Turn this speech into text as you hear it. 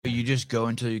you just go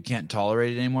until you can't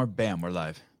tolerate it anymore? Bam, we're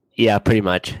live. Yeah, pretty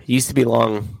much. It used to be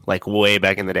long, like way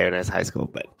back in the day when I was high school,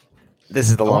 but this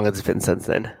is the longest it's been since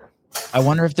then. I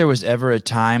wonder if there was ever a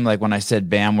time, like when I said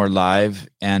bam, we're live,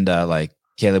 and like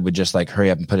Caleb would just like hurry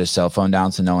up and put his cell phone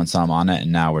down so no one saw him on it,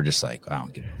 and now we're just like, I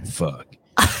don't give a fuck.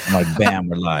 I'm like, bam,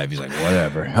 we're live. He's like,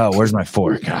 whatever. Oh, where's my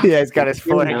fork? Oh. Yeah, he's got his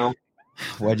fork now.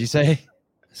 What'd you say?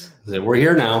 We're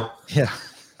here now. Yeah.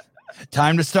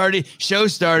 Time to start it. Show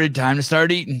started. Time to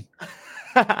start eating.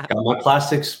 Got my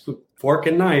plastics, fork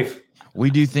and knife.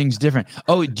 We do things different.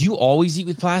 Oh, do you always eat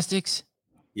with plastics?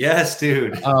 Yes,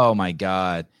 dude. Oh my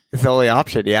God. It's the only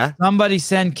option, yeah? Somebody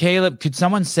send Caleb. Could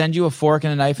someone send you a fork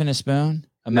and a knife and a spoon?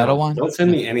 A metal one? Don't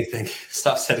send me anything.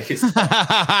 Stop sending me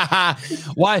stuff.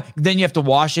 Why? Then you have to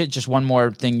wash it. Just one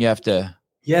more thing you have to.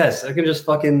 Yes, I can just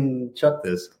fucking chuck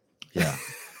this. Yeah.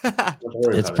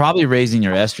 It's probably raising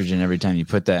your estrogen every time you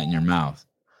put that in your mouth.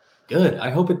 Good. I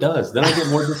hope it does. Then I get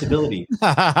more disability.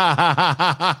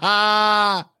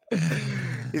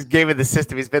 He's game of the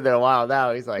system. He's been there a while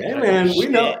now. He's like, hey, man, we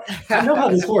know. I know how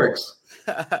this works.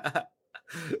 That's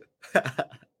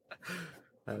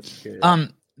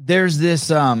good. There's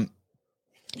this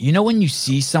you know, when you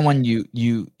see someone you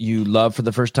love for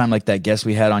the first time, like that guest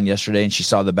we had on yesterday, and she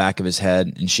saw the back of his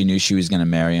head and she knew she was going to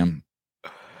marry him.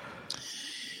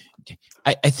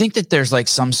 I think that there's like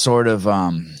some sort of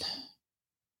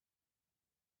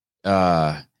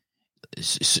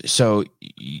so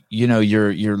you know,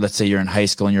 you're let's say you're in high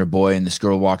school and you're a boy and this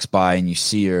girl walks by and you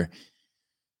see her.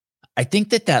 I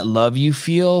think that love you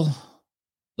feel,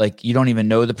 like you don't even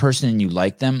know the person and you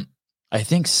like them. I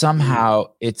think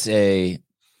somehow it's a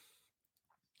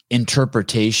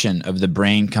interpretation of the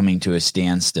brain coming to a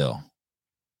standstill.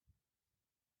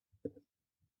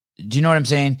 Do you know what I'm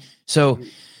saying? So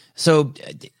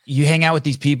you hang out with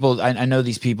these people. I know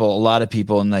these people, a lot of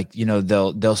people, and like, you know,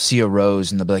 they'll see a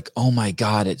rose and they'll be like, oh my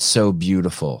God, it's so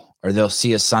beautiful. Or they'll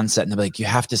see a sunset and they'll be like, you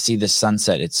have to see this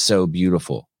sunset. It's so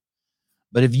beautiful.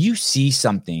 But if you see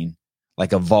something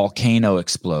like a volcano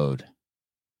explode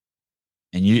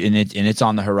and it's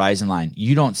on the horizon line,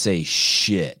 you don't say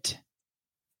shit.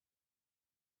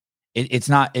 It's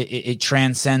not. It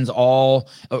transcends all.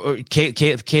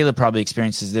 Caleb probably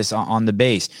experiences this on the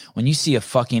base. When you see a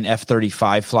fucking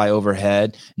F-35 fly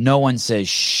overhead, no one says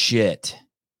shit.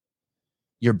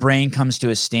 Your brain comes to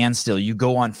a standstill. You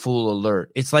go on full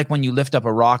alert. It's like when you lift up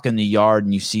a rock in the yard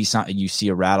and you see something. You see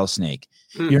a rattlesnake.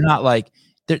 You're not like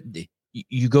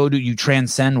you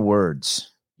transcend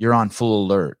words. You're on full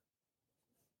alert.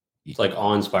 It's like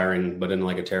awe-inspiring, but in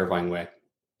like a terrifying way.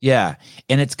 Yeah.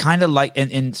 And it's kind of like,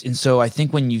 and so I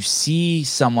think when you see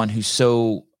someone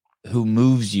who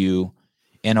moves you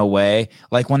in a way,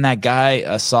 like when that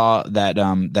guy saw that,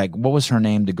 what was her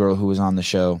name? The girl who was on the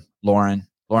show, Lauren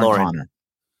Connor.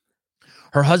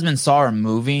 Her husband saw her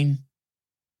moving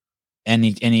and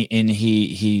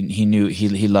he knew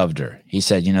he loved her. He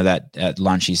said, you know, that at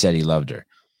lunch, he said he loved her.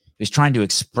 He was trying to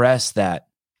express that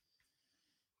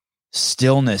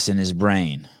stillness in his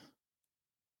brain.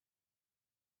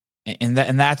 And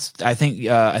that's I think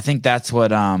that's what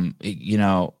you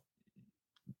know,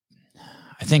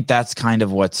 I think that's kind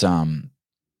of what's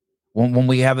when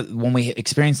we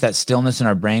experience that stillness in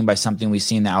our brain by something we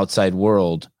see in the outside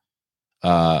world,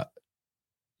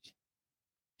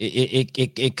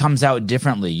 it comes out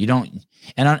differently. You don't,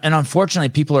 and unfortunately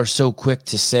people are so quick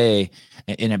to say,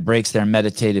 and it breaks their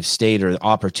meditative state or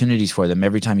opportunities for them.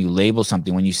 Every time you label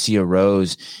something, when you see a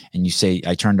rose and you say,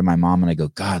 I turn to my mom and I go,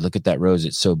 God, look at that rose.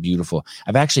 It's so beautiful.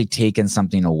 I've actually taken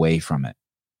something away from it.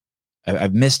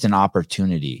 I've missed an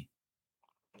opportunity.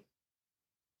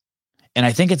 And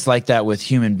I think it's like that with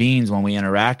human beings when we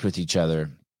interact with each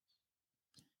other.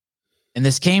 And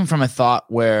this came from a thought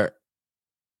where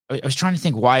I was trying to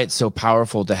think why it's so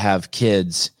powerful to have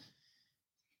kids.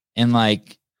 And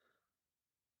like,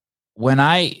 when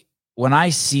I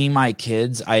see my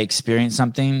kids, I experience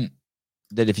something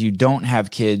that if you don't have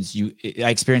kids, I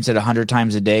experience it 100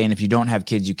 times a day. And if you don't have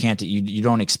kids, you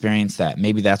don't experience that.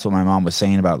 Maybe that's what my mom was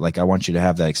saying about, like, I want you to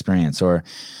have that experience. Or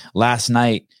last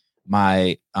night,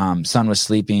 my son was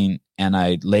sleeping and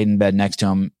I laid in bed next to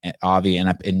him, Avi, and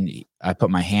I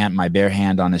put my bare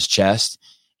hand on his chest,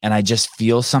 and I just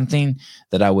feel something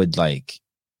that I would like.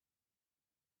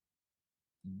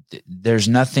 There's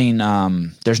nothing,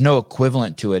 there's no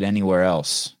equivalent to it anywhere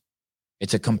else.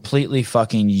 It's a completely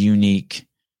fucking unique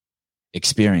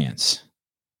experience.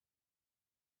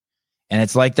 And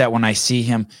it's like that when I see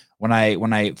him, when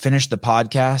I finish the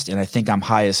podcast and I think I'm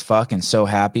high as fuck and so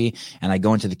happy, and I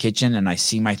go into the kitchen and I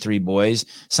see my 3 boys,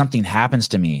 something happens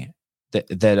to me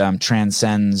that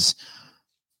transcends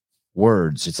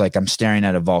words. It's like I'm staring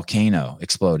at a volcano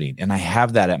exploding, and I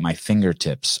have that at my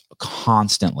fingertips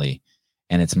constantly,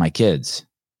 and it's my kids.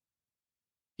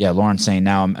 Yeah, Lauren's saying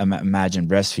now imagine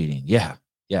breastfeeding. Yeah.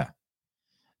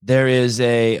 There is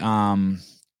a and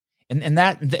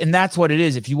that's what it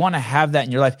is. If you want to have that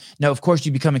in your life, now of course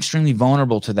you become extremely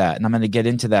vulnerable to that, and I'm going to get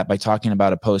into that by talking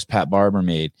about a post Pat Barber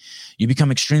made. You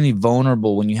become extremely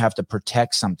vulnerable when you have to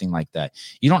protect something like that.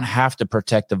 You don't have to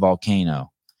protect a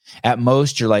volcano. At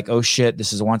most, you're like, oh shit,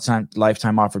 this is a once-time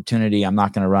lifetime opportunity. I'm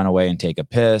not going to run away and take a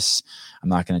piss. I'm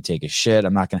not going to take a shit.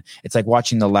 It's like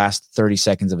watching the last 30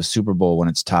 seconds of a Super Bowl when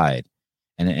it's tied.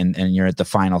 And you're at the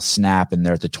final snap and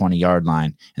they're at the 20-yard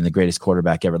line and the greatest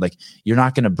quarterback ever. Like, you're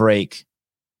not going to break.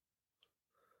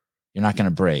 You're not going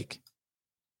to break.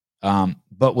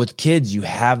 But with kids, you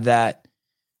have that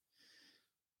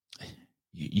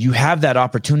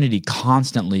opportunity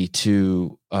constantly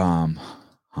to, God,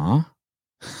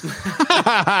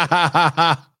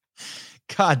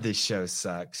 this show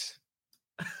sucks.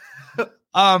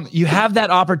 You have that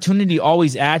opportunity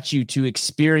always at you to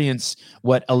experience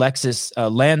what Alexis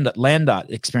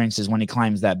Landot experiences when he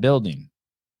climbs that building.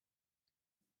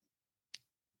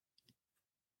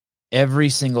 Every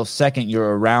single second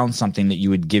you're around something that you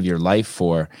would give your life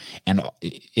for. And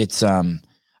it's, I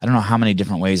don't know how many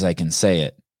different ways I can say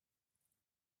it,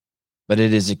 but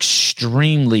it is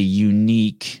extremely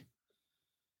unique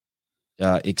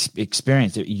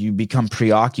experience. You become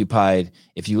preoccupied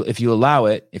if you allow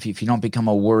it. If you don't become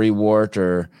a worrywart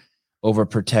or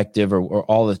overprotective or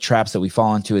all the traps that we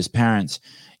fall into as parents,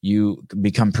 you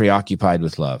become preoccupied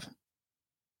with love.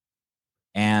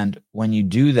 And when you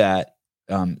do that,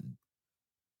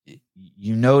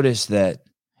 you notice that,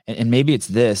 and maybe it's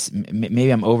this,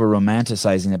 maybe I'm over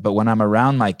romanticizing it, but when I'm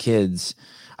around my kids,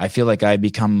 I feel like I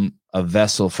become a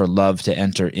vessel for love to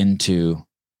enter into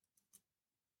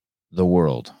the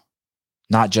world,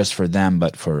 not just for them,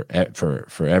 but for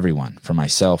everyone, for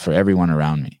myself, for everyone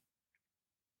around me.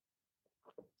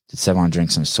 Did Sevon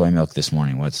drink some soy milk this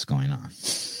morning? What's going on?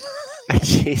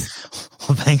 Jeez.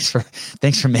 Well,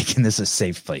 thanks for making this a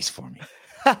safe place for me.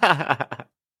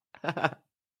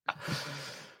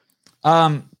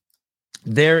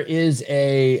 There is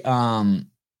a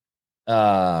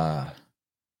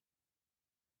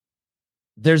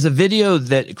there's a video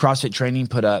that CrossFit Training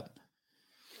put up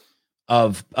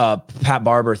of Pat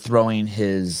Barber throwing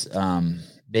his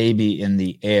baby in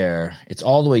the air. It's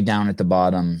all the way down at the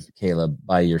bottom, Caleb,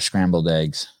 by your scrambled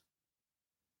eggs.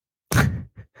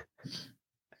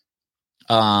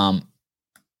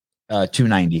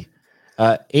 290.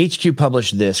 HQ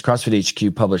published this. CrossFit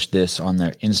HQ published this on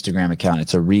their Instagram account.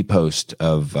 It's a repost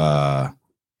of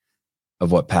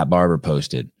what Pat Barber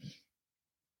posted.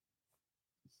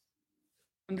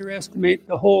 Underestimate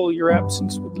the hole your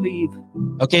absence would leave.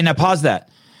 Okay, now pause that.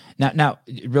 Now,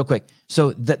 real quick.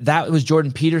 So that was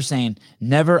Jordan Peterson saying,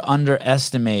 never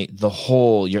underestimate the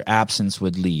hole your absence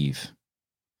would leave.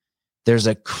 There's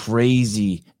a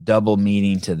crazy double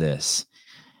meaning to this.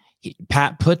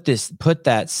 Pat put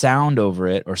that sound over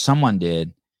it, or someone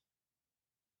did,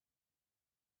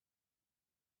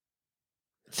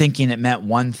 thinking it meant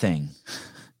one thing.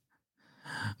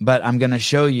 But I'm going to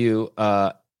show you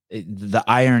the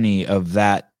irony of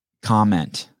that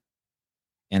comment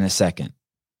in a second.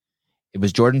 It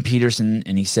was Jordan Peterson,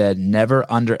 and he said,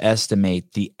 never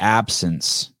underestimate the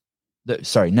absence.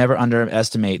 Never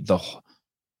underestimate the...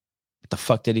 What the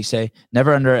fuck did he say?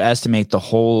 Never underestimate the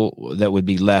hole that would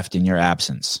be left in your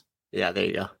absence. Yeah, there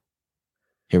you go.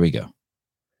 Here we go.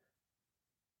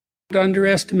 Don't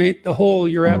underestimate the hole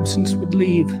your absence would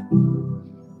leave.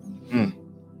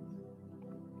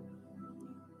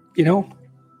 You know,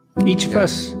 each of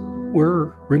us,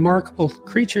 we're remarkable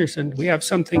creatures, and we have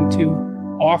something to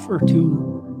offer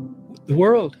to the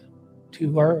world,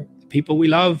 to our people we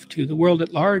love, to the world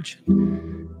at large.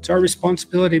 It's our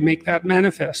responsibility to make that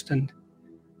manifest, and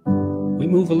we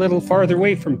move a little farther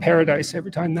away from paradise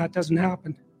every time that doesn't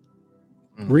happen.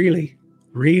 Really,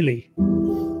 really.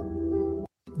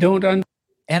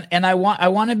 And I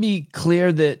want to be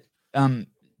clear that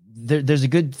there's a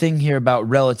good thing here about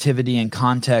relativity and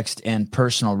context and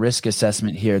personal risk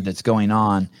assessment here that's going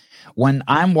on. When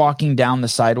I'm walking down the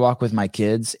sidewalk with my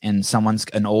kids and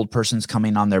an old person's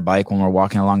coming on their bike when we're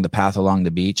walking along the path along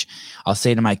the beach, I'll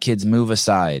say to my kids, move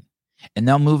aside. And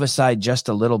they'll move aside just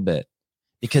a little bit,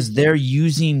 because they're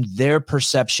using their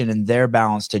perception and their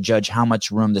balance to judge how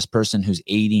much room this person who's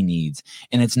 80 needs.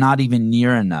 And it's not even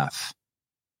near enough.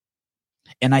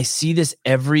 And I see this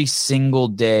every single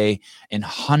day in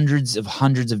hundreds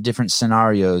of different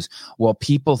scenarios while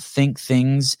people think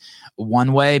things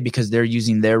one way because they're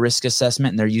using their risk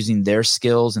assessment and they're using their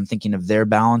skills and thinking of their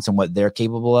balance and what they're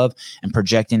capable of and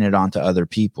projecting it onto other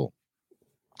people.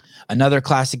 Another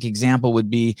classic example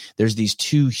would be there's these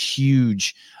two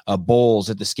huge bowls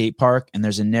at the skate park, and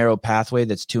there's a narrow pathway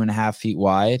that's 2.5 feet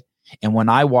wide. And when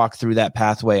I walk through that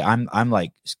pathway, I'm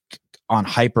like on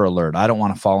hyper alert. I don't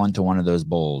want to fall into one of those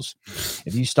bowls.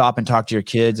 If you stop and talk to your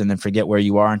kids and then forget where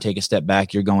you are and take a step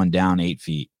back, you're going down 8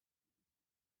 feet.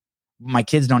 My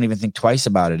kids don't even think twice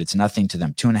about it. It's nothing to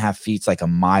them. 2.5 feet's like a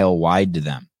mile wide to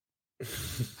them.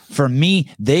 For me,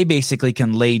 they basically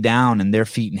can lay down and their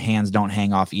feet and hands don't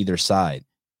hang off either side.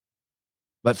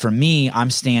 But for me, I'm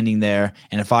standing there,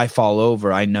 and if I fall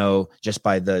over, I know just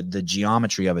by the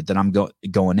geometry of it that I'm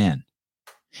going in.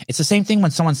 It's the same thing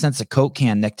when someone sends a Coke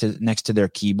can next to their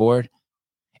keyboard,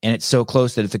 and it's so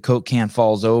close that if the Coke can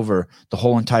falls over, the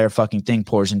whole entire fucking thing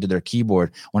pours into their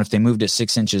keyboard. When if they moved it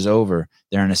 6 inches over,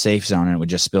 they're in a safe zone and it would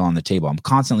just spill on the table. I'm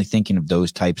constantly thinking of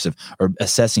those types of, or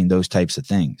assessing those types of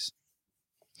things.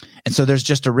 And so there's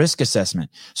just a risk assessment.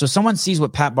 So someone sees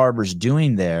what Pat Barber's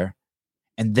doing there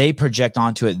and they project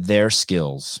onto it their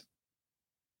skills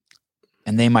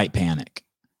and they might panic.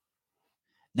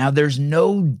 Now there's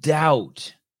no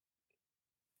doubt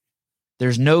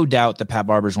that Pat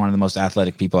Barber is one of the most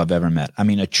athletic people I've ever met. I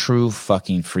mean, a true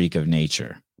fucking freak of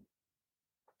nature.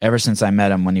 Ever since I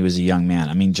met him when he was a young man,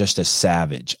 I mean, just a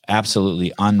savage,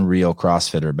 absolutely unreal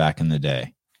CrossFitter back in the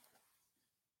day.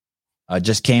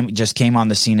 Just came on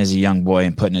the scene as a young boy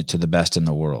and putting it to the best in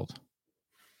the world.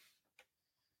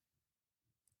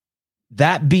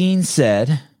 That being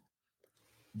said,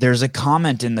 there's a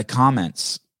comment in the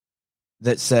comments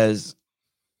that says,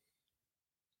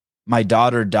 my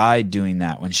daughter died doing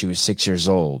that when she was 6 years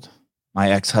old.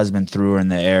 My ex-husband threw her in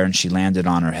the air and she landed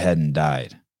on her head and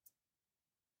died.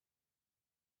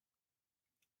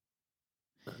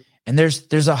 And there's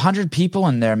 100 people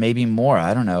in there, maybe more,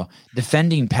 I don't know,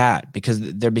 defending Pat, because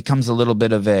there becomes a little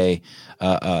bit of a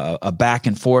back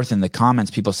and forth in the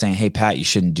comments, people saying, hey, Pat, you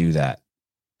shouldn't do that.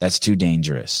 That's too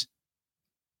dangerous.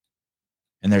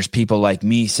 And there's people like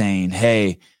me saying,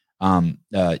 hey,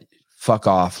 fuck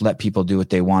off, let people do what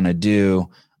they want to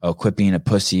do. Oh, quit being a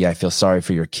pussy. I feel sorry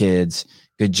for your kids.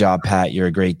 Good job, Pat. You're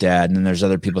a great dad. And then there's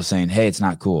other people saying, hey, it's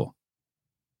not cool.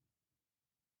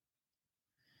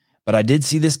 But I did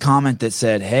see this comment that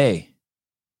said, hey,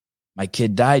 my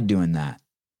kid died doing that.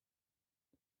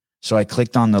 So I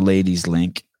clicked on the lady's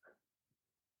link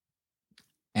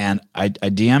and I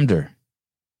DM'd her.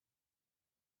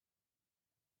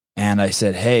 And I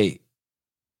said, hey,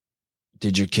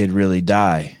 did your kid really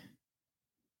die?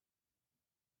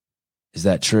 Is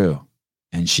that true?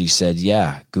 And she said,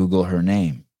 yeah, Google her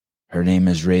name. Her name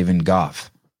is Raven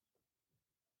Goff.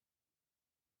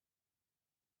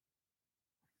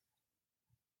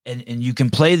 And you can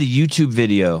play the YouTube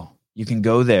video. You can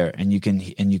go there and you can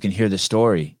hear the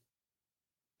story.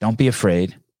 Don't be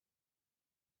afraid.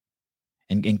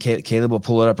 And Caleb will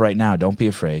pull it up right now. Don't be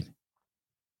afraid.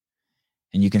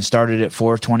 And you can start it at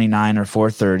 4:29 or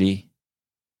 4:30.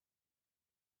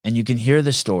 And you can hear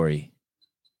the story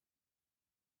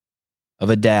of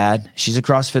a dad. She's a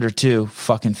CrossFitter too.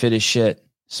 Fucking fit as shit.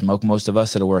 Smoke most of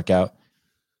us at a workout.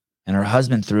 And her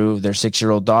husband threw their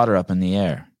 6-year-old daughter up in the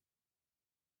air.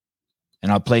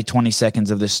 And I'll play 20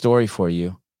 seconds of this story for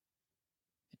you.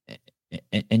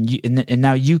 And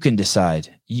now you can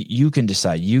decide. You can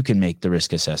decide. You can make the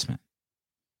risk assessment.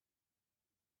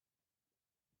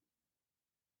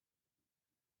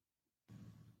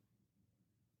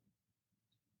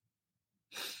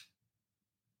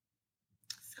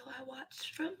 So I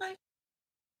watched from my...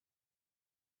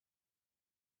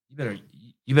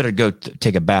 You better go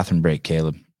take a bathroom break,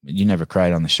 Caleb. You never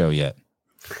cried on the show yet.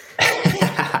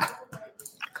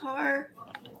 car.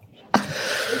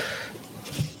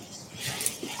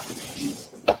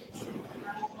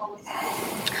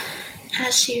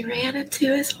 As she ran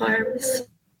into his arms,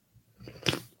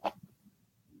 and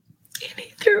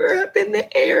he threw her up in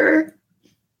the air.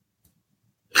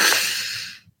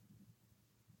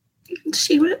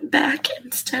 She went back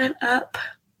instead of up.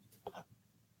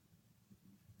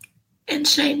 And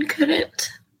Shane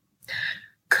couldn't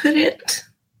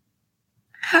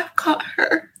have caught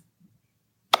her.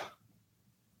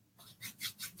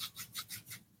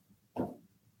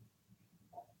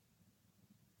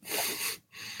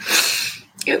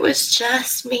 It was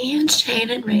just me and Shane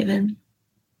and Raven.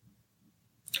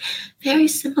 Very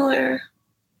similar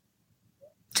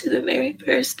to the very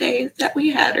first day that we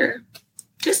had her.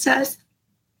 Just us.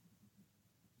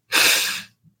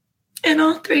 And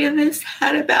all three of us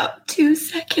had about 2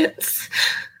 seconds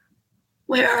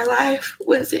where our life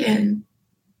was in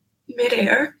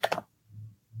midair,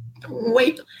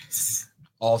 weightless.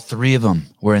 All three of them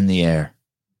were in the air.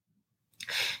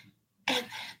 And then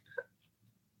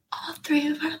all three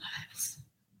of our lives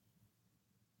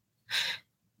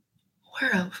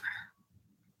were over.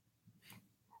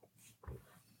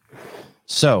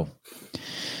 So,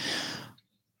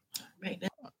 Right now.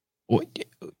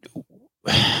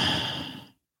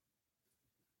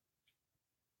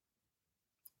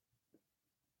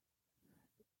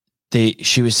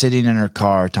 She was sitting in her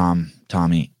car,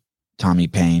 Tommy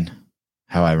Payne.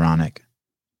 How ironic.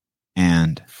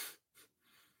 And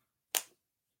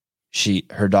she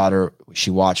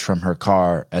watched from her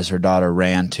car as her daughter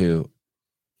ran to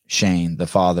Shane, the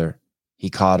father. He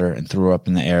caught her and threw her up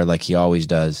in the air like he always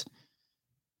does.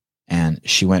 And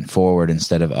she went forward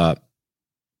instead of up,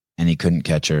 and he couldn't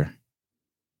catch her.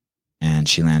 And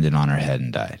she landed on her head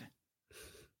and died.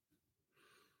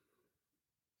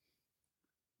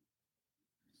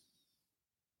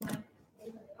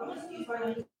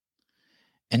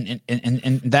 And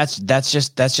that's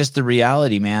just the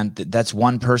reality, man. That's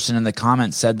one person in the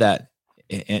comments said that,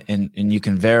 and you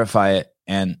can verify it.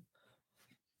 And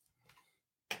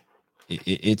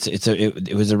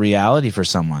it was a reality for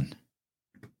someone.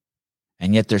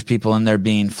 And yet there's people in there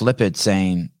being flippant,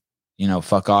 saying, you know,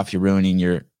 fuck off. You're ruining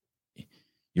your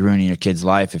kid's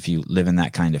life if you live in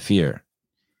that kind of fear.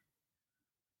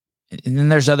 And then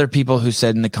there's other people who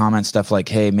said in the comments stuff like,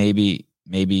 hey, maybe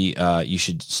you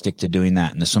should stick to doing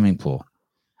that in the swimming pool.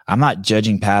 I'm not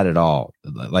judging Pat at all.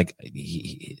 Like,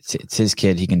 it's his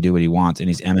kid. He can do what he wants, and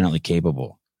he's eminently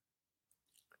capable.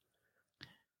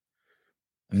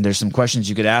 And there's some questions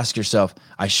you could ask yourself.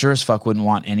 I sure as fuck wouldn't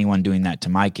want anyone doing that to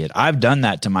my kid. I've done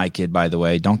that to my kid, by the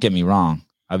way. Don't get me wrong.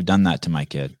 I've done that to my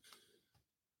kid.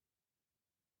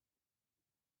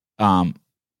 But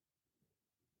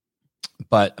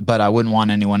I wouldn't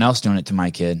want anyone else doing it to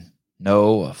my kid.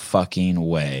 No fucking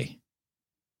way.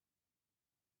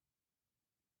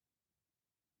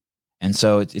 And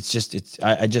so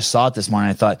I just saw it this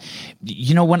morning. I thought,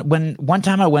 you know, when one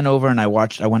time I went over,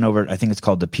 I think it's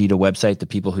called the PETA website, the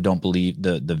people who don't believe,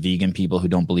 the vegan people who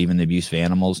don't believe in the abuse of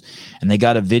animals. And they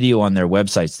got a video on their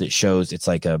websites that shows, it's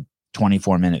like a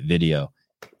 24-minute video.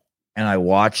 And I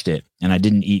watched it, and I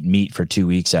didn't eat meat for 2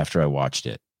 weeks after I watched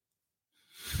it.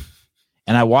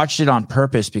 And I watched it on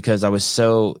purpose because I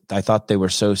thought they were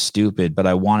so stupid, but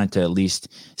I wanted to at least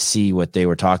see what they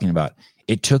were talking about.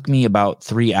 It took me about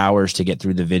 3 hours to get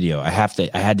through the video. I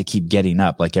had to keep getting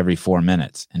up like every 4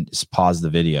 minutes and just pause the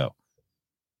video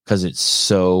because it's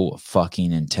so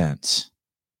fucking intense.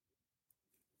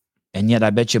 And yet I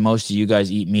bet you most of you guys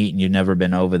eat meat and you've never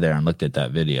been over there and looked at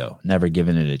that video, never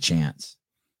given it a chance.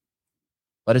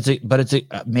 But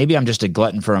maybe I'm just a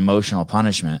glutton for emotional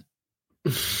punishment.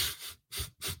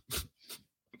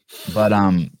 But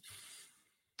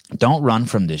don't run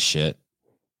from this shit.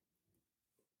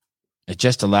 It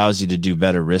just allows you to do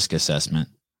better risk assessment.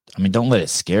 I mean, don't let it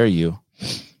scare you.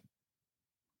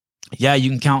 Yeah,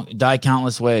 you can die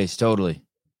countless ways, totally.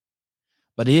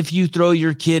 But if you throw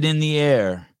your kid in the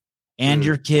air and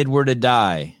your kid were to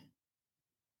die,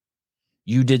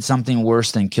 you did something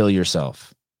worse than kill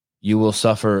yourself. You will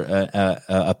suffer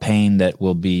a pain that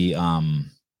will be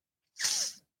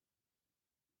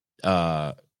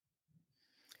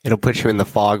it'll put you in the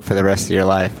fog for the rest of your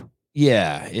life.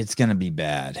 Yeah, it's going to be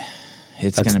bad.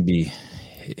 It's going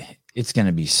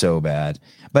to be so bad.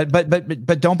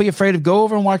 But don't be afraid to go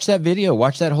over and watch that video.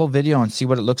 Watch that whole video and see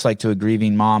what it looks like to a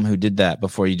grieving mom who did that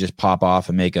before you just pop off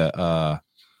and make a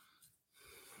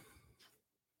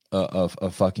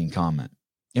fucking comment.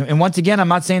 And once again, I'm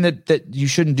not saying that you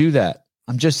shouldn't do that.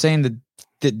 I'm just saying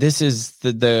that this is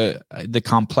the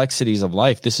complexities of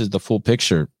life. This is the full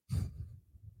picture.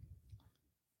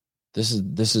 This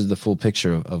is the full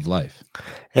picture of life.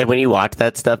 Hey, when you watch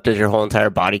that stuff, does your whole entire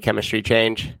body chemistry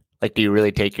change? Like, do you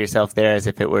really take yourself there as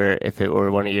if it were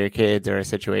one of your kids or a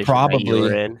situation that you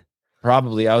were in?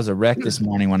 Probably. I was a wreck this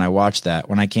morning when I watched that.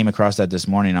 When I came across that this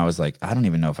morning, I was like, I don't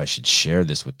even know if I should share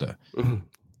this with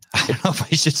I don't know if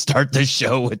I should start the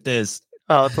show with this.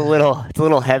 Oh, it's a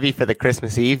little heavy for the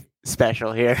Christmas Eve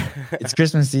special here. It's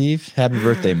Christmas Eve. Happy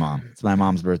birthday, Mom. It's my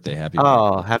mom's birthday. Happy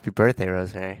birthday,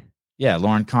 Rosemary. Yeah,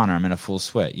 Lauren Connor. I'm in a full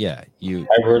sweat. Yeah, you.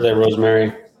 Happy birthday,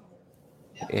 Rosemary.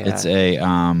 Yeah. It's a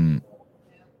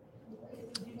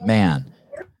man.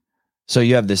 So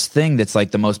you have this thing that's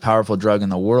like the most powerful drug in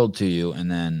the world to you,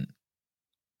 and then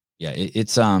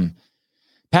it's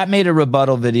Pat made a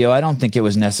rebuttal video. I don't think it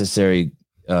was necessary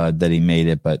that he made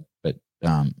it, but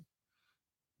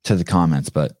to the comments,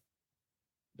 but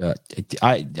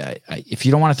If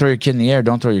you don't want to throw your kid in the air,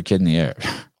 don't throw your kid in the air.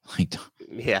 Like,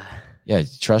 yeah.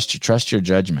 Trust your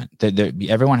judgment.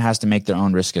 Everyone has to make their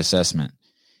own risk assessment.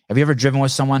 Have you ever driven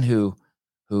with someone who,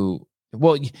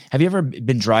 have you ever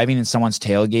been driving and someone's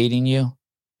tailgating you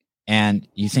and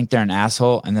you think they're an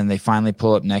asshole and then they finally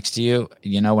pull up next to you,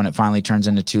 when it finally turns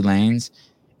into 2 lanes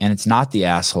and it's not the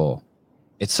asshole.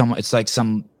 It's like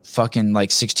some fucking like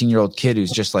 16-year-old kid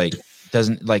who's just like,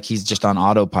 he's just on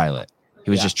autopilot. He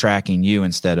was just tracking you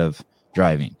instead of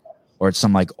driving. Or it's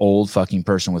some like old fucking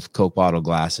person with Coke bottle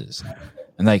glasses.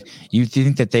 And like, you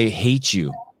think that they hate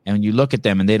you. And when you look at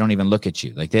them and they don't even look at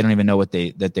you, like they don't even know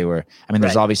that they were. I mean,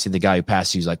 there's obviously the guy who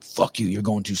passed you who's like, fuck you, you're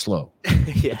going too slow.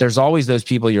 But there's always those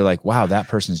people you're like, wow, that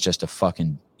person's just a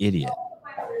fucking idiot.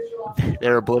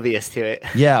 They're oblivious to it.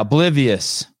 Yeah,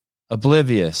 oblivious.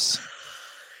 It's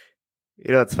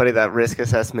funny, that risk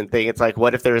assessment thing. It's like,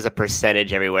 what if there was a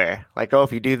percentage everywhere? Like,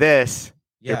 if you do this,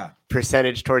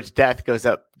 percentage towards death goes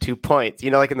up 2 points.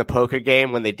 Like in the poker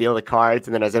game when they deal the cards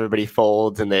and then as everybody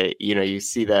folds and you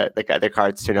see the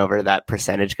cards turn over, that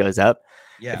percentage goes up.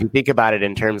 Yeah. If you think about it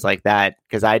in terms like that,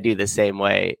 because I do the same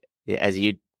way as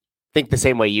you think the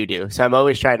same way you do. So I'm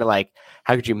always trying to like,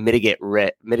 how could you mitigate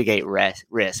risk?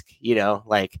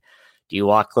 Like, do you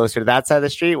walk closer to that side of the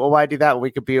street? Well, why do that when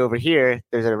we could be over here?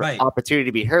 There's an opportunity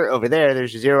to be hurt over there.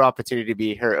 There's 0 opportunity to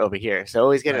be hurt over here. So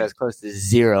always get it as close to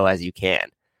 0 as you can.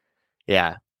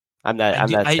 Yeah.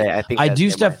 I do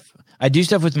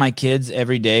stuff with my kids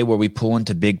every day where we pull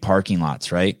into big parking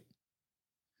lots, right?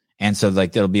 And so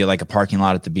like there'll be like a parking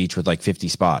lot at the beach with like 50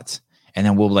 spots. And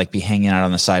then we'll like be hanging out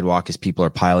on the sidewalk as people are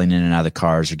piling in and out of the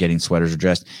cars or getting sweaters or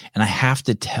dressed. And I have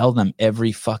to tell them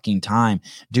every fucking time,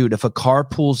 dude, if a car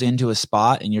pulls into a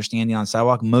spot and you're standing on the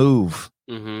sidewalk, move.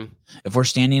 Mm-hmm. If we're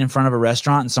standing in front of a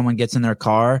restaurant and someone gets in their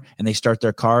car and they start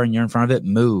their car and you're in front of it,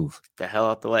 move. The hell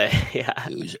out the way. Yeah.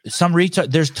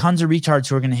 There's tons of retards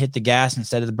who are going to hit the gas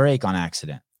instead of the brake on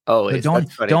accident. Oh,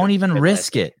 don't even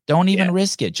risk it. Don't even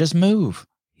risk it. Just move.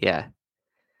 Yeah.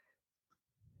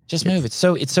 Just move. It's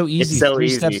so easy. It's so 3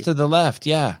 easy. steps to the left.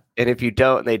 Yeah. And if you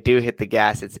don't, and they do hit the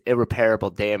gas, it's irreparable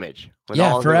damage.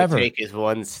 All forever. Take is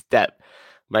 1 step.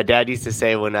 My dad used to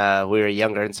say when we were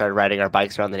younger and started riding our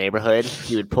bikes around the neighborhood,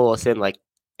 he would pull us in like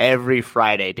every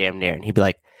Friday, damn near, and he'd be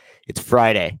like, "It's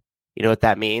Friday. You know what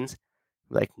that means?"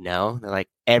 I'm like, no. They're like,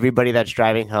 everybody that's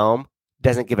driving home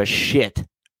doesn't give a shit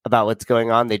about what's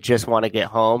going on. They just want to get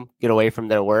home, get away from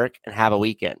their work, and have a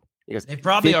weekend. He goes, they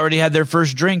probably already had their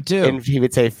first drink too. And he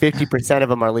would say 50% of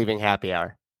them are leaving happy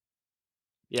hour.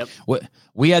 Yep.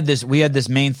 We had this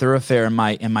main thoroughfare in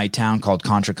my town called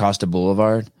Contra Costa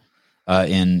Boulevard.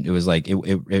 It was like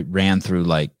it ran through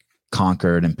like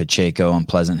Concord and Pacheco and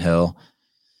Pleasant Hill.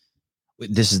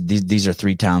 These are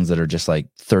 3 towns that are just like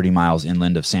 30 miles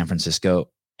inland of San Francisco.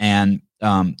 And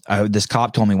this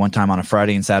cop told me one time on a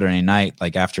Friday and Saturday night,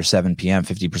 like after 7 p.m.,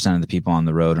 50% of the people on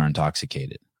the road are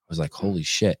intoxicated. I was like, holy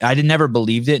shit. I never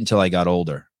believed it until I got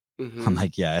older. Mm-hmm. I'm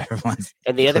like, yeah, everyone's.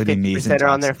 And the other 50% are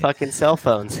on their fucking cell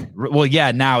phones. Well,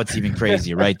 yeah, now it's even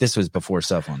crazy, right? This was before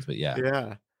cell phones, but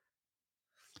yeah.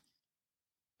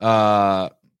 Yeah.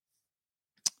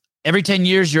 Every 10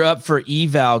 years you're up for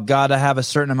eval. Gotta have a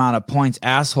certain amount of points.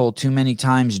 Asshole, too many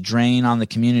times, drain on the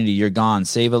community. You're gone.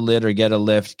 Save a lid or get a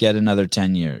lift. Get another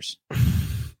 10 years.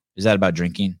 Is that about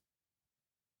drinking?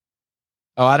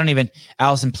 Oh,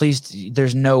 Allison, please.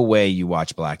 There's no way you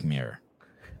watch Black Mirror.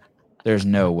 There's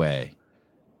no way.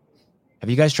 Have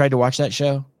you guys tried to watch that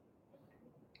show?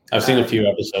 I've seen a few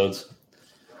episodes.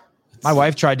 My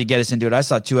wife tried to get us into it. I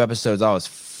saw 2 episodes. I was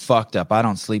fucked up. I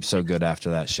don't sleep so good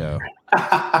after that show.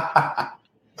 Yeah,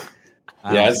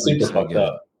 it's super fucked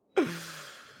up.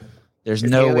 There's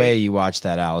no way you watch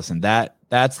that, Allison.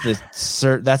 That's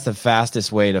the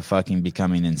fastest way to fucking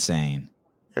becoming insane.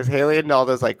 Is Haley into all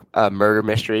those like murder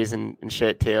mysteries and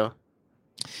shit too?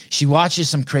 She watches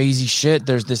some crazy shit.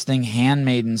 There's this thing,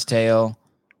 Handmaid's Tale.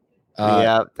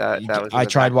 That was. I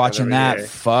tried watching that. Year.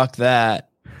 Fuck that.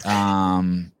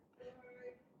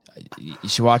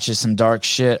 She watches some dark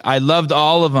shit. I loved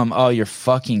all of them. Oh, you're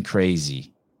fucking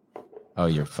crazy. Oh,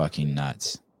 you're fucking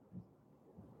nuts.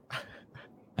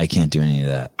 I can't do any of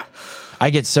that. I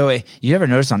get you ever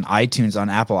notice on iTunes, on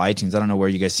Apple iTunes, I don't know where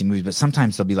you guys see movies, but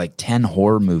sometimes there'll be like 10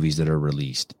 horror movies that are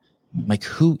released. I'm like,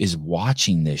 who is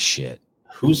watching this shit?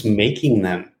 Who's making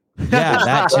them? Yeah,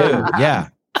 that too. Yeah.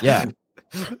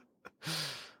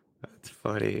 That's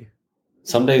funny.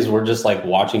 Some days we're just like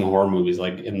watching horror movies,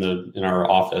 like in our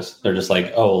office. They're just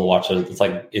like, oh, we'll watch it. It's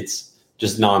like, it's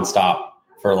just nonstop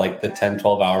for like the 10,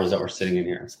 12 hours that we're sitting in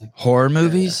here. It's like horror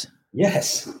movies.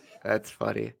 Yes. That's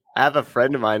funny. I have a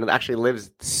friend of mine who actually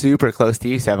lives super close to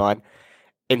you, Sevon.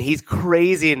 and he's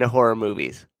crazy into horror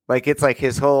movies. Like it's like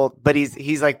his whole, but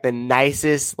he's like the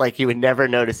nicest, like you would never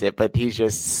notice it, but he's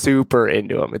just super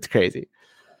into them. It's crazy.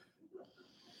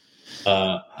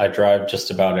 I drive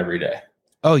just about every day.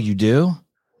 Oh, you do?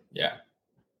 Yeah.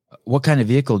 What kind of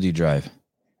vehicle do you drive?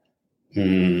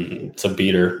 It's a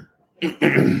beater.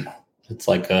 It's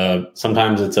like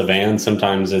sometimes it's a van,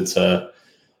 sometimes it's an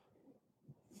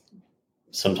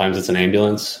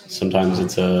ambulance, sometimes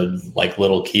it's a like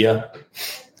little Kia.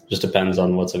 Just depends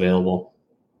on what's available.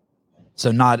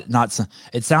 So not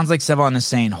it sounds like Sevan is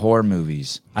saying horror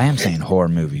movies. I am saying horror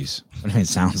movies. What do you mean it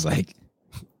sounds like?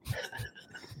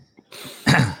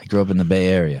 I grew up in the Bay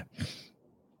Area.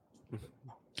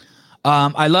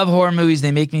 I love horror movies.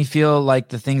 They make me feel like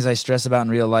the things I stress about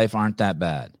in real life aren't that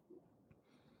bad.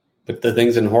 But the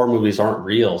things in horror movies aren't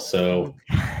real, so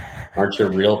aren't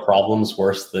your real problems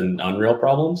worse than unreal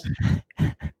problems?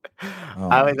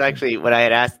 I was actually, when I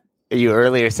had asked you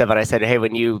earlier, Sevan, I said, hey,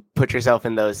 when you put yourself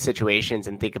in those situations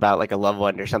and think about like a loved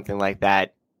one or something like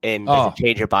that, and does it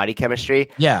change your body chemistry?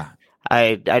 Yeah.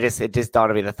 It just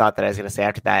dawned on me the thought that I was going to say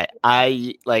after that.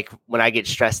 I like when I get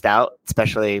stressed out,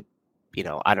 especially,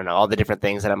 I don't know, all the different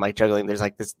things that I'm like juggling. There's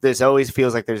like this always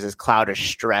feels like there's this cloud of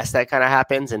stress that kind of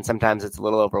happens. And sometimes it's a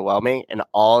little overwhelming. And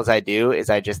all I do is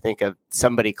I just think of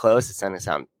somebody close. It's going to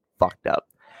sound fucked up.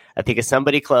 I think of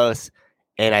somebody close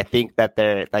and I think that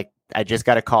they're like, I just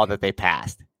got a call that they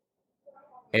passed.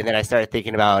 And then I started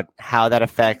thinking about how that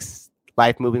affects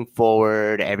life moving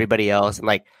forward, everybody else. And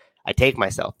like, I take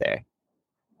myself there.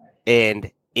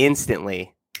 And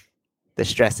instantly the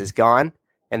stress is gone.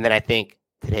 And then I think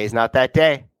today's not that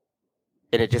day.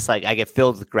 And it just like, I get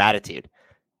filled with gratitude.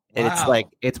 And It's like,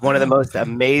 it's one of the most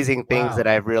amazing things that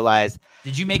I've realized.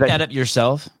 Did you make that up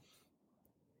yourself?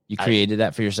 You created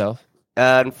that for yourself?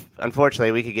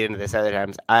 Unfortunately, we could get into this other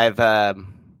times. I've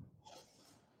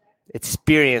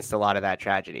experienced a lot of that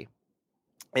tragedy.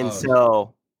 And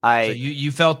so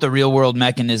you felt the real world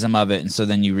mechanism of it. And so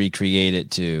then you recreate it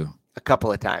too. A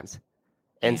couple of times.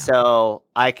 And so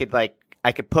I could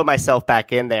put myself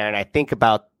back in there and I think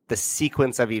about the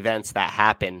sequence of events that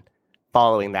happen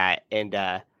following that.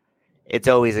 And it's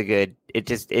always it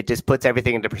just puts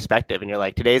everything into perspective. And you're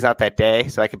like, today's not that day.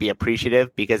 So I could be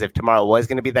appreciative because if tomorrow was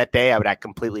going to be that day, I would act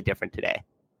completely different today.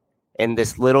 And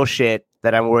this little shit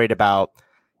that I'm worried about,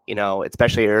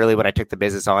 especially early when I took the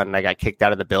business on and I got kicked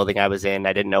out of the building I was in,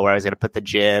 I didn't know where I was going to put the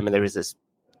gym. And there was this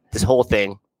whole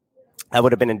thing. I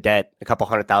would have been in debt a couple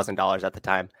 $100,000 at the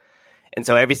time. And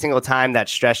so every single time that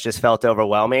stress just felt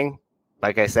overwhelming,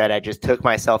 like I said, I just took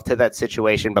myself to that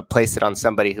situation, but placed it on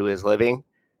somebody who is living.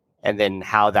 And then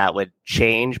how that would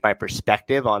change my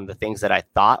perspective on the things that I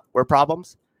thought were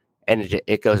problems. And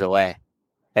it goes away.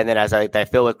 And then as I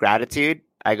feel with gratitude,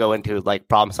 I go into like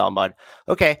problem solving mode.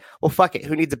 Okay, well, fuck it.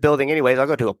 Who needs a building anyways? I'll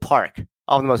go to a park.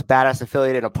 I'll have the most badass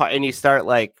affiliate in a park. And you start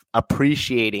like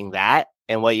appreciating that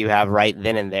and what you have right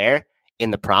then and there in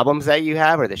the problems that you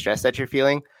have or the stress that you're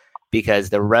feeling,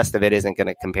 because the rest of it isn't going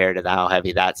to compare to how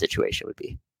heavy that situation would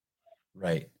be.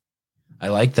 Right. I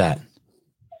like that.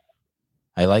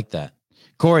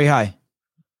 Corey, hi.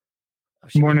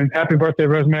 Good morning. Happy birthday,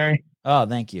 Rosemary. Oh,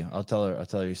 thank you. I'll tell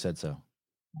her you said so.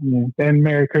 Yeah. And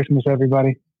Merry Christmas,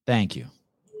 everybody. Thank you.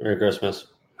 Merry Christmas.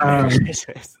 Yeah.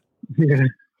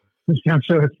 I'm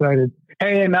so excited.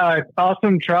 Hey, and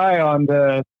awesome try on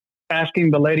asking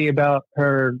the lady about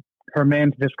her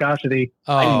man's viscosity.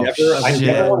 Oh, I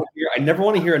never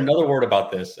want to hear another word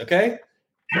about this. Okay,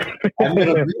 I'm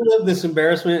going to relive this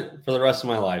embarrassment for the rest of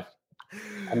my life.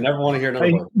 I never want to hear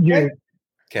another word. Yeah.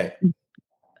 Okay.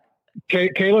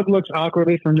 Caleb looks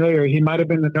awkwardly familiar. He might have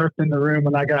been the nurse in the room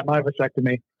when I got my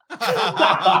vasectomy.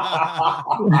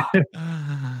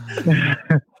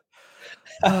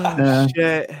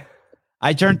 Shit.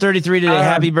 I turned 33 today.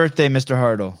 Happy birthday, Mr.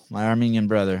 Hartle, my Armenian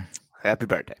brother. Happy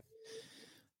birthday.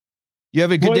 You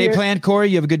have a good day planned, Corey?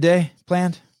 You have a good day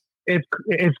planned?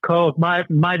 It's cold.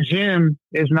 My gym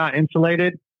is not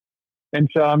insulated, and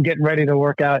so I'm getting ready to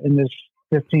work out in this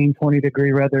 15, 20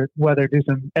 degree weather, do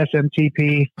some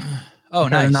SMTP. Oh,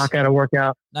 nice. Knock out a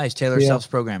workout. Nice. Taylor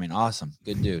self-programming. Awesome.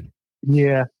 Good dude.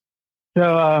 Yeah.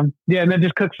 So, and then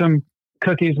just cook some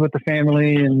cookies with the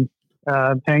family and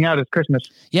hang out. It's Christmas.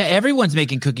 Yeah, everyone's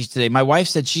making cookies today. My wife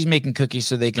said she's making cookies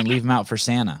so they can leave them out for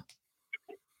Santa.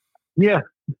 Yeah,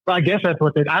 I guess that's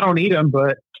what I don't eat them,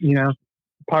 but,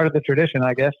 part of the tradition,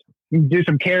 I guess. You can do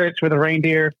some carrots for the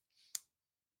reindeer,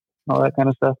 all that kind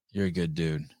of stuff. You're a good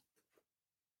dude.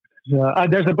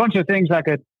 There's a bunch of things I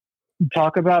could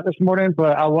talk about this morning,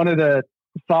 but I wanted to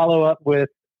follow up with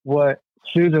what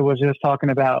Souza was just talking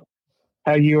about,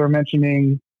 how you were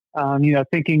mentioning,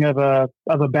 thinking of a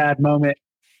bad moment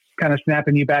kind of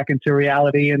snapping you back into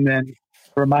reality and then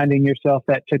reminding yourself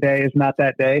that today is not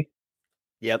that day.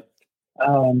 Yep.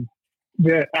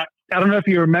 I don't know if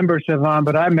you remember, Sevan,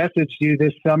 but I messaged you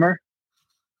this summer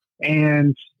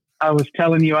and I was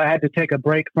telling you I had to take a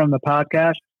break from the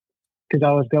podcast because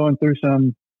I was going through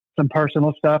some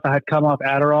personal stuff. I had come off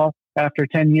Adderall after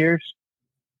 10 years.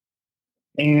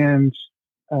 And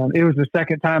it was the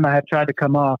second time I had tried to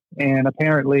come off. And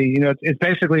apparently, you know, it's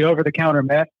basically over-the-counter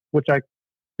meth, which I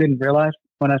didn't realize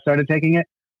when I started taking it.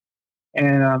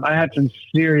 And I had some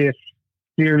serious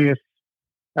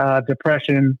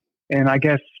depression, and I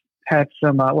guess had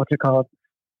some,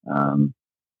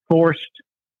 forced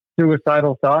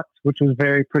suicidal thoughts, which was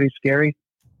pretty scary.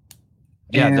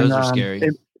 Yeah, and, those are scary.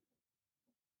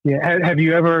 Have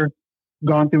you ever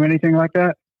gone through anything like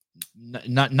that?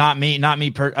 Not me. I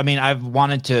mean, I've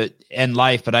wanted to end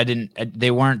life, but I didn't.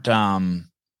 They weren't.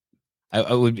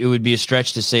 It would be a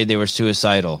stretch to say they were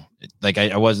suicidal. Like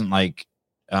I wasn't like.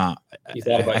 I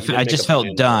just felt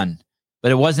done,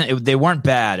 but it wasn't. They weren't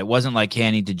bad. It wasn't like, hey,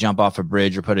 I need to jump off a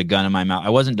bridge or put a gun in my mouth. I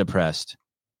wasn't depressed.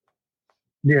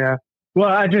 Yeah. Well,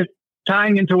 I just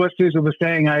tying into what Susan was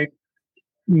saying. I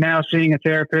now seeing a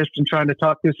therapist and trying to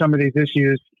talk through some of these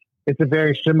issues. It's a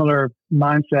very similar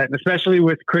mindset, and especially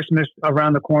with Christmas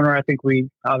around the corner. I think we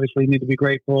obviously need to be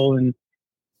grateful and,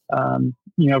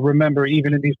 remember,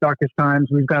 even in these darkest times,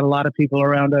 we've got a lot of people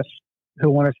around us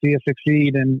who want to see us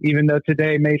succeed. And even though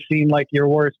today may seem like your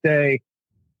worst day,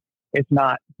 it's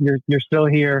not. You're still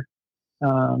here.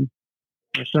 Surround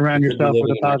yourself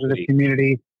with a positive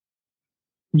community.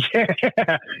 Yeah.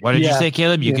 What did you say,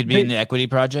 Caleb? You could be in the Equity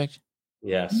Project?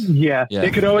 Yes. Yeah.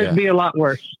 It could always be a lot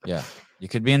worse. Yeah. You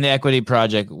could be in the Equity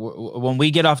Project. When we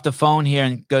get off the phone here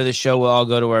and go to the show, we'll all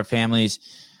go to our families.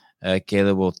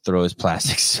 Caleb will throw his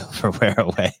plastic silverware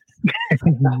away.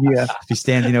 Yeah. He's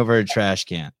standing over a trash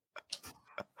can.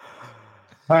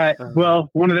 All right. Well,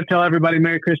 wanted to tell everybody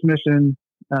Merry Christmas and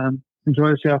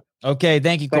enjoy the show. Okay.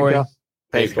 Thank you, Corey.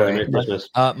 Thanks, Corey. Merry Christmas.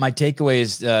 My takeaway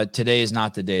is today is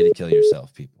not the day to kill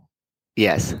yourself, people.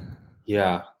 Yes.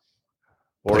 Yeah.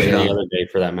 Or any other day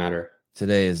for that matter.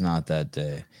 Today is not that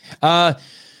day.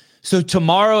 So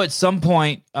tomorrow at some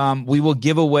point, we will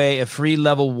give away a free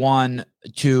level 1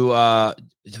 to for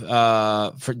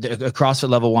CrossFit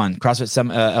level 1,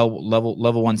 CrossFit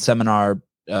level 1 seminar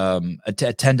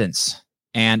attendance.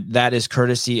 And that is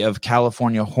courtesy of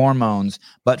California Hormones.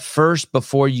 But first,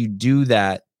 before you do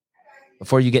that,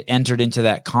 before you get entered into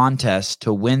that contest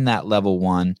to win that level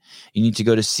 1, you need to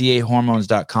go to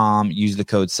cahormones.com, use the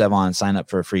code Sevan, sign up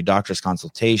for a free doctor's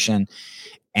consultation.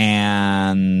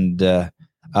 And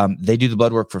they do the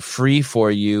blood work for free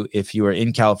for you if you are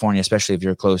in California, especially if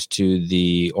you're close to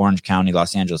the Orange County,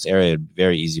 Los Angeles area.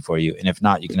 Very easy for you. And if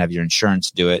not, you can have your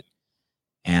insurance do it.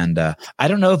 And I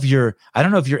don't know if you're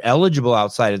eligible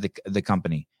outside of the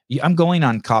company. I'm going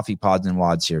on Coffee Pods and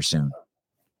Wads here soon.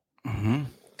 Mm-hmm.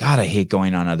 God, I hate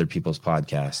going on other people's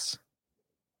podcasts.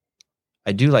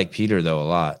 I do like Peter, though, a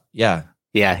lot. Yeah.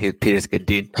 Yeah, Peter's a good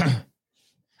dude.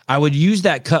 I would use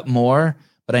that cup more,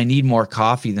 but I need more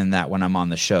coffee than that when I'm on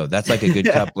the show. That's like a good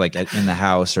cup, like in the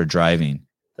house or driving.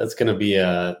 That's gonna be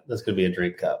a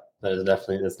drink cup.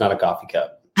 That's not a coffee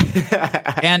cup.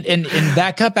 and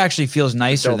that cup actually feels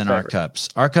nicer than our cups.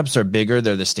 Our cups are bigger;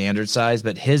 they're the standard size,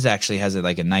 but his actually has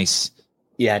a nice.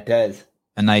 Yeah, it does.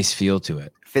 A nice feel to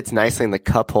it. Fits nicely in the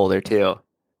cup holder too.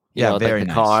 Yeah, very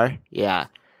nice. Car. Yeah,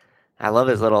 I love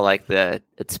his little the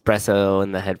espresso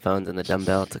and the headphones and the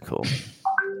dumbbell. It's cool.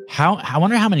 I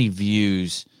wonder how many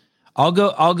views. I'll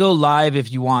go live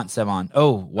if you want, Sevan.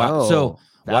 Oh wow! So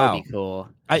that would be cool.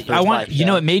 I want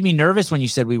it made me nervous when you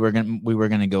said we were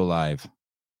gonna go live.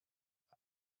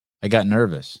 I got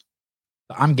nervous.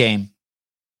 I'm game.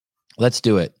 Let's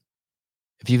do it.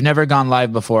 If you've never gone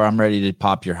live before, I'm ready to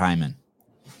pop your hymen.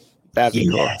 That'd be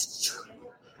cool.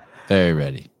 Very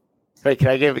ready. Wait, can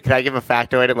I give a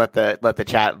factoid and let the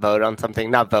chat vote on something?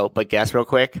 Not vote, but guess real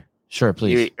quick. Sure,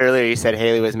 please. Earlier you said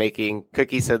Haley was making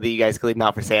cookies so that you guys could leave them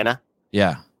out for Santa.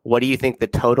 Yeah. What do you think the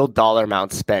total dollar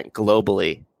amount spent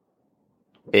globally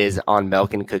is on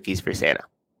milk and cookies for Santa?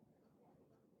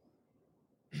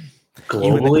 Globally?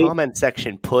 You in the comment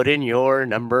section, put in your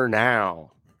number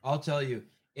now. I'll tell you.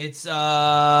 It's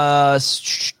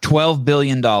 $12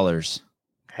 billion.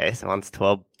 Okay, so it's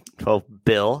 12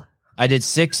 bill. I did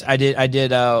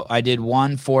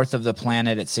 1/4 of the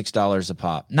planet at $6 a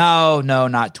pop. No,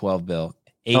 not 12 bill.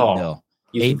 8 bill.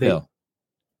 8 bill.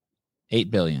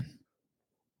 8 billion.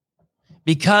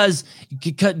 Because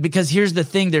here's the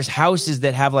thing, there's houses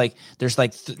that have there's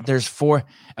 4.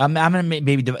 I'm gonna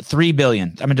maybe 3 billion.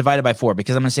 I'm gonna divide it by 4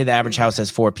 because I'm gonna say the average house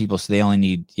has 4 people, so they only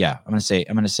need. Yeah, I'm gonna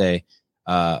say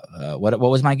What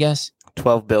was my guess?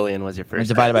 12 billion was your first.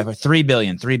 Divided by 3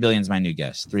 billion. 3 billion is my new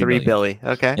guess. 3 billion.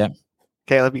 Okay. Yep.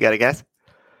 Caleb, you got a guess?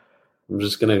 I'm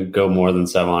just gonna go more than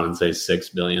Sevan and say 6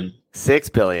 billion. 6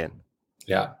 billion.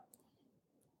 Yeah.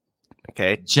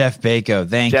 Okay. Jeff Bako,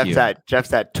 thank you. Jeff's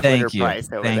that Twitter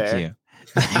price over there.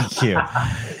 Thank you.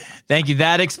 Thank you.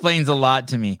 That explains a lot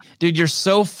to me. Dude, you're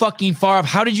so fucking far off.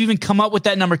 How did you even come up with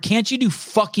that number? Can't you do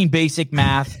fucking basic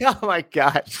math? Oh my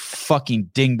gosh.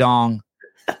 Fucking ding dong.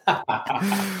 We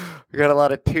got a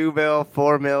lot of 2 mil,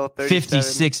 4 mil,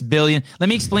 56 billion. Let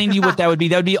me explain to you what that would be.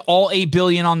 That would be all 8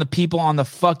 billion on the people on the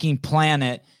fucking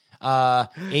planet.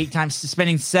 8 times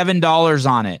spending $7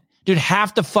 on it. Dude,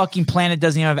 half the fucking planet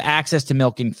doesn't even have access to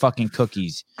milk and fucking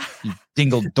cookies. You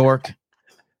dingle dork.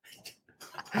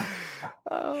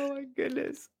 Oh my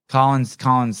goodness.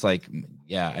 Collins like,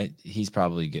 yeah, he's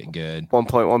probably good.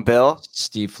 1.1 bill.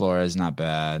 Steve Flores, not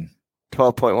bad.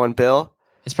 12.1 bill.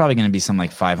 It's probably going to be something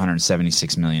like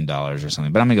 $576 million or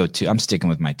something. But I'm going to go 2. I'm sticking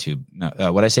with my 2.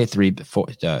 No, what I say? 3, 4,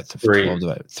 3.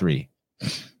 3.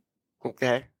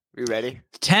 Okay, we ready?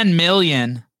 10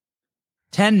 million.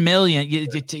 10 million.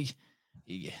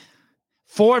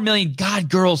 4 million. God,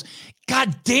 girls.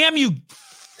 God damn you,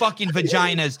 fucking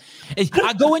vaginas.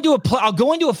 I'll go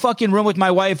into a fucking room with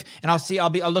my wife, and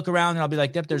I'll look around, and I'll be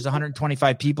like, yep, there's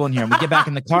 125 people in here. And we get back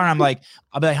in the car, and I'll be like,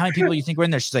 how many people do you think were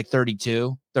in there? She's like,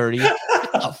 32, 30.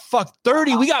 Oh, fuck,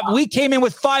 30. We came in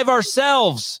with 5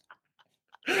 ourselves.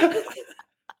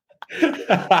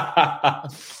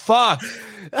 Fuck.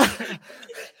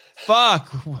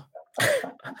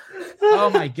 Oh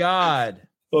my God.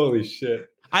 Holy shit.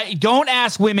 I don't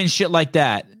ask women shit like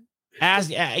that.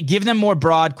 Give them more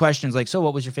broad questions like, so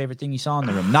what was your favorite thing you saw in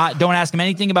the room? Don't ask them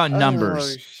anything about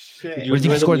numbers. Oh, shit. What do you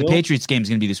think the score of the Patriots game is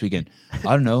going to be this weekend?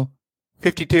 I don't know.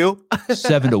 52?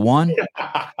 7-1.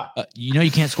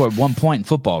 You can't score 1 point in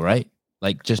football, right?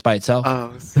 Like just by itself.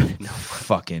 Oh, no.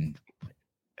 Fucking.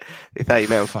 They thought you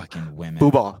meant fucking women. Boo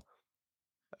ball.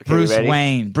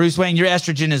 Okay, Bruce Wayne, your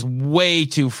estrogen is way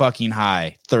too fucking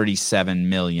high. 37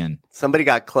 million. Somebody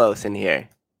got close in here.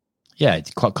 Yeah,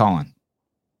 it's Colin.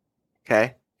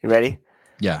 Okay, you ready?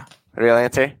 Yeah. A real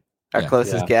answer? Our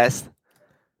closest guess.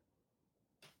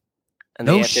 And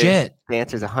no shit. The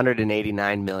answer is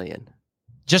 189 million.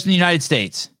 Just in the United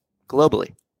States?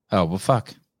 Globally. Oh, well,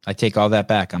 fuck. I take all that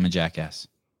back. I'm a jackass.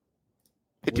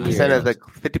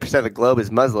 50% of the globe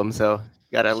is Muslim, so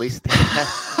you got to at least.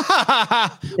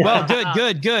 Well,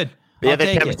 good. The other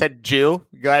 10% Jew,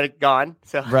 got it gone.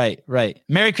 So right.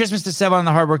 Merry Christmas to Sevan and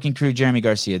the hardworking crew, Jeremy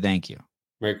Garcia. Thank you.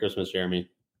 Merry Christmas, Jeremy.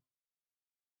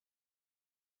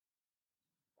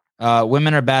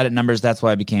 Women are bad at numbers. That's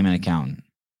why I became an accountant.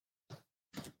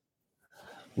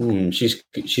 She's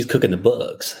cooking the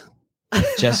books.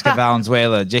 Jessica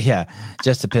Valenzuela,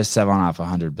 just to piss Sevan off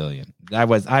 100 billion. I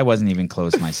wasn't even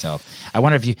close myself. I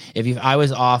wonder if I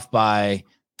was off by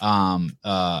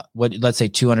let's say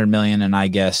 200 million, and I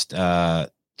guessed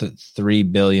 3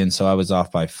 billion, so I was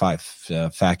off by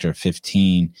factor of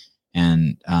 15,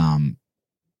 and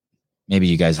maybe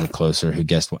you guys were closer. Who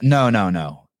guessed what? No.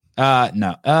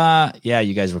 Yeah,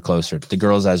 you guys were closer. The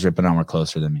girls I was ripping on were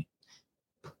closer than me.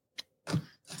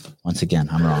 Once again,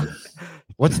 I'm wrong.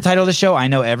 What's the title of the show? I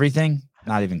Know Everything?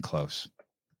 Not even close.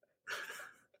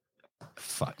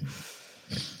 Fuck.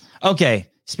 Okay.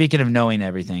 Speaking of knowing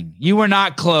everything, you were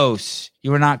not close.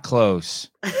 You weren't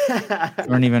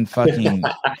even fucking. You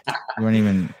weren't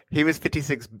even. He was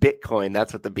 56 Bitcoin.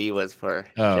 That's what the B was for.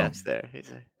 Jeff's there.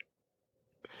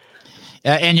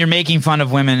 And you're making fun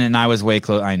of women, and I was way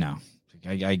close. I know.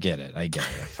 I get it. I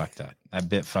fucked up. That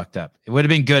bit fucked up. It would have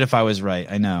been good if I was right.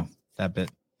 I know that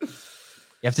bit.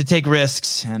 You have to take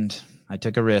risks, and I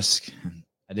took a risk.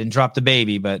 I didn't drop the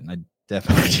baby, but I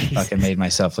definitely fucking made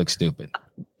myself look stupid.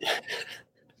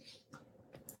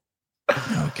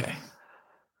 Okay.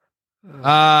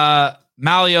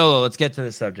 Malleolo, let's get to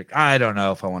the subject. I don't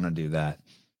know if I want to do that.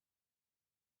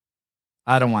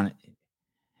 I don't want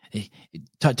it.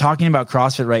 Talking about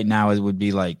CrossFit right now would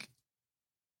be like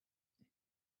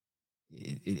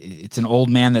it's an old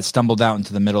man that stumbled out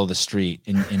into the middle of the street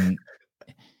and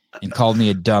called me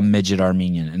a dumb midget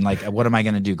Armenian. And like, what am I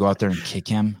going to do? Go out there and kick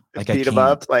him? Like, beat him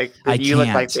up? Like, you look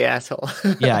like the asshole.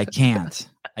 Yeah, I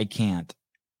can't.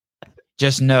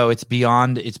 Just know it's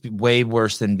way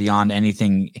worse than beyond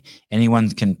anything anyone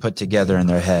can put together in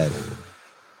their head.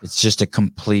 It's just a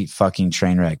complete fucking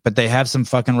train wreck. But they have some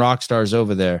fucking rock stars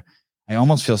over there. I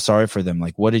almost feel sorry for them.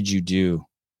 Like, what did you do?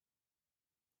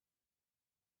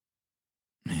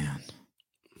 Man.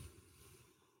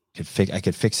 I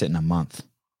could fix it in a month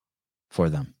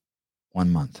for them. 1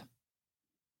 month.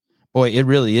 Boy, it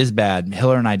really is bad.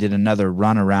 Hiller and I did another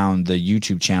run around the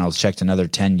YouTube channels, checked another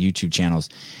 10 YouTube channels.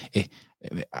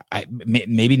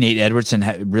 Maybe Nate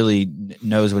Edwardson really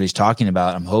knows what he's talking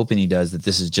about. I'm hoping he does, that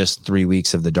this is just 3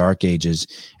 weeks of the dark ages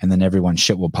and then everyone's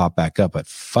shit will pop back up. But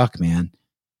fuck, man,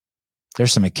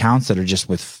 there's some accounts that are just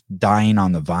with dying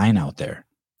on the vine out there.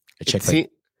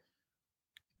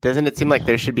 Doesn't it seem like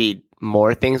there should be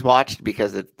more things watched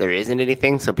because there isn't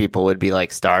anything? So people would be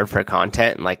like starved for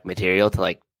content and like material to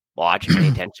like watch and pay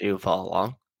attention to and follow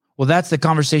along. Well, that's the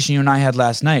conversation you and I had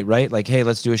last night, right? Like, hey,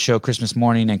 let's do a show Christmas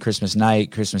morning and Christmas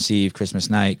night, Christmas Eve, Christmas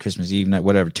night, Christmas Eve night,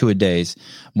 whatever, 2 a days,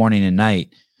 morning and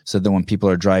night. So that when people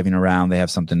are driving around, they have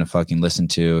something to fucking listen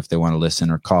to if they want to listen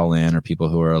or call in, or people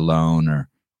who are alone or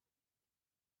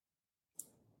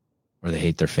they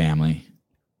hate their family.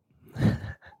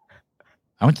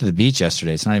 I went to the beach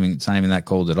yesterday. It's not even that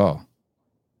cold at all.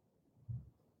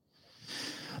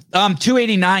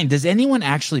 289. Does anyone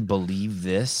actually believe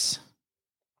this?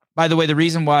 By the way, the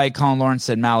reason why Colin Lawrence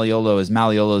said Malleolo is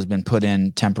Malleolo has been put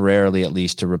in temporarily, at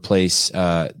least, to replace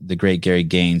the great Gary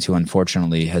Gaines, who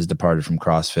unfortunately has departed from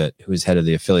CrossFit, who is head of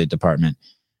the affiliate department.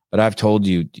 But I've told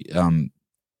you,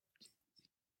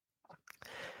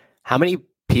 how many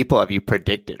people have you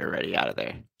predicted already out of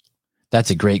there? That's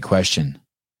a great question.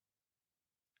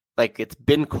 Like, it's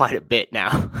been quite a bit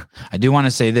now. I do want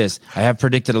to say this. I have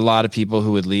predicted a lot of people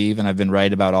who would leave, and I've been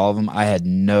right about all of them.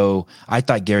 I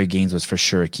thought Gary Gaines was for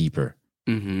sure a keeper.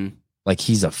 Mm-hmm. Like,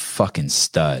 he's a fucking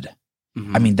stud.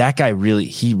 Mm-hmm. I mean, that guy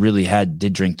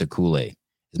did drink the Kool-Aid.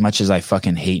 As much as I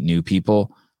fucking hate new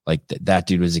people, like that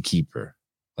dude was a keeper.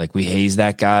 Like, we haze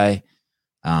that guy.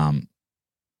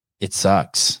 It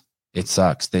sucks. It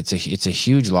sucks. It's a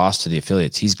huge loss to the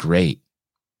affiliates. He's great.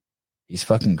 He's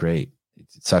fucking great.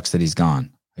 It sucks that he's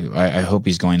gone. I hope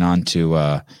he's going on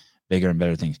to bigger and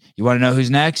better things. You want to know who's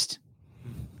next?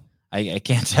 I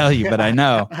can't tell you, but I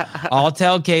know. I'll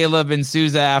tell Caleb and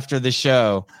Souza after the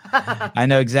show. I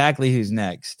know exactly who's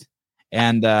next,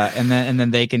 and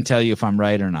then they can tell you if I'm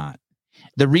right or not.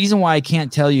 The reason why I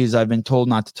can't tell you is I've been told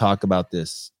not to talk about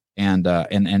this, and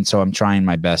so I'm trying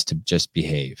my best to just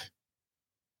behave.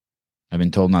 I've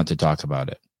been told not to talk about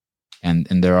it, and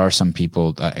there are some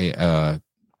people.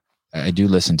 I do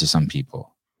listen to some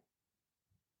people.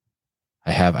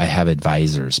 I have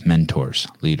advisors, mentors,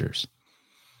 leaders.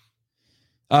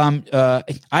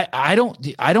 I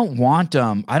don't want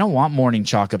Morning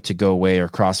Chalk Up to go away or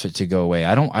CrossFit to go away.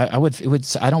 I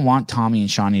don't want Tommy and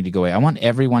Shawnee to go away. I want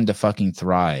everyone to fucking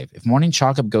thrive. If Morning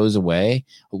Chalk Up goes away,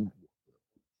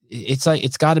 it's like,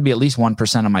 it's got to be at least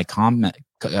 1% of my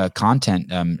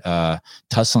content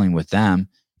tussling with them,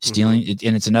 stealing it,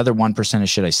 and it's another 1% of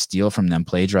shit I steal from them,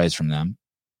 plagiarize from them.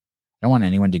 I don't want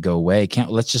anyone to go away.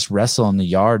 Let's just wrestle in the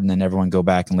yard and then everyone go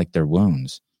back and lick their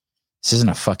wounds. This isn't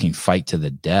a fucking fight to the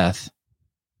death.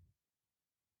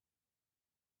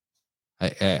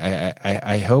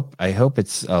 I hope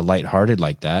it's lighthearted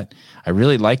like that. I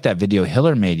really like that video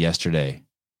Hiller made yesterday.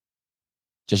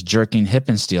 Just jerking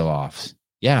Hippensteel off.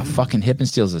 Yeah, fucking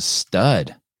Hippensteel's a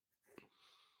stud.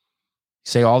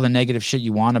 Say all the negative shit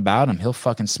you want about him. He'll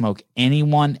fucking smoke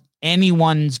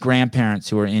anyone's grandparents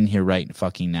who are in here right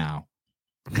fucking now.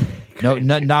 No,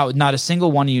 not a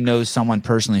single one of you knows someone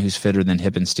personally who's fitter than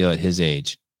Hippensteel at his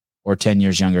age, or 10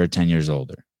 years younger or 10 years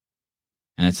older.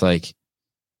 And it's like,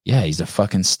 yeah, he's a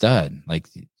fucking stud. Like,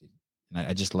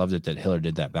 I just loved it that Hiller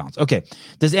did that balance. Okay.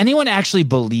 Does anyone actually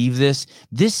believe this?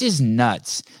 This is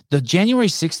nuts. The January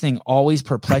 6th thing always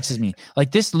perplexes me.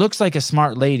 Like, this looks like a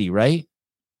smart lady, right?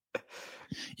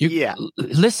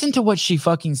 Listen to what she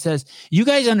fucking says. You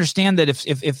guys understand that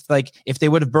if they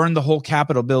would have burned the whole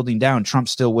Capitol building down, Trump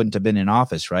still wouldn't have been in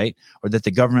office, right? Or that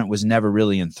the government was never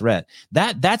really in threat.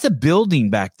 That's a building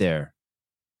back there.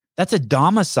 That's a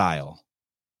domicile.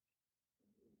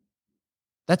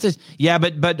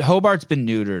 But Hobart's been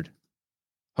neutered.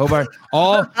 Hobart,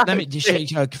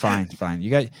 fine. You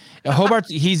guys, Hobart,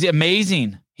 he's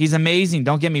amazing. He's amazing.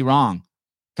 Don't get me wrong.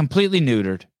 Completely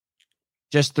neutered.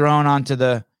 Just thrown onto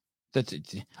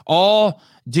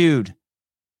dude.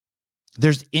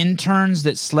 There's interns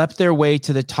that slept their way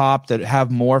to the top that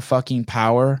have more fucking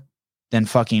power than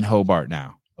fucking Hobart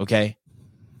now. Okay.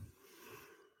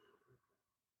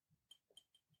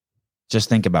 Just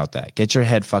think about that. Get your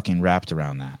head fucking wrapped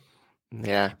around that.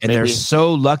 Yeah. And they're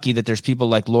so lucky that there's people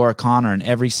like Laura Connor and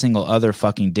every single other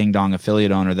fucking ding dong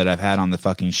affiliate owner that I've had on the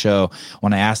fucking show.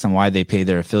 When I ask them why they pay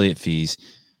their affiliate fees,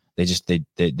 they just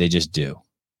do.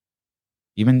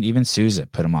 Even Souza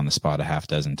put him on the spot a half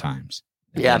dozen times.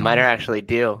 Yeah, mine are actually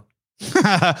due.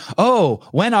 Oh,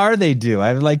 when are they due?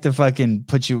 I'd like to fucking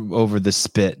put you over the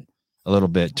spit. a little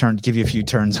bit. Give you a few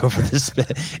turns over the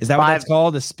spit. Is that what that's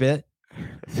called? A spit?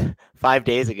 5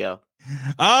 days ago.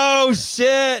 Oh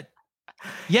shit!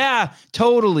 Yeah,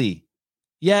 totally.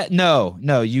 Yeah, no,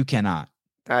 you cannot.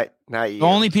 Not you. The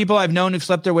only people I've known who've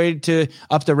slept their way to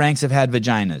up the ranks have had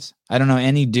vaginas. I don't know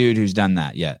any dude who's done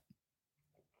that yet.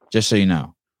 Just so you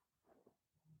know.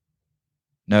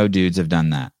 No dudes have done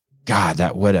that. God,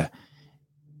 that what a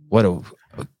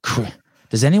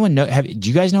does anyone know? Do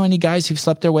you guys know any guys who've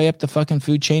slept their way up the fucking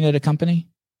food chain at a company?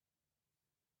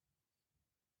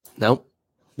 Nope.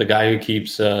 The guy who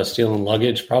keeps stealing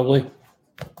luggage, probably.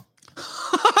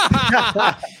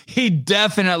 He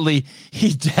definitely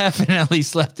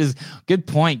slept his. Good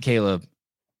point, Caleb.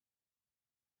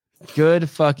 Good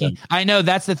fucking. I know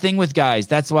that's the thing with guys.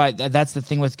 That's the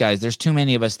thing with guys. There's too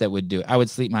many of us that would do it. I would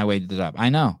sleep my way to the top. I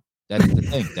know that's the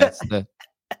thing.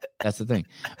 That's the thing.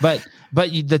 But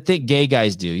the thing gay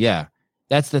guys do. Yeah,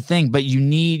 that's the thing. But you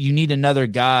need another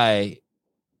guy.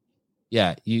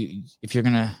 Yeah, if you're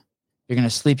gonna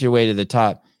sleep your way to the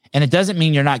top, and it doesn't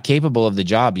mean you're not capable of the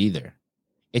job either.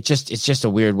 It's just a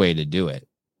weird way to do it.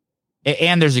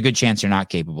 And there's a good chance you're not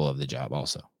capable of the job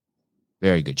also.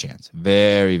 Very good chance.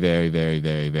 Very, very, very,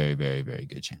 very, very, very, very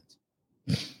good chance.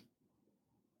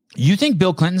 You think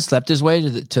Bill Clinton slept his way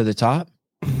to the top?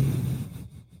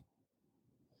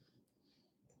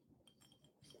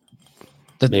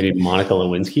 Maybe Monica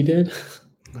Lewinsky did?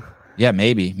 Yeah,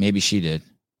 maybe she did.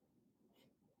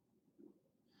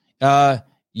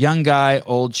 Young guy,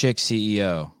 old chick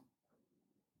CEO.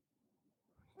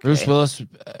 Bruce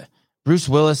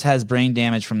Willis has brain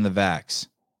damage from the vax.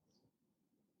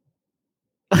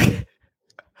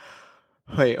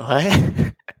 Wait,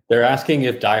 what? They're asking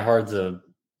if Die Hard's a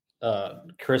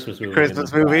Christmas movie.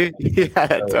 Christmas movie? Yeah,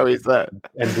 that's what he said.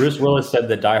 And Bruce Willis said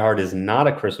that Die Hard is not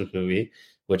a Christmas movie,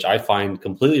 which I find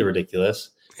completely ridiculous.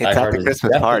 It's not the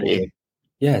Christmas party.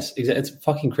 Yes, exactly. It's a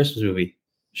fucking Christmas movie.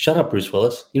 Shut up, Bruce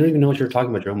Willis. You don't even know what you're talking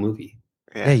about your own movie.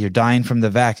 Yeah. Hey, you're dying from the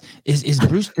vax.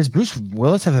 Does Bruce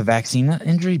Willis have a vaccine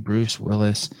injury? Bruce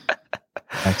Willis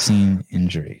vaccine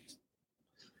injury.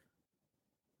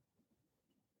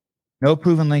 No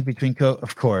proven link between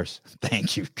of course.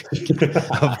 Thank you.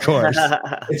 Of course.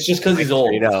 It's just because he's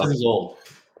old. He's old.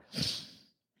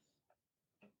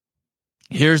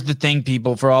 Here's the thing,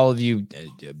 people, for all of you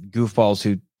goofballs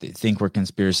who think we're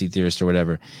conspiracy theorists or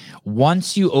whatever.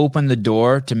 Once you open the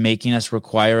door to making us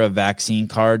require a vaccine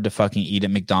card to fucking eat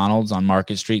at McDonald's on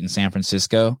Market Street in San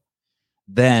Francisco,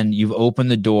 then you've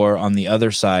opened the door on the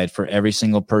other side for every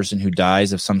single person who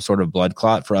dies of some sort of blood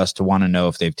clot for us to want to know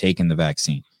if they've taken the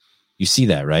vaccine. You see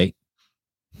that, right?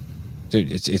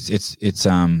 Dude, it's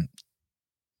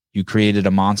you created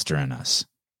a monster in us.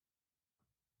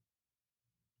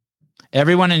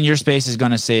 Everyone in your space is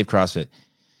going to save CrossFit.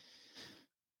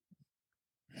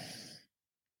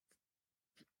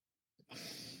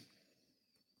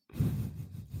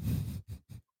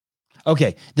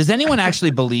 Okay. Does anyone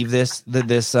actually believe this? That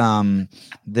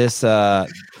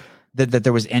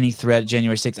there was any threat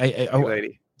January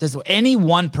 6th? Does any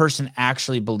one person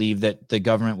actually believe that the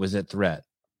government was at threat?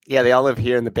 Yeah, they all live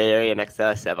here in the Bay Area next to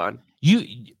us, Evan.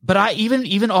 But I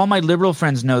even all my liberal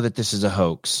friends know that this is a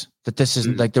hoax. That this is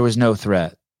like there was no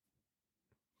threat.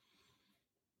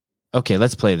 Okay,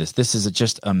 let's play this. This is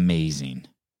just amazing.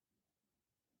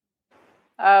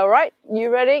 All right,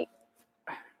 you ready?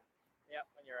 Yeah,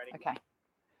 when you're ready. Okay.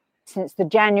 Since the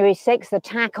January 6th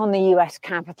attack on the US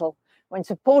Capitol, when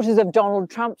supporters of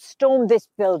Donald Trump stormed this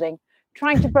building,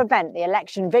 trying to prevent the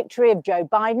election victory of Joe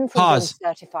Biden from being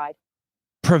certified.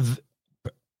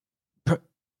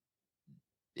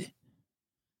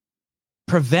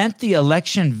 Prevent the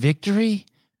election victory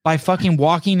by fucking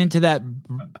walking into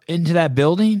that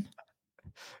building?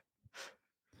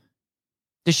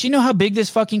 Does she know how big this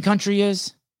fucking country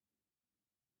is?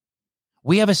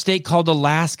 We have a state called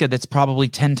Alaska that's probably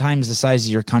 10 times the size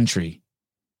of your country.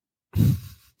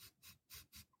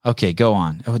 Okay, go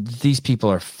on. These people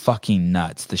are fucking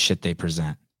nuts, the shit they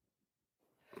present.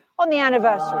 On the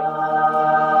anniversary.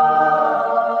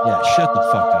 Yeah, shut the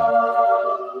fuck up.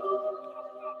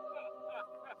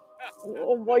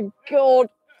 Oh my God.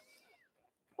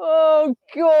 Oh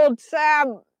God,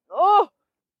 Sam. Oh.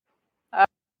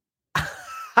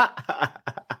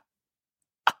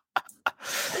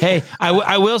 Hey,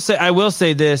 I will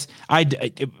say this.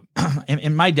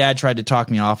 And my dad tried to talk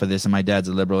me off of this, and my dad's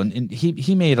a liberal, and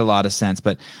he made a lot of sense.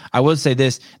 But I will say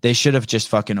this: they should have just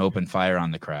fucking opened fire on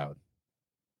the crowd.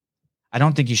 I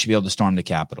don't think you should be able to storm the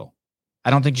Capitol. I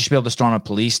don't think you should be able to storm a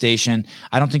police station.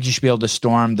 I don't think you should be able to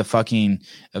storm the fucking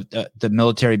the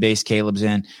military base Caleb's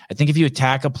in. I think if you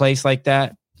attack a place like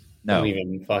that, no, don't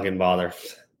even fucking bother.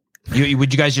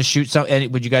 Would you guys just shoot some?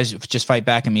 Would you guys just fight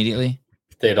back immediately?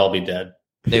 They'd all be dead.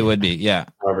 They would be, yeah.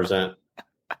 100%.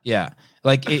 Yeah.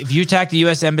 Like if you attack the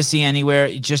U.S. Embassy anywhere,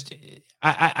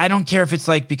 I don't care if it's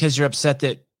like because you're upset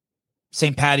that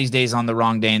St. Patty's Day is on the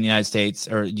wrong day in the United States,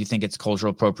 or you think it's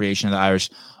cultural appropriation of the Irish.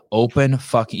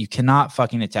 You cannot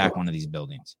fucking attack one of these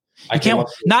buildings. You can't,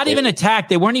 not even attack.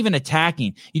 They weren't even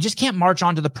attacking. You just can't march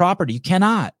onto the property. You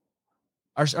cannot.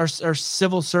 Our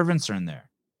civil servants are in there.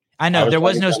 I know there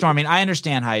was no storming. I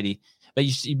understand, Heidi,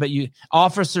 but you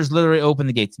officers literally open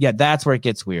the gates. Yeah, that's where it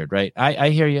gets weird, right? I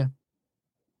hear you.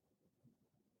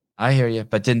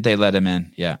 But didn't they let him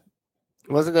in? Yeah.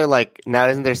 Wasn't there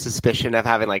isn't there suspicion of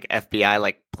having like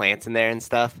FBI plants in there and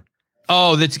stuff?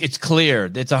 Oh, it's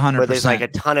clear. It's 100%. But there's a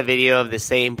ton of video of the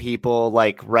same people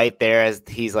right there as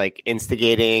he's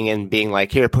instigating and being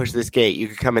here, push this gate. You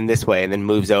could come in this way, and then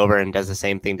moves over and does the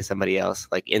same thing to somebody else,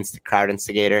 crowd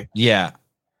instigator. Yeah.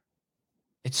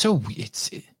 It's so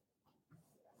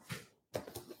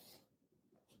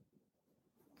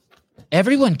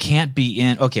everyone can't be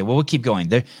in. Okay, well, we'll keep going.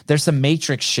 There's some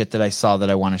Matrix shit that I saw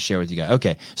that I want to share with you guys.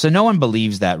 Okay, so no one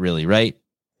believes that really, right?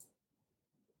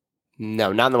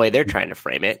 No, not in the way they're trying to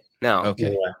frame it. No.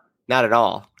 Okay. Yeah. Not at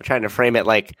all. They're trying to frame it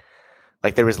like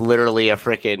there was literally a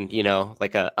freaking,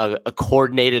 a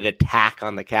coordinated attack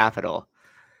on the Capitol.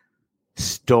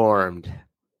 Stormed.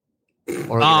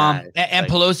 And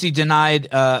Pelosi denied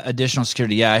additional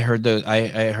security. Yeah, I heard those.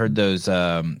 I heard those.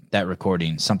 That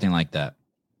recording, something like that.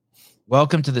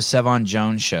 Welcome to the Sevon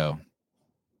Jones Show.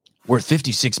 Worth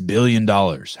 $56 billion.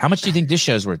 How much do you think this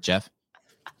show's worth, Jeff?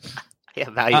 Yeah,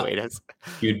 evaluate us.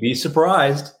 You'd be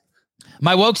surprised.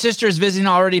 My woke sister is visiting.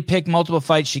 Already picked multiple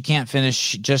fights she can't finish.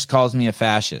 She just calls me a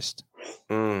fascist.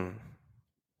 Mm.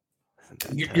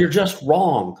 You're just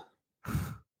wrong.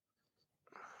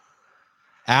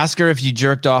 Ask her if you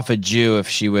jerked off a Jew, if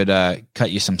she would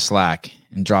cut you some slack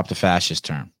and drop the fascist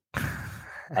term.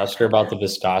 Ask her about the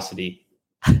viscosity.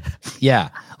 Yeah,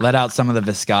 let out some of the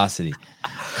viscosity.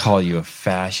 Call you a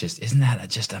fascist. Isn't that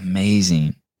just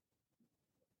amazing?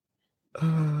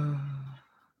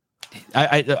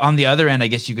 I on the other end, I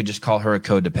guess you could just call her a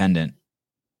codependent.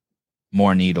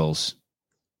 More needles.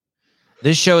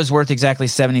 This show is worth exactly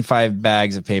 75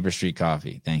 bags of Paper Street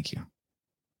coffee. Thank you.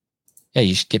 Yeah,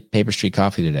 you should get Paper Street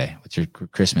coffee today with your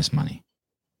Christmas money.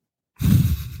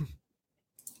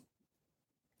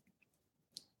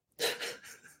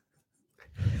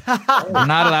 We're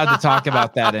not allowed to talk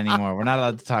about that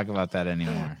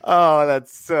anymore. Oh,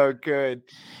 that's so good.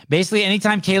 Basically,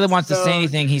 anytime Caleb wants to say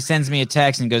anything, he sends me a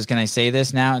text and goes, "Can I say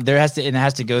this now?" It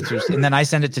has to go through, and then I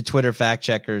send it to Twitter fact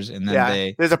checkers, and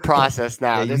then there's a process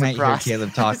now. Yeah, you might hear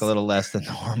Caleb talk a little less than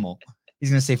normal. He's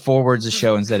going to say 4 words a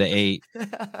show instead of 8.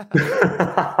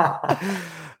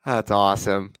 That's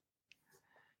awesome.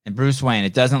 And Bruce Wayne,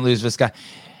 it doesn't lose viscosity.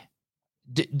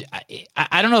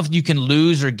 I don't know if you can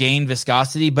lose or gain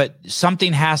viscosity, but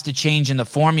something has to change in the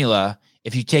formula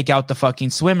if you take out the fucking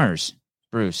swimmers,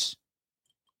 Bruce.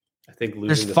 I think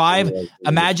there's 5.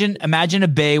 Imagine a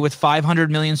bay with 500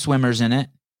 million swimmers in it,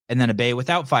 and then a bay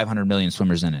without 500 million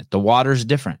swimmers in it. The water's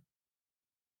different.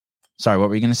 Sorry, what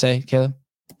were you going to say, Caleb?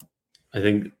 I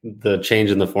think the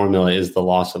change in the formula is the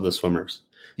loss of the swimmers.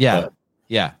 Yeah.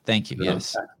 Yeah. Thank you.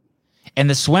 Yes. And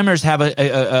the swimmers have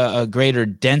a greater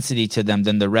density to them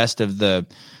than the rest of the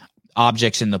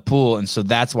objects in the pool. And so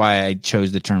that's why I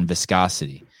chose the term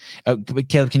viscosity.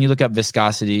 Caleb, can you look up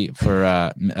viscosity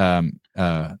for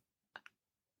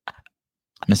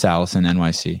Miss Allison,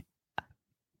 NYC?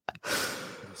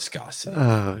 Viscosity.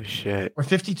 Oh, shit. We're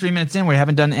 53 minutes in. We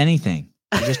haven't done anything.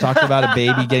 We just talked about a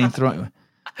baby getting thrown.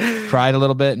 Cried a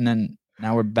little bit, and then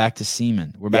now we're back to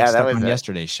semen. We're back stuck on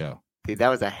yesterday's show. Dude, that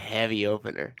was a heavy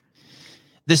opener.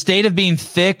 The state of being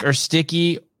thick or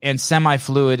sticky and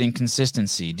semi-fluid in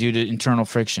consistency due to internal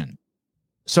friction.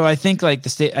 So I think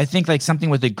something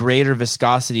with a greater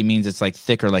viscosity means it's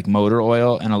thicker, like motor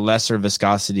oil, and a lesser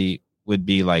viscosity would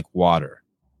be like water.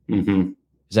 Mm-hmm.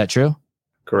 Is that true?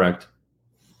 Correct.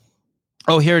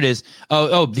 Oh, here it is.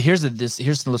 Here's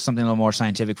something a little more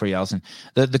scientific for you, Allison.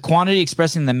 The quantity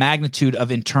expressing the magnitude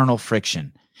of internal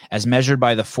friction as measured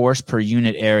by the force per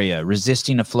unit area,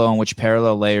 resisting a flow in which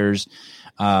parallel layers,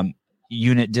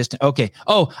 unit distance. Okay.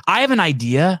 Oh, I have an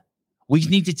idea. We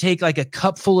need to take a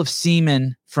cup full of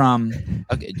semen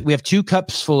we have 2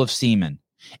 cups full of semen,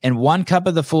 and 1 cup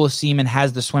of the full of semen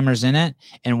has the swimmers in it,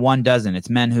 and 1 doesn't.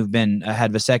 It's men who've been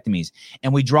had vasectomies,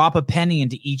 and we drop a penny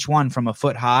into each one from a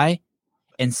foot high,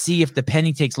 and see if the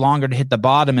penny takes longer to hit the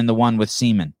bottom in the one with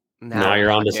semen. Now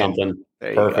you're onto something.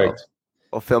 Perfect.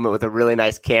 We'll film it with a really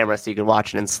nice camera so you can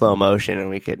watch it in slow motion, and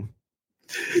we could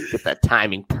get that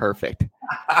timing perfect.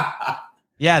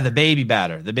 Yeah, the baby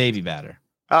batter. The baby batter.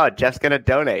 Oh, Jeff's gonna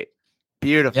donate.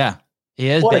 Beautiful. Yeah, he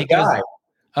is. What a guy.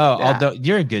 Oh, Yeah.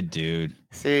 you're a good dude.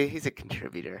 See, he's a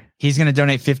contributor. He's going to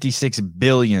donate $56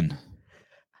 billion.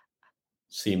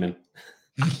 Semen.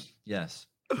 Yes.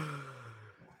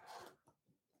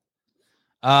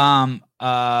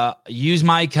 Use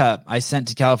my cup. I sent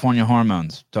to California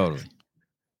Hormones. Totally.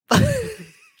 That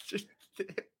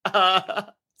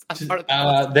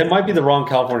might be the wrong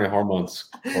California Hormones,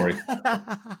 Corey.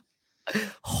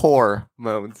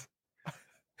 Hormones.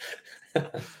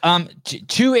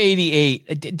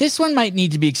 288. This one might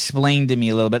need to be explained to me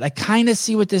a little bit. I kind of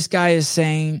see what this guy is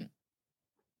saying,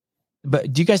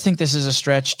 but do you guys think this is a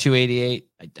stretch? 288.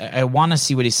 I want to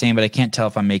see what he's saying, but I can't tell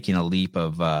if I'm making a leap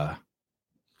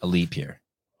here.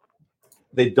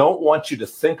 They don't want you to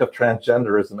think of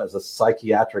transgenderism as a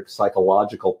psychiatric,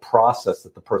 psychological process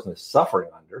that the person is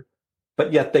suffering under,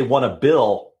 but yet they want to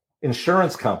bill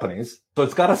insurance companies. So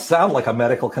it's got to sound like a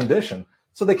medical condition.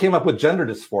 So they came up with gender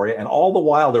dysphoria, and all the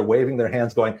while they're waving their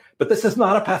hands going, but this is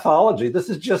not a pathology. This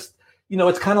is just,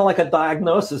 it's kind of like a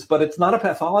diagnosis, but it's not a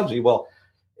pathology. Well,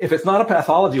 if it's not a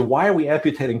pathology, why are we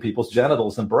amputating people's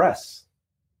genitals and breasts?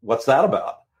 What's that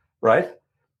about, right?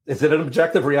 Is it an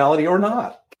objective reality or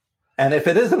not? And if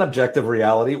it is an objective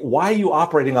reality, why are you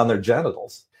operating on their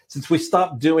genitals? Since we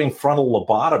stopped doing frontal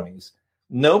lobotomies,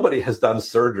 nobody has done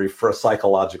surgery for a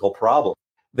psychological problem.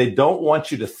 They don't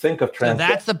want you to think of So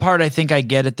that's the part I think I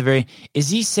get at the very. Is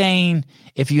he saying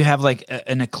if you have like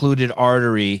an occluded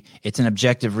artery, it's an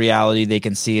objective reality? They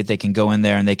can see it. They can go in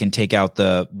there and they can take out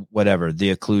the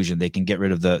occlusion. They can get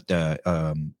rid of the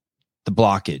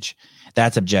blockage.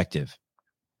 That's objective.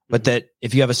 But that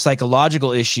if you have a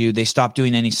psychological issue, they stop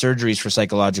doing any surgeries for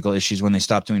psychological issues when they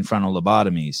stop doing frontal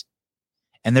lobotomies.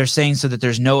 And they're saying so that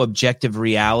there's no objective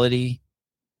reality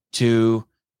to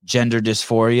gender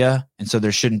dysphoria, and so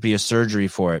there shouldn't be a surgery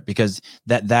for it, because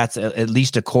that's at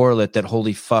least a correlate that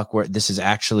holy fuck, where this is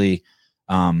actually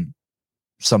some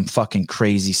fucking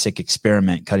crazy sick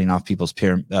experiment cutting off people's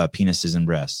penises and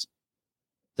breasts.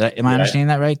 Am I understanding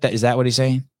that right? Is that what he's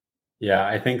saying? Yeah,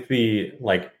 I think the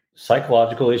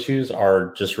psychological issues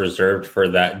are just reserved for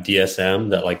that DSM,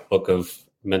 that book of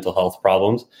mental health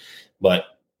problems,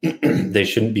 but they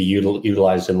shouldn't be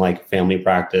utilized in family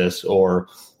practice or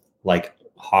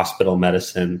hospital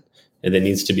medicine. And it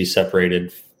needs to be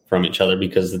separated from each other,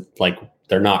 because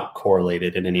they're not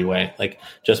correlated in any way.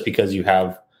 Just because you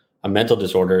have a mental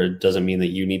disorder doesn't mean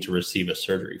that you need to receive a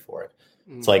surgery for it.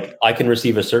 It's I can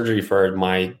receive a surgery for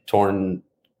my torn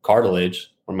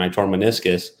cartilage or my torn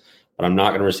meniscus, but I'm not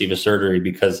going to receive a surgery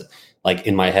because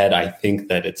in my head, I think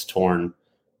that it's torn,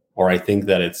 or I think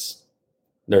that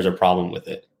there's a problem with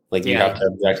it. You have to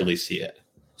objectively see it.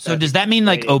 So does that mean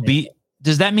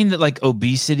does that mean that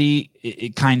obesity,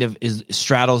 it kind of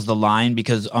straddles the line?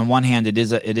 Because on one hand, it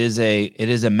is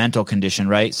a mental condition,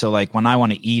 right? So when I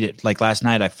want to eat it, last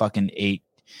night I fucking ate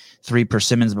 3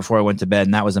 persimmons before I went to bed,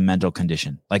 and that was a mental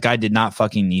condition. I did not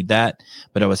fucking need that,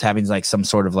 but I was having some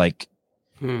sort of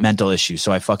mental issue,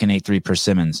 so I fucking ate 3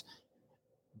 persimmons.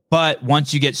 But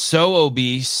once you get so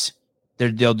obese,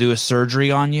 they'll do a surgery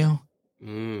on you.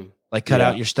 Cut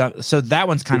out your stuff. So that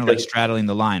one's kind of straddling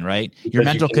the line, right? Your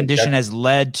mental condition has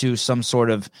led to some sort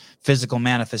of physical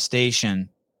manifestation.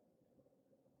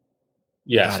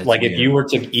 Yes. God, if you were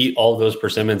to eat all those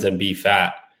persimmons and be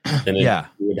fat, then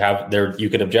you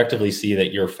could objectively see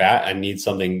that you're fat and need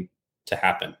something to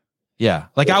happen. Yeah.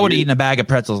 I would have eaten a bag of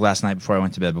pretzels last night before I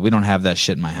went to bed, but we don't have that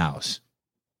shit in my house.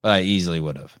 But I easily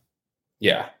would have.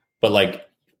 Yeah. But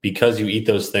because you eat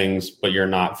those things, but you're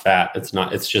not fat,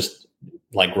 it's just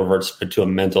reverts to a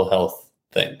mental health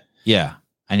thing. Yeah.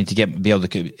 I need to be able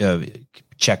to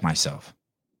check myself.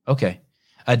 Okay.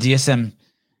 DSM.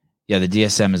 Yeah. The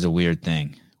DSM is a weird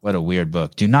thing. What a weird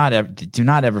book. Do not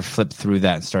ever flip through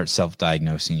that and start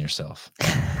self-diagnosing yourself.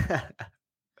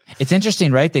 It's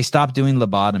interesting, right? They stopped doing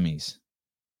lobotomies.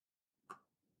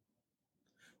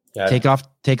 Yeah. Take off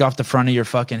the front of your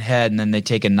fucking head, and then they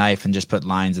take a knife and just put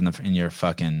lines in your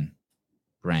fucking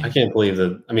brain. I can't believe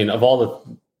that. I mean, I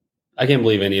can't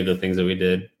believe any of the things that we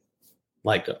did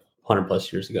 100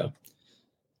 plus years ago.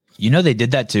 They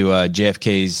did that to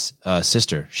JFK's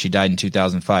sister. She died in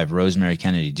 2005, Rosemary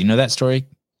Kennedy. Do you know that story,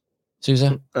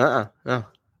 Susan? No.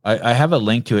 I have a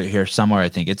link to it here somewhere. I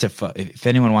think if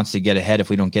anyone wants to get ahead, if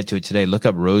we don't get to it today, look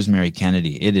up Rosemary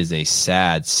Kennedy. It is a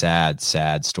sad, sad,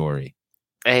 sad story.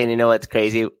 And you know what's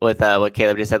crazy with what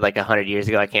Caleb just said 100 years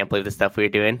ago? I can't believe the stuff we were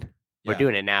doing. We're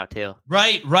doing it now too.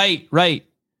 Right.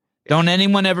 Don't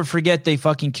anyone ever forget they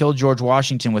fucking killed George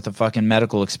Washington with a fucking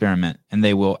medical experiment, and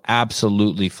they will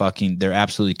absolutely they're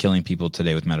absolutely killing people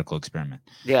today with medical experiment.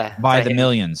 Yeah. By the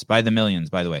millions, by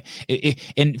the way.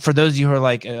 And for those of you who are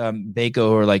like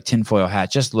Bako or like tinfoil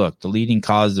hat, just look, third leading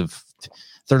cause of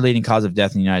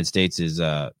death in the United States is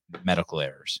medical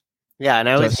errors. Yeah, and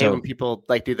I always hate when people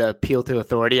like do the appeal to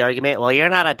authority argument. Well, you're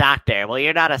not a doctor. Well,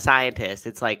 you're not a scientist.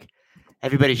 It's like,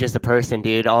 everybody's just a person,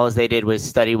 dude. All they did was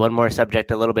study one more subject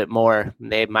a little bit more.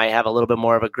 They might have a little bit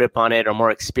more of a grip on it or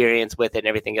more experience with it and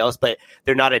everything else, but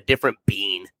they're not a different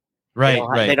being. Right,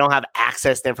 They don't have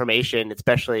access to information,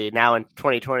 especially now in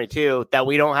 2022, that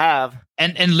we don't have.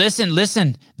 And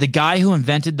listen. The guy who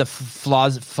invented the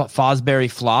Fosbury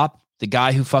flop, the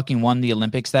guy who fucking won the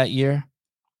Olympics that year,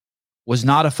 was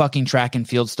not a fucking track and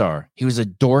field star. He was a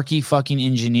dorky fucking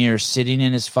engineer sitting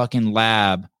in his fucking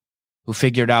lab who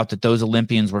figured out that those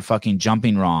Olympians were fucking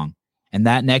jumping wrong. And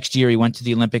that next year he went to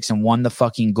the Olympics and won the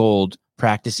fucking gold,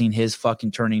 practicing his fucking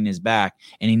turning his back.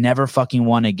 And he never fucking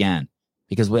won again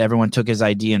because everyone took his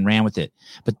idea and ran with it.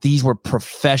 But these were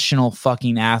professional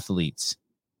fucking athletes.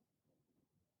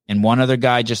 And one other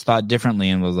guy just thought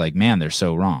differently and was like, man, they're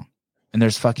so wrong. And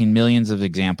there's fucking millions of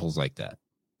examples like that.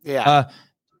 Yeah.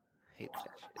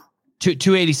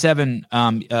 287,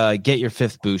 get your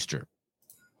fifth booster.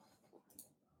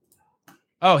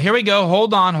 Oh, here we go.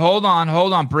 Hold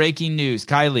on. Breaking news.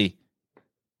 Kylie.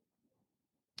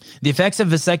 The effects of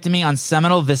vasectomy on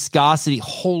seminal viscosity.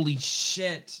 Holy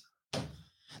shit.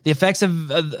 The effects of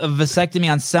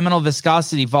vasectomy on seminal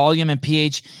viscosity, volume, and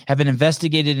pH have been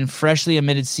investigated in freshly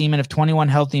emitted semen of 21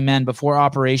 healthy men before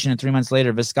operation, and 3 months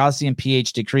later, viscosity and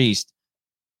pH decreased.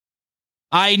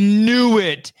 I knew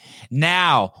it.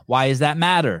 Now, why does that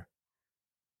matter?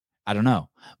 I don't know.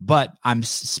 But I'm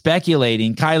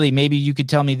speculating. Kylie, maybe you could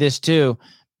tell me this too.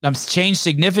 I'm changed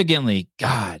significantly.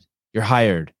 God, you're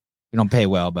hired. You don't pay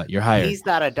well, but you're hired. He's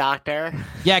not a doctor.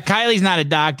 Yeah, Kylie's not a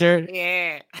doctor.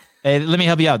 Yeah. Hey, let me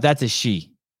help you out. That's a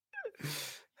she.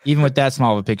 Even with that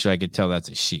small of a picture, I could tell that's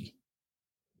a she.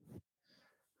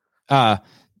 I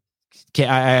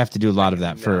have to do a lot of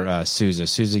that for Sousa.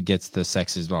 Sousa gets the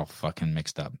sexes all fucking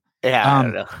mixed up. Yeah, I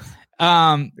don't know.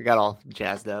 They got all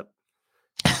jazzed up.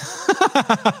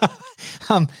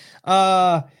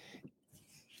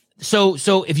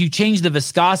 So if you change the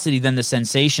viscosity, then the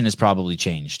sensation is probably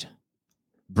changed.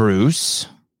 Bruce.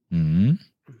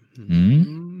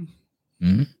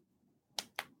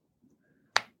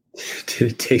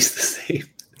 Did it taste the same?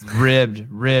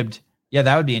 Ribbed. Yeah,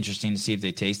 that would be interesting to see if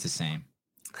they taste the same.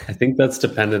 I think that's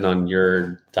dependent on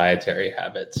your dietary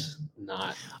habits.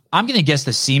 Not. I'm going to guess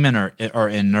the semen are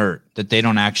inert, that they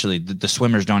don't actually, the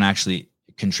swimmers don't actually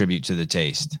contribute to the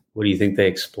taste. What do you think? They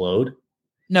explode?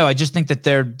 No, I just think that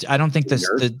I don't think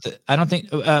I don't think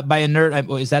by inert,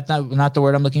 is that not the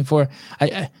word I'm looking for?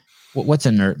 What's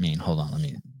inert mean? Hold on. Let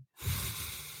me.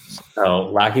 Oh,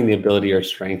 lacking the ability or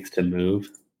strength to move.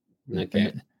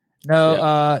 Okay.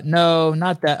 No, no,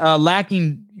 not that.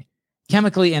 Lacking,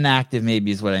 chemically inactive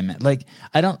maybe is what I meant. Like,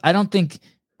 I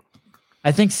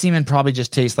think semen probably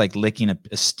just tastes like licking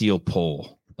a steel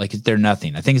pole. Like they're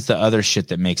nothing. I think it's the other shit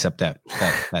that makes up the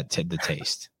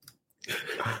taste.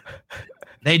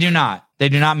 They do not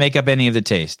make up any of the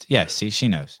taste. Yes, see, she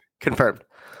knows. Confirmed.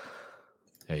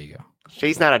 There you go.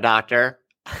 She's not a doctor.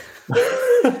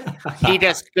 He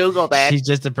just Googled it. She's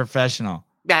just a professional.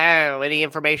 No, any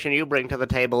information you bring to the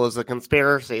table is a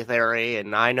conspiracy theory,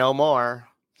 and I know more.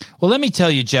 Well, let me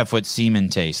tell you, Jeff, what semen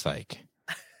tastes like.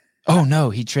 Oh no,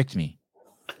 he tricked me.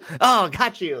 Oh,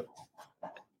 got you.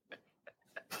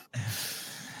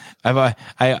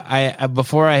 I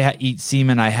before I eat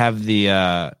semen, I have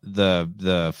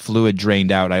the fluid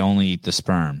drained out. I only eat the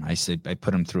sperm. I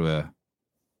put them through a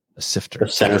sifter. A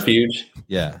centrifuge.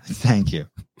 Yeah, thank you.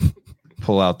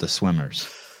 Pull out the swimmers.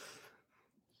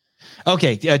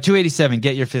 Okay, 287.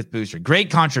 Get your fifth booster.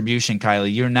 Great contribution,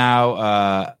 Kylie. You're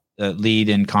now lead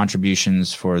in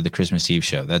contributions for the Christmas Eve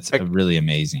show. That's really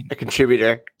amazing. A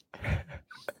contributor.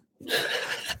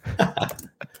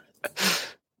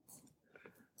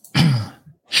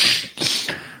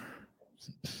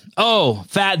 Oh,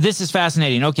 this is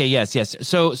fascinating. Okay, yes.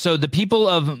 So the people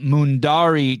of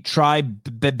Mundari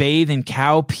bathe in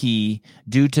cow pee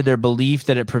due to their belief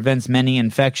that it prevents many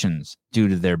infections. Due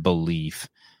to their belief.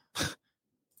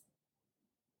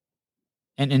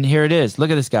 And here it is. Look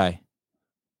at this guy.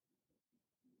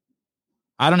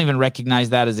 I don't even recognize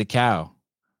that as a cow.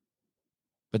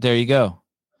 But there you go.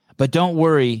 But don't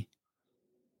worry.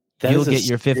 You'll get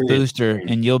your fifth booster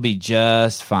and you'll be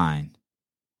just fine.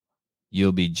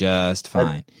 You'll be just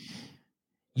fine.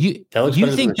 You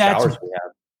think that's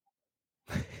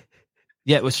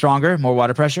Yeah, it was stronger, more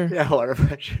water pressure. Yeah, water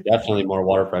pressure. Definitely more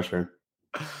water pressure.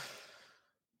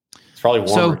 It's probably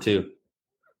warmer too.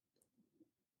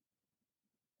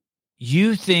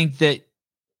 You think that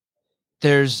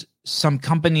there's some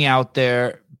company out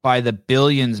there by the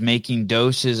billions making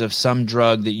doses of some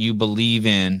drug that you believe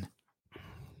in,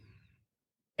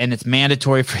 and it's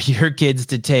mandatory for your kids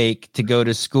to take to go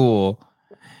to school,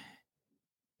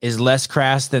 is less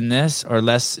crass than this or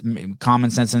less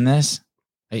common sense than this?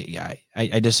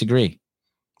 I disagree.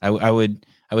 I would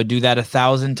do that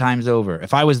 1,000 times over.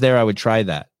 If I was there, I would try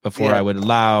that before I would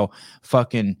allow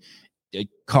fucking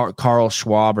Carl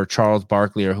Schwab or Charles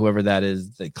Barkley or whoever that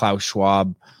is, Klaus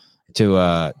Schwab,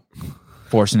 to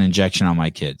force an injection on my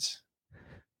kids.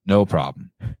 No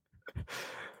problem.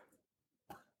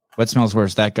 What smells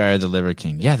worse, that guy or the Liver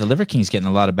King? Yeah, the Liver King's getting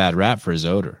a lot of bad rap for his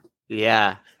odor.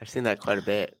 Yeah, I've seen that quite a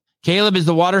bit. Caleb, is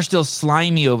the water still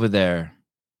slimy over there?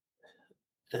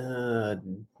 No.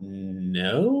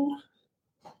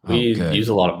 We use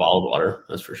a lot of bottled water,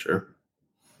 that's for sure.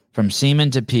 From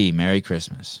semen to pee, Merry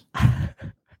Christmas.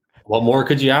 What more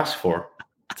could you ask for?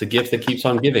 It's a gift that keeps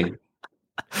on giving.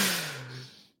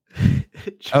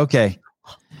 Okay.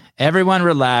 Everyone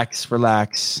relax.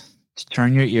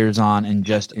 Turn your ears on and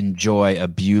just enjoy a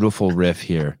beautiful riff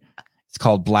here. It's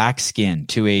called Black Skin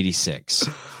 286.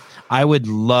 I would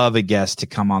love a guest to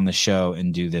come on the show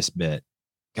and do this bit.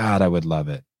 God, I would love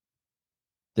it.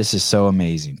 This is so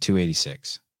amazing.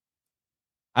 286.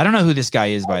 I don't know who this guy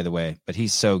is, by the way, but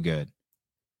he's so good.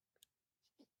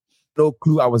 No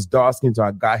clue I was dark skinned until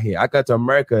I got here. I got to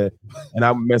America and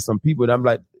I met some people and I'm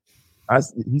like,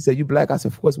 he said, "You black?" I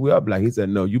said, "Of course we are black." He said,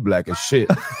 "No, you black as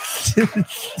shit." I said,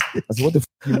 "What the fuck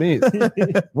you mean?"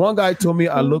 One guy told me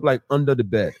I look like under the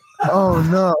bed. Oh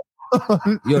no.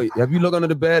 Yo, have you looked under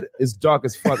the bed? It's dark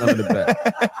as fuck under the bed.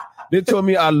 They told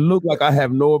me I look like I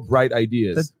have no bright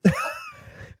ideas.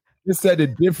 They said the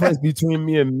difference between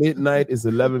me and midnight is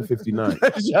 11:59.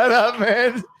 Shut up,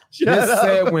 man. Shut they up.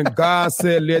 said when God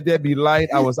said, "Let there be light,"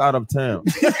 I was out of town.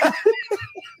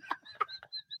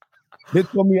 They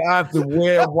told me I have to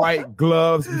wear white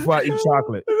gloves before I eat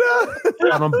chocolate.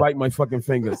 I don't bite my fucking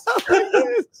fingers.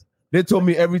 They told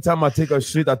me every time I take a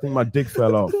shit, I think my dick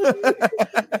fell off.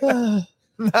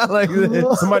 Not like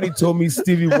this. Somebody told me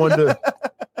Stevie Wonder.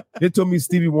 They told me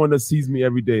Stevie Wonder sees me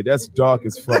every day. That's dark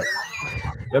as fuck.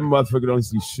 That motherfucker don't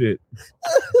see shit.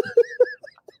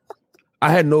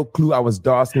 I had no clue I was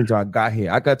dark skinned until I got here.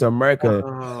 I got to America.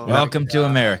 Welcome to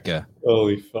America.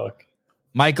 Holy fuck.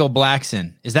 Michael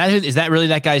Blackson. Is that really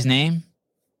that guy's name?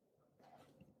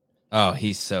 Oh,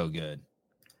 he's so good.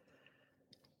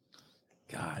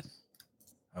 God.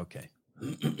 Okay.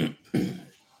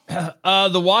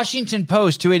 The Washington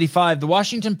Post, 285. The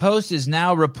Washington Post is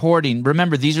now reporting.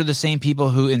 Remember, these are the same people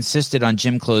who insisted on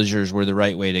gym closures were the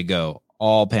right way to go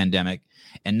all pandemic.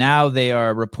 And now they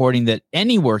are reporting that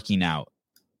any working out.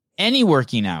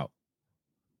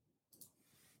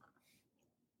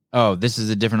 Oh, this is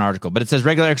a different article, but it says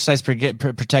regular exercise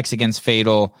protects against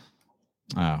fatal.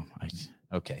 Oh,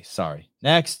 okay. Sorry.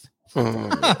 Next.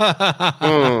 Not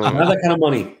that kind of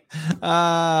money.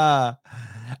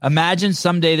 Imagine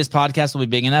someday this podcast will be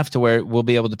big enough to where we'll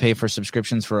be able to pay for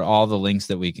subscriptions for all the links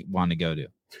that we want to go to.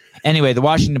 Anyway, the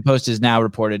Washington Post is now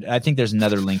reported. I think there's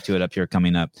another link to it up here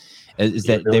coming up. Is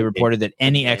that they reported that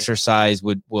any exercise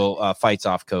will fights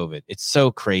off COVID. It's so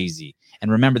crazy. And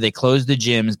remember, they closed the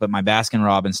gyms, but my Baskin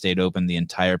Robbins stayed open the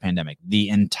entire pandemic.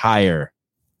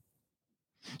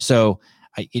 So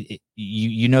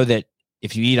you know that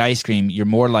if you eat ice cream, you're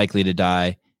more likely to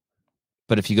die.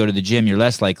 But if you go to the gym, you're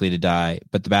less likely to die.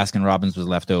 But the Baskin Robbins was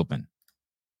left open.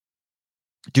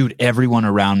 Dude, everyone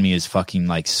around me is fucking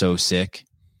like so sick.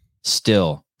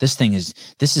 Still, this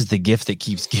is the gift that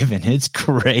keeps giving. It's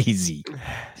crazy.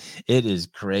 It is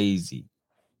crazy.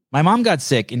 My mom got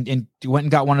sick and went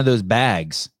and got one of those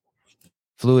bags,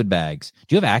 fluid bags.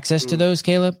 Do you have access to those,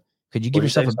 Caleb? Could you give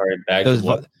yourself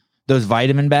those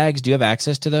vitamin bags? Do you have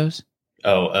access to those?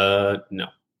 Oh, no.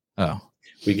 Oh,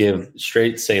 we give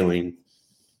straight saline.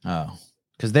 Oh,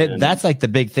 because that's like the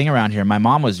big thing around here. My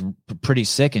mom was pretty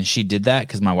sick and she did that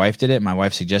because my wife did it. My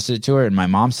wife suggested it to her and my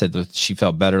mom said that she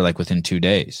felt better like within 2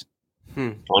 days.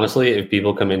 Honestly, if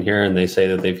people come in here and they say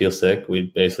that they feel sick,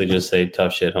 we basically just say,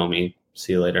 "Tough shit, homie.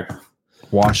 See you later."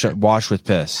 Wash with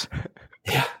piss.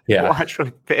 Yeah. Wash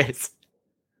with piss.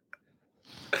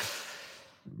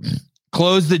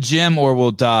 Close the gym or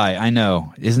we'll die. I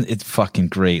know. Isn't it fucking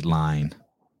great line?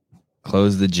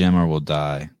 Close the gym or we'll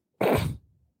die.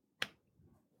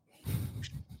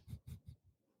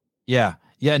 Yeah.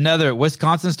 Yeah, another.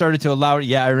 Wisconsin started to allow.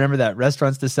 Yeah, I remember that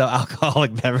restaurants to sell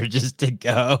alcoholic beverages to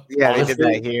go. Yeah, Honestly,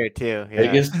 they did that here too.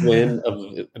 Yeah.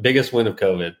 Biggest win of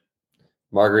COVID.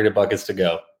 Margarita buckets to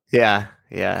go. Yeah.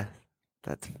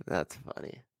 That's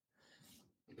funny.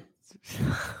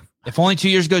 If only 2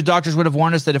 years ago, doctors would have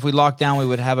warned us that if we locked down, we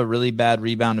would have a really bad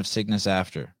rebound of sickness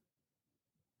after.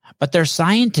 But they're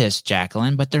scientists,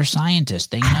 Jacqueline. But they're scientists.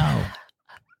 They know.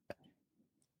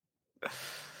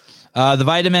 The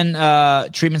vitamin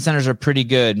treatment centers are pretty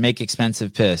good. Make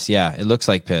expensive piss. Yeah, it looks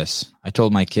like piss. I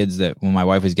told my kids that when my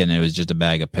wife was getting it, it was just a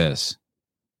bag of piss.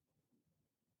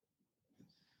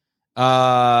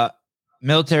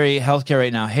 Military healthcare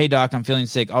right now. Hey, doc, I'm feeling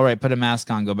sick. All right, put a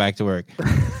mask on. Go back to work.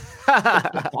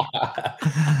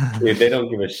 Dude, they don't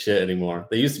give a shit anymore.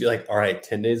 They used to be like, all right,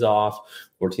 10 days off,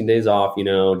 14 days off,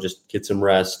 just get some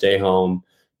rest, stay home,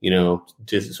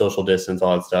 social distance,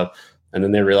 all that stuff. And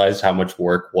then they realized how much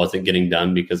work wasn't getting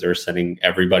done because they were sending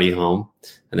everybody home.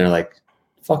 And they're like,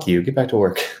 fuck you, get back to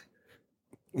work.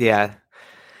 Yeah.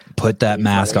 Put that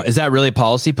mask on. Is that really a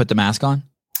policy? Put the mask on?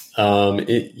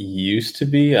 It used to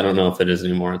be. I don't know if it is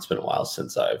anymore. It's been a while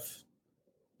since I've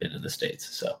been in the States.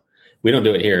 So we don't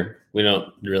do it here. We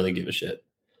don't really give a shit.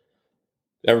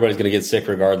 Everybody's going to get sick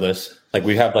regardless. Like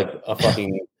we have like a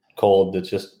fucking cold that's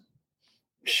just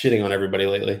shitting on everybody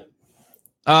lately.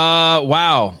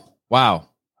 Wow.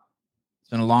 It's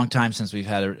been a long time since we've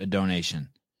had a donation.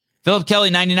 Philip Kelly,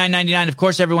 $99.99. Of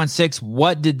course, everyone's sick.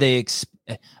 What did they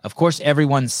Of course,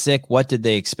 everyone's sick. What did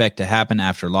they expect to happen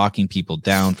after locking people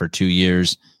down for 2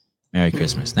 years? Merry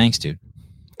Christmas. Thanks, dude.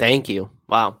 Thank you.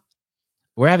 Wow.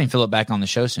 We're having Philip back on the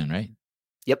show soon, right?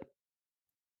 Yep.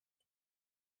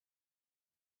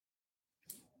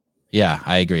 Yeah,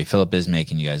 I agree. Philip is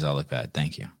making you guys all look bad.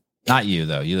 Thank you. Not you,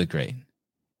 though. You look great.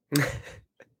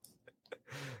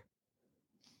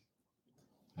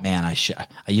 Man,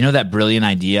 that brilliant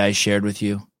idea I shared with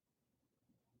you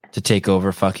to take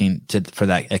over for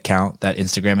that account, that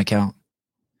Instagram account?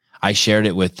 I shared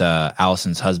it with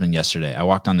Allison's husband yesterday. I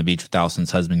walked on the beach with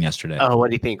Allison's husband yesterday. Oh,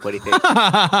 what do you think? What do you think?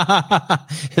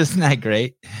 Isn't that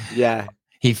great? Yeah.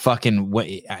 He fucking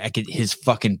his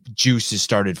fucking juices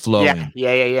started flowing.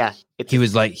 Yeah. He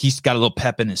was like, he's got a little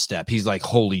pep in his step. He's like,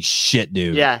 holy shit,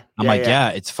 dude. Yeah. I'm like, yeah,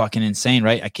 it's fucking insane,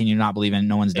 right? Can you not believe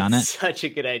no one's done it? Such a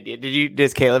good idea.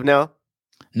 Does Caleb know?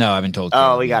 No, I haven't told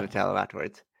Caleb. Oh, we got to tell him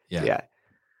afterwards. Yeah.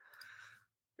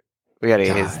 We got to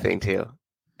get his thing too.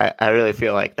 I really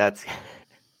feel like that's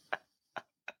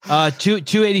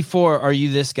 284. Are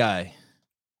you this guy?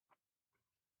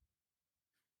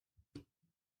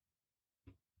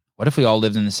 What if we all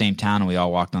lived in the same town and we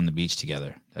all walked on the beach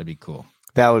together? That'd be cool.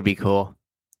 That would be cool.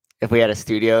 If we had a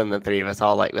studio and the three of us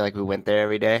all like we went there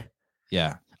every day.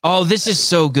 Yeah. Oh, this is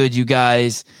so good, you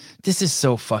guys. This is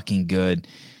so fucking good.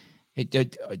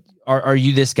 Are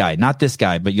you this guy? Not this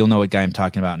guy, but you'll know what guy I'm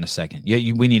talking about in a second.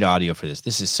 Yeah, we need audio for this.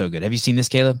 This is so good. Have you seen this,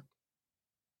 Caleb?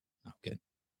 Oh, good.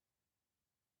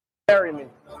 Marry me.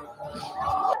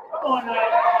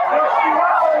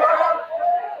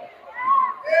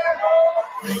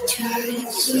 I tried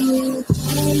to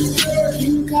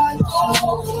and got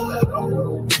so far, but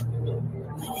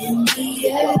in the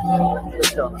end,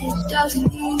 it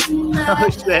doesn't even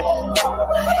matter.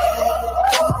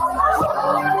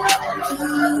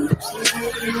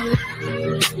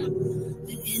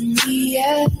 In the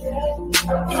end,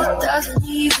 it doesn't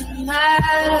even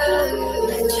matter.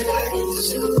 I tried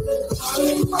so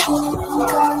far.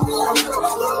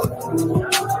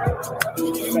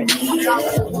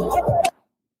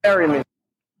 Marry me.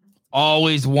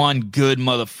 Always one good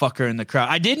motherfucker in the crowd.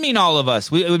 I did mean all of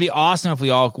us. It would be awesome if we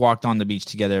all walked on the beach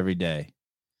together every day.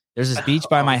 There's this beach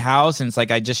by my house, and it's like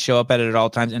I just show up at it at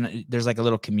all times, and there's like a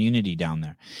little community down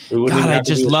there. God, I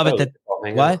just love it.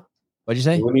 What? What'd you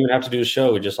say? We wouldn't even have to do a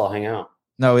show. We'd just all hang out.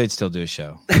 No, we'd still do a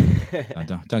show.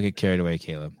 Don't get carried away,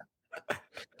 Caleb.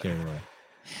 Carried away.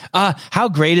 How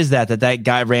great is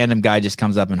that random guy just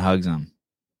comes up and hugs him?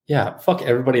 Yeah, fuck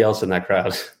everybody else in that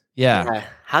crowd. Yeah.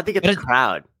 How'd they get the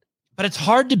crowd? But it's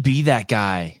hard to be that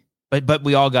guy. But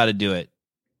we all got to do it.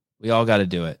 We all got to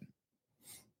do it.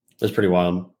 That's pretty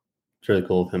wild. It's really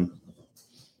cool of him.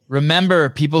 Remember,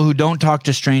 people who don't talk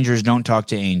to strangers don't talk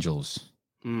to angels.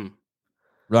 Mm.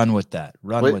 Run with that.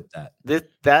 With that.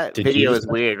 That video is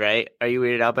weird, right? Are you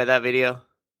weirded out by that video?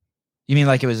 You mean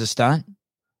like it was a stunt?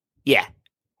 Yeah.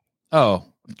 Oh,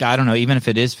 I don't know. Even if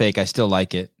it is fake, I still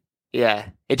like it. Yeah.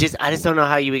 I just don't know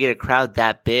how you would get a crowd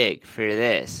that big for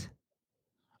this.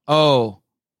 Oh.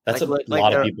 That's a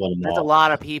lot of people in the mall. That's a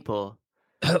lot of people.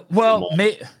 Well,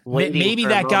 Waiting maybe for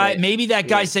a that guy, moment. maybe that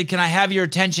guy said, "Can I have your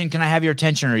attention? Can I have your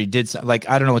attention?" Or he did like,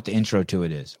 I don't know what the intro to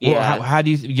it is. Well, Yeah. how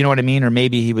do you know what I mean? Or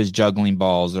maybe he was juggling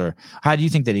balls. Or how do you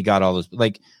think that he got all those?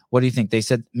 Like, what do you think? They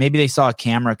said maybe they saw a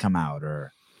camera come out,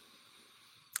 or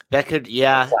That could,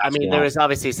 yeah. I mean, there was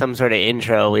obviously some sort of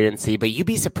intro we didn't see, but you'd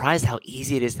be surprised how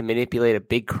easy it is to manipulate a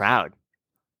big crowd.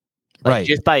 Like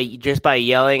right? just by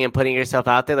yelling and putting yourself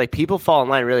out there, like people fall in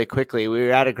line really quickly. We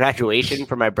were at a graduation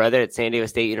for my brother at San Diego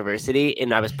State University,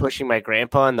 and I was pushing my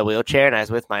grandpa in the wheelchair, and I was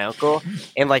with my uncle,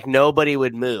 and like nobody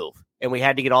would move, and we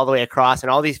had to get all the way across, and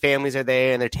all these families are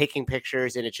there, and they're taking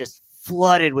pictures, and it's just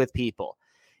flooded with people,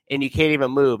 and you can't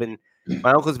even move. And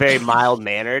my uncle's very mild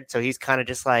mannered, so he's kind of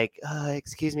just like,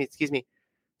 excuse me.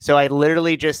 So I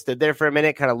literally just stood there for a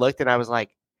minute, kind of looked, and I was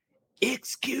like,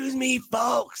 "Excuse me,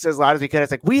 folks," as loud as we could.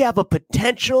 It's like, we have a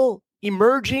potential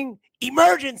emerging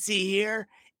emergency here.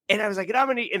 And I was like,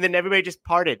 and then everybody just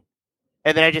parted.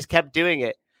 And then I just kept doing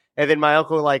it. And then my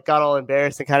uncle like got all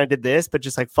embarrassed and kind of did this, but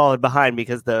just like followed behind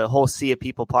because the whole sea of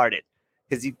people parted.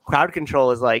 Because crowd control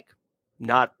is like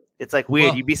it's like weird.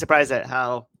 Well, You'd be surprised at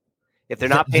how, if they're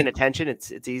not paying attention,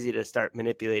 it's easy to start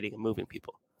manipulating and moving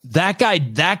people. That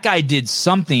guy did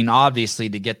something obviously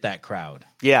to get that crowd.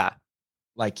 Yeah.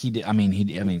 Like he did.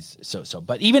 So,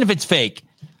 but even if it's fake,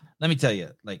 let me tell you,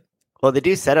 like, well, they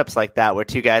do setups like that where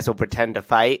two guys will pretend to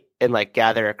fight and like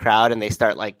gather a crowd and they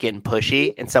start like getting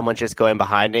pushy and someone's just going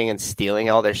behind and stealing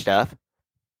all their stuff,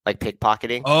 like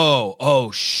pickpocketing.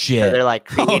 Oh shit. So they're like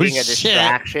creating a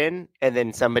distraction and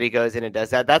then somebody goes in and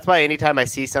does that. That's why anytime I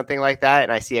see something like that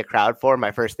and I see a crowd form,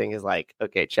 my first thing is like,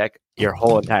 okay, check your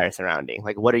whole entire surrounding.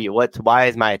 Like, why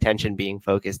is my attention being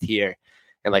focused here?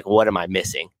 And like, what am I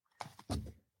missing?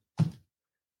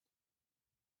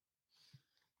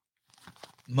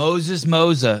 Moses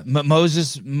Souza,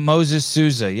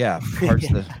 yeah,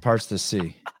 parts the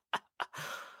sea.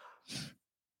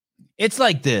 It's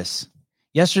like this.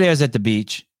 Yesterday I was at the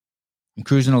beach. I'm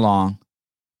cruising along.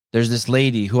 There's this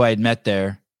lady who I had met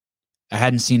there. I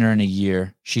hadn't seen her in a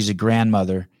year. She's a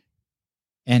grandmother,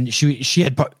 and she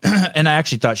had and I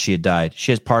actually thought she had died.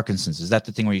 She has Parkinson's. Is that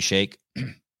the thing where you shake?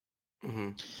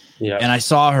 Mm-hmm. Yeah. And I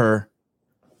saw her,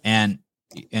 and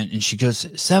she goes,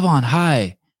 "Sevon,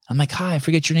 hi." I'm like, "Hi, I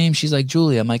forget your name." She's like,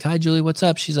 "Julie." I'm like, "Hi, Julie, what's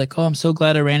up?" She's like, "Oh, I'm so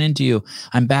glad I ran into you.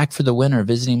 I'm back for the winter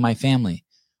visiting my family."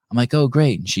 I'm like, "Oh,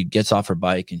 great." And she gets off her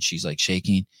bike and she's like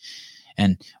shaking,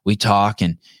 and we talk,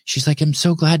 and she's like, "I'm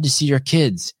so glad to see your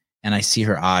kids." And I see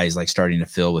her eyes like starting to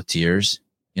fill with tears,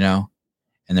 and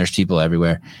there's people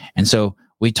everywhere. And so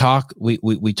we talk,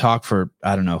 we talk for,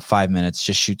 I don't know, 5 minutes,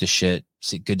 just shoot the shit.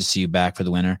 Good to see you back for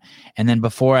the winter. And then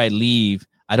before I leave,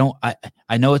 I know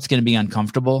it's going to be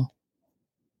uncomfortable,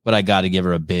 but I got to give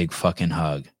her a big fucking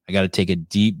hug. I got to take a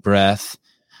deep breath.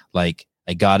 Like,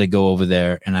 I got to go over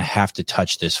there and I have to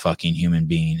touch this fucking human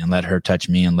being and let her touch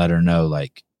me and let her know,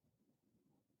 like,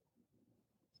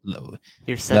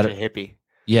 you're such a hippie.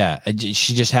 Yeah.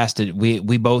 She just has to,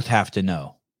 we both have to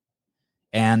know.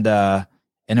 And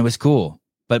it was cool,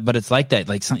 but it's like that.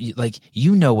 Like,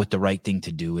 what the right thing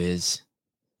to do is,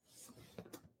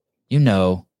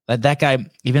 that guy,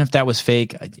 even if that was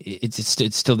fake,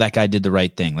 it's still that guy did the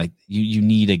right thing. Like, you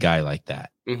need a guy like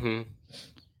that. Mm-hmm.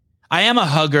 I am a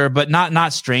hugger, but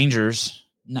not strangers,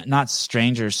 not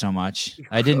strangers so much.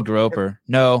 I didn't grope her,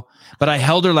 no, but I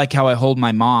held her like how I hold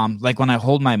my mom. Like, when I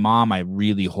hold my mom, I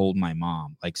really hold my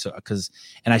mom. Like, so,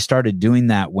 and I started doing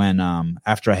that when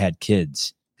after I had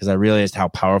kids, because I realized how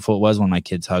powerful it was when my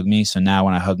kids hug me. So now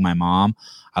when I hug my mom,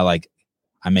 I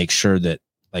make sure that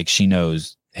like she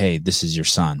knows, hey, this is your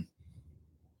son.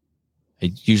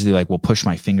 I usually will push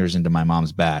my fingers into my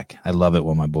mom's back. I love it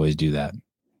when my boys do that.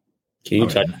 Can you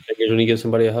touch your fingers when you give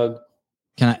somebody a hug?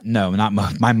 Can I? No, not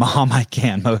my mom. I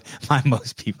can.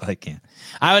 Most people I can.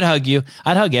 I would hug you.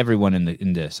 I'd hug everyone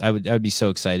in this. I would be so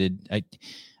excited. I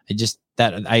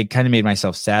kind of made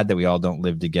myself sad that we all don't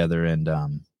live together and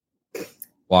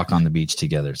walk on the beach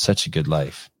together. It's such a good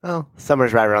life. Well,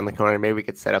 summer's right around the corner. Maybe we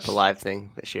could set up a live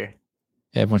thing this year.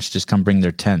 Yeah, everyone should just come bring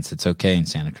their tents. It's okay in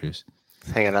Santa Cruz.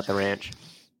 Hang out at the ranch.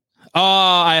 Oh,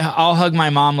 I'll hug my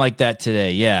mom like that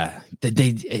today. Yeah.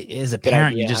 As a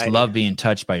parent, you just love being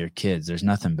touched by your kids. There's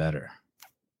nothing better.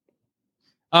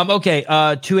 Okay.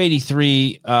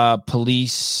 283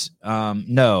 police.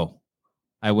 No,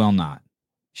 I will not.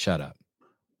 Shut up.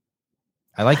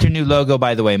 I like your new logo,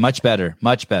 by the way. Much better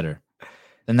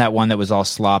than that one that was all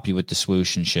sloppy with the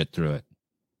swoosh and shit through it.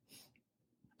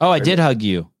 Oh, I did hug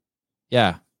you.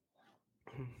 Yeah.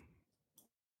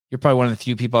 You're probably one of the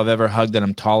few people I've ever hugged that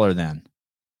I'm taller than.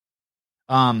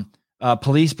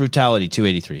 Police brutality,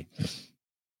 283.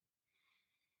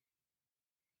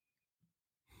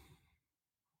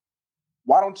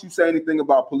 Why don't you say anything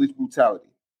about police brutality?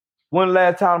 When the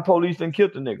last time police done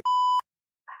killed a nigga?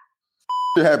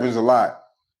 It happens a lot.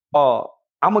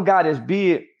 I'm a guy that's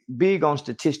big on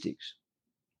statistics.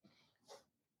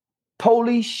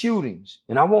 Police shootings,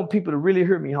 and I want people to really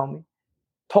hear me, homie.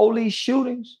 Police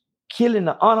shootings, killing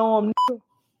the unarmed nigga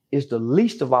is the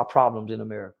least of our problems in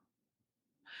America.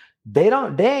 They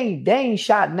ain't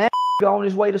shot no nigga on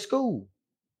his way to school.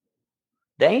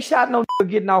 They ain't shot no nigga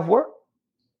getting off work.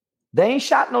 They ain't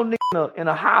shot no nigga in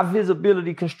a high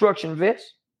visibility construction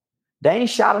vest. They ain't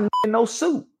shot a nigga in no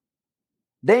suit.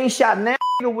 They ain't shot no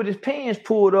nigga with his pants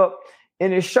pulled up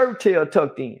and his shirt tail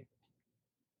tucked in.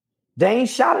 They ain't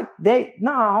shot it.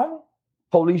 No.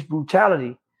 Police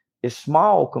brutality is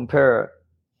small compared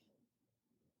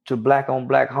to black on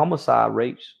black homicide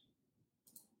rates.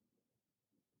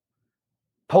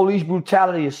 Police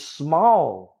brutality is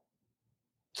small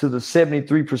to the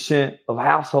 73% of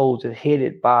households that are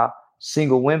headed by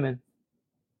single women.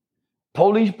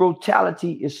 Police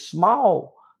brutality is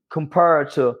small compared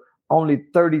to only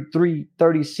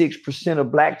 36%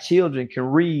 of black children can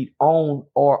read on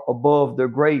or above their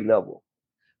grade level.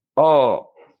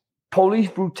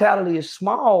 Police brutality is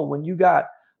small when you got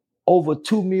over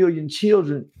 2 million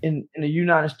children in the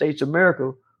United States of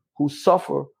America who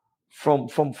suffer from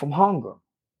hunger.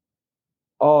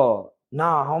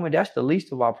 Nah, homie, that's the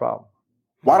least of our problem.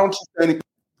 Why don't you say anything?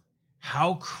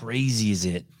 How crazy is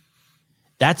it?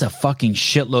 That's a fucking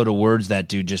shitload of words that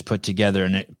dude just put together,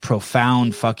 and a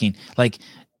profound fucking, like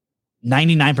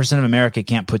 99% of America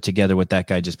can't put together what that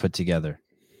guy just put together.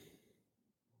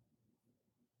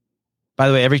 By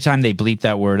the way, every time they bleep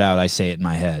that word out, I say it in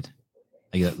my head.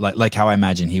 Like how I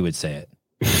imagine he would say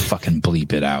it. Fucking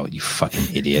bleep it out, you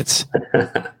fucking idiots.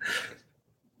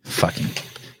 Fucking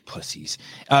pussies.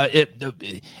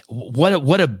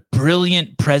 What a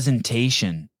brilliant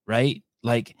presentation, right?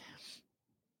 Like,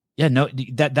 yeah, no,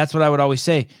 that's what I would always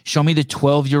say. Show me the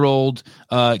 12-year-old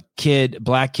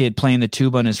black kid playing the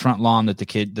tuba on his front lawn that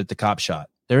the cop shot.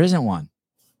 There isn't one.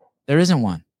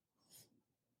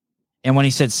 And when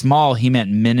he said small, he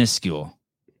meant minuscule.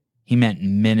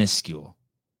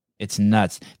 It's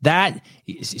nuts. That,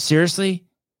 seriously,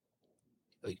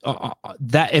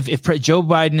 that if Joe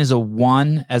Biden is a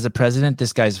 1 as a president,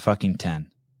 this guy's a fucking 10.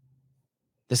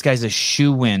 This guy's a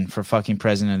shoo-in for fucking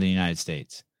president of the United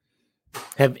States.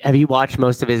 Have you watched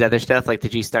most of his other stuff? Like,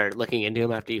 did you start looking into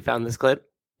him after you found this clip?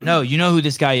 No, you know who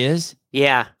this guy is?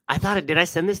 Yeah, I thought did I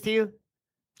send this to you?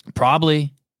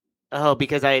 Probably. Oh,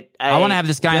 because I want to have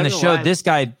this guy on the show. This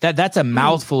guy, that's a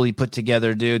mouthful he put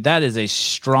together, dude. That is a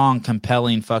strong,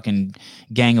 compelling fucking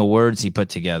gang of words he put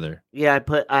together. Yeah,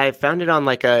 I found it on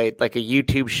like a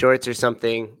YouTube Shorts or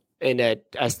something, and I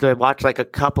watched like a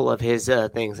couple of his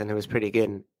things, and it was pretty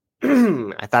good.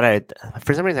 For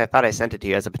some reason I thought I sent it to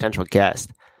you as a potential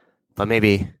guest, but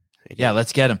maybe. Yeah,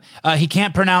 let's get him. He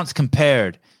can't pronounce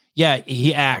compared. Yeah,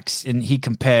 he acts and he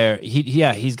compare.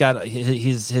 He's got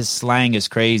his slang is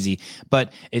crazy,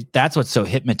 but that's what's so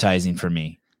hypnotizing for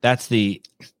me.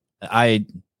 I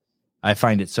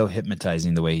find it so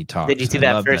hypnotizing the way he talks. Did you see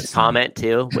that first comment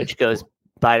too, which goes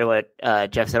by to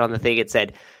what Jeff said on the thing? It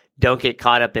said, "Don't get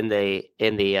caught up in the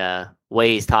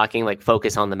way he's talking. Like,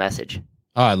 focus on the message."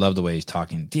 Oh, I love the way he's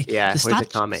talking. Yeah, where's the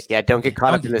comment? Yeah, don't get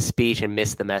caught up in the speech and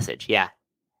miss the message. Yeah.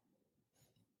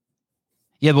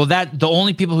 Yeah, well, the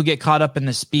only people who get caught up in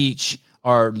the speech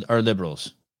are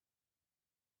liberals.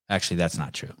 Actually, that's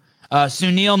not true.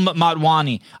 Sunil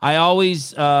Motwani. I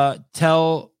always I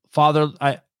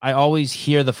always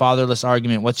hear the fatherless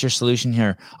argument. What's your solution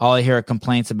here? All I hear are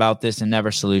complaints about this and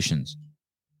never solutions.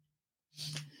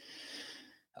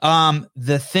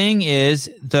 The thing is,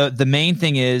 the main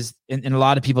thing is, and a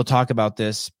lot of people talk about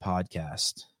this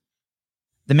podcast.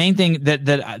 The main thing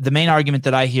the main argument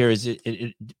that I hear is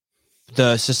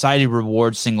the society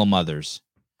rewards single mothers.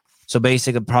 So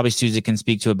basically, probably Susie can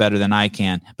speak to it better than I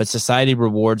can, but society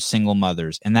rewards single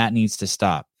mothers, and that needs to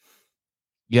stop.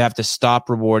 You have to stop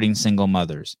rewarding single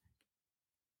mothers.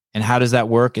 And how does that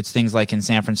work? It's things like in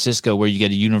San Francisco where you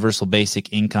get a universal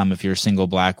basic income if you're a single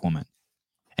black woman.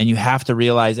 And you have to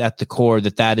realize at the core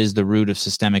that is the root of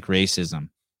systemic racism.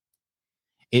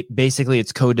 It's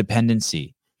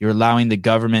codependency. You're allowing the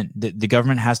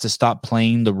government has to stop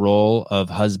playing the role of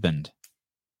husband.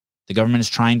 The government is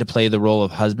trying to play the role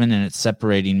of husband, and it's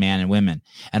separating man and women.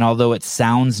 And although it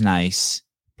sounds nice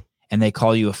and they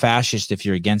call you a fascist if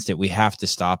you're against it, we have to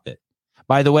stop it.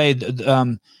 By the way,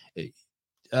 the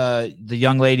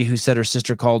young lady who said her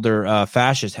sister called her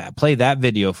fascist, play that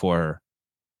video for her.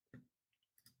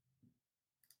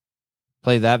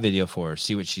 Play that video for her.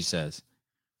 See what she says.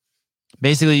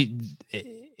 Basically,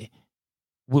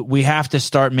 we have to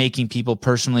start making people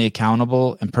personally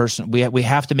accountable and we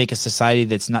have to make a society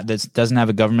that doesn't have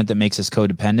a government that makes us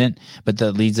codependent, but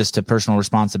that leads us to personal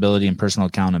responsibility and personal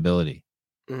accountability.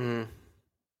 Mm-hmm.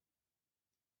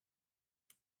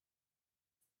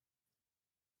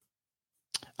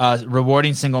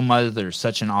 Rewarding single mothers,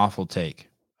 such an awful take.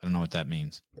 I don't know what that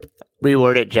means.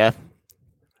 Reword it, Jeff.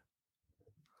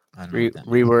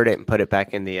 Reword it and put it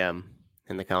back in the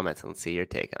comments, and let's see your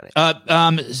take on it.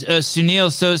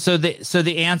 Sunil, so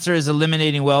the answer is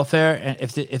eliminating welfare.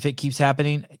 If it keeps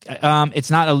happening, it's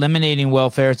not eliminating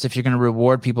welfare. It's if you're going to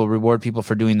reward people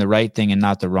for doing the right thing and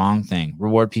not the wrong thing.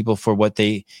 Reward people for what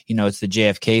they, it's the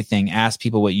JFK thing. Ask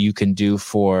people what you can do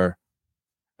for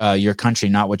your country,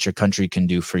 not what your country can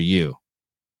do for you.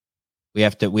 We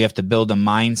have to build a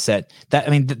mindset that,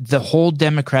 the whole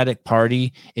Democratic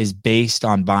Party is based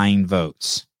on buying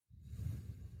votes.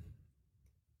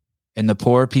 And the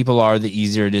poorer people are, the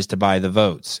easier it is to buy the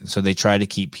votes. So they try to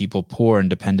keep people poor and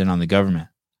dependent on the government.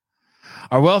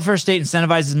 Our welfare state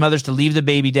incentivizes mothers to leave the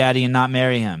baby daddy and not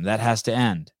marry him. That has to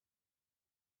end.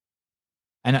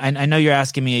 And I know you're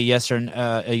asking me a yes or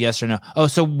no. Oh,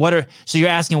 so you're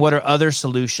asking what are other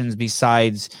solutions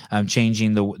besides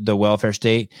changing the welfare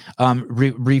state?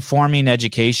 Reforming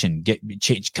education,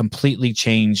 completely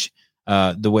change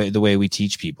the way we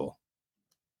teach people.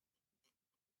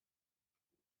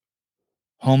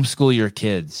 Homeschool your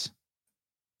kids.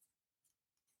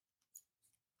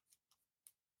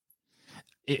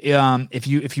 If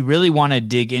you really want to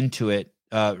dig into it,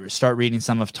 start reading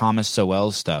some of Thomas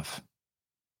Sowell's stuff.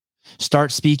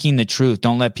 Start speaking the truth.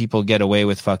 Don't let people get away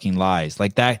with fucking lies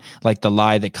like that. Like the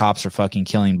lie that cops are fucking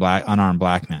killing unarmed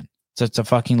black men. So it's a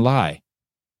fucking lie.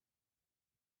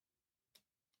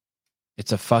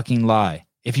 It's a fucking lie.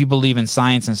 If you believe in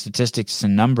science and statistics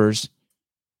and numbers,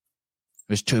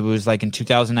 it was like in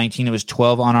 2019, it was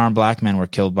 12 unarmed black men were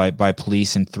killed by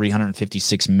police and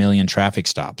 356 million traffic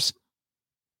stops.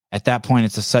 At that point,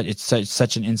 it's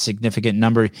such an insignificant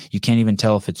number. You can't even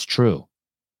tell if it's true.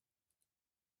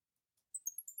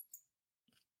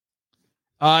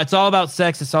 It's all about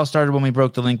sex. This all started when we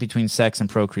broke the link between sex and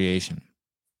procreation.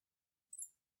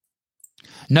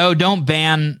 No, don't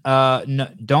ban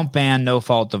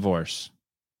no-fault divorce.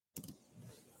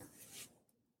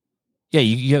 Yeah,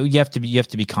 you have to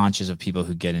be conscious of people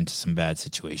who get into some bad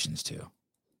situations too.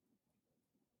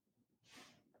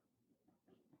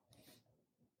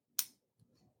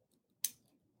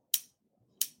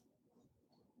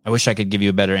 I wish I could give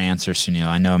you a better answer, Sunil.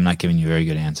 I know I'm not giving you a very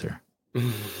good answer.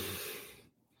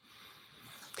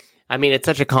 It's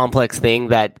such a complex thing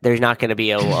that there's not going to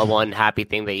be a one happy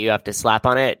thing that you have to slap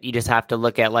on it. You just have to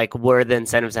look at where the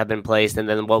incentives have been placed and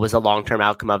then what was the long-term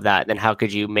outcome of that. And then how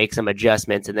could you make some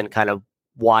adjustments and then kind of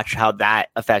watch how that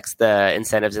affects the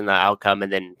incentives and the outcome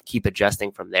and then keep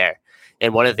adjusting from there.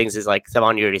 And one of the things is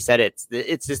Savon, you already said it,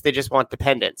 it's just they just want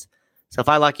dependence. So if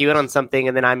I lock you in on something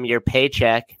and then I'm your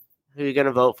paycheck, who are you going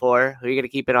to vote for? Who are you going to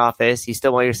keep in office? You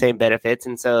still want your same benefits.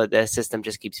 And so the system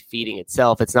just keeps feeding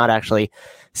itself. It's not actually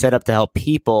set up to help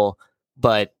people,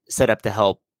 but set up to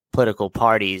help political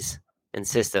parties and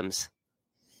systems.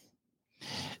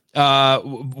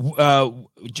 Caller,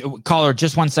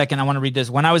 just 1 second. I want to read this.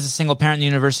 When I was a single parent in the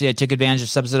university, I took advantage of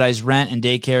subsidized rent and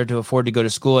daycare to afford to go to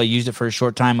school. I used it for a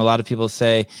short time. A lot of people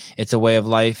say it's a way of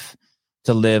life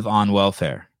to live on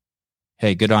welfare.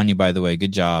 Hey, good on you, by the way.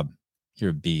 Good job.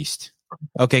 You're a beast.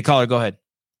 Okay, caller, go ahead.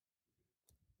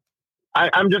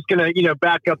 I'm just going to,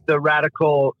 back up the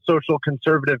radical social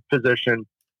conservative position.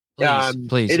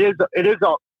 Please. It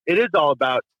is all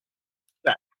about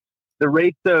sex. The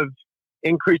rates of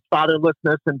increased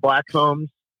fatherlessness in black homes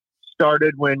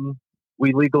started when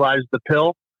we legalized the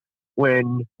pill,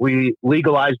 when we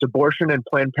legalized abortion and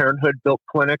Planned Parenthood built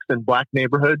clinics in black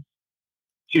neighborhoods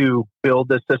to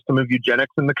build a system of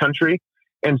eugenics in the country.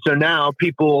 And so now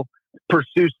people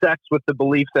pursue sex with the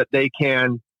belief that they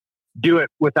can do it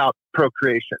without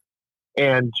procreation.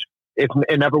 And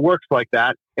it never works like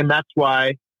that. And that's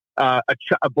why a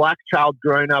black child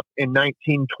growing up in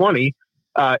 1920,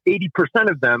 80%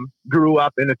 of them grew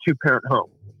up in a two-parent home.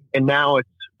 And now it's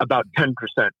about 10%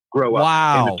 grow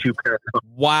up in a two-parent home.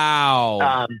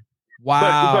 Wow.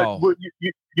 But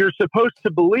you're supposed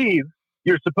to believe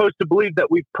that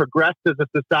we've progressed as a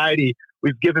society.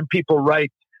 We've given people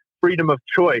rights, freedom of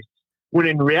choice, when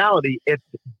in reality, it's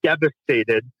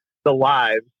devastated the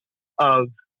lives of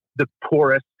the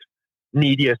poorest,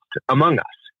 neediest among us.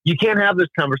 You can't have this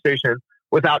conversation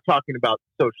without talking about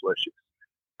social issues.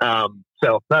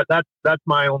 So that's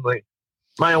my only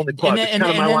plug.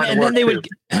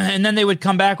 And then they would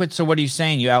come back with, so what are you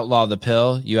saying? You outlaw the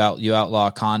pill? You outlaw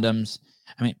condoms?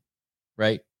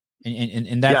 Right?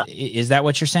 And that is that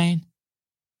what you're saying?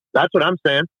 That's what I'm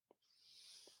saying.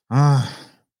 I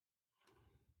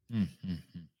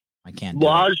can't.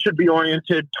 Laws should be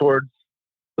oriented towards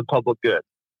the public good.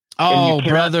 Oh,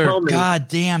 brother. God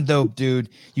damn, though, dude.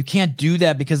 You can't do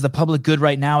that because the public good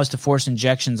right now is to force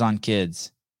injections on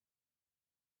kids.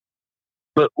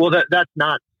 But, that's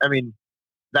not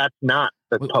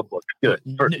the public good,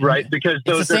 right? Because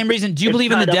it's the same reason. Do you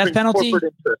believe in the death penalty? Do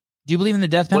you believe in the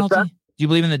death penalty? Do you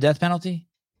believe in the death penalty?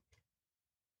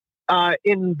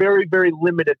 In very, very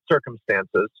limited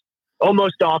circumstances.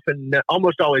 Almost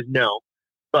always no.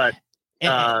 But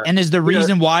and is the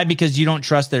reason why because you don't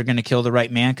trust they're going to kill the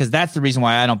right man? Because that's the reason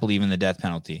why I don't believe in the death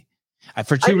penalty.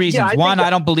 For two reasons. One, I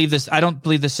don't believe this. I don't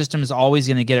believe the system is always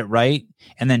going to get it right.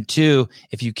 And then two,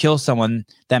 if you kill someone,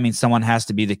 that means someone has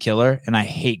to be the killer. And I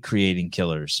hate creating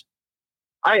killers.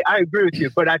 I agree with you,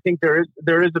 but I think there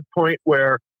is a point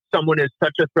where someone is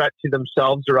such a threat to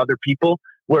themselves or other people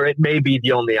where it may be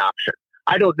the only option.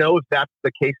 I don't know if that's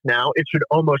the case now. It should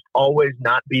almost always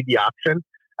not be the option.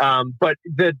 But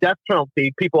the death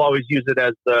penalty, people always use it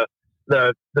as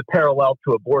the parallel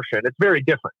to abortion. It's very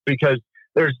different because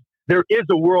there is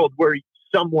a world where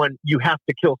you have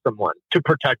to kill someone to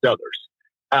protect others.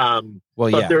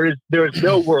 But there is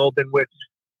no world in which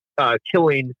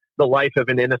killing the life of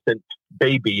an innocent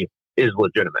baby is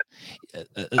legitimate.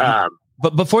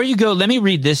 But before you go, let me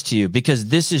read this to you because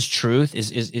this is truth.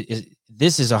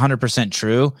 This is 100%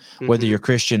 true, whether you're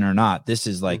Christian or not. This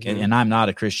is like, and I'm not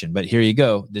a Christian, but here you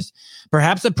go.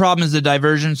 Perhaps the problem is the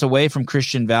divergence away from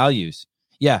Christian values.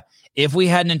 Yeah. If we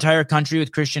had an entire country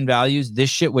with Christian values, this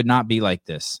shit would not be like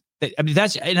this. I mean,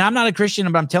 and I'm not a Christian,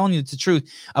 but I'm telling you it's the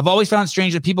truth. I've always found it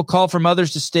strange that people call for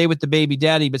mothers to stay with the baby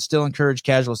daddy, but still encourage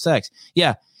casual sex.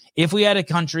 Yeah. If we had a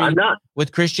country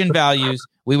with Christian values,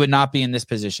 we would not be in this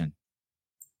position.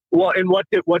 Well, and what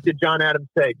did John Adams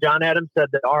say? John Adams said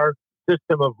that our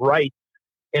system of rights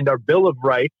and our Bill of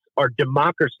Rights, our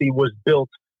democracy was built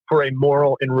for a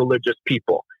moral and religious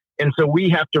people. And so we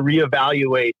have to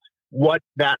reevaluate what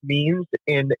that means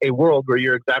in a world where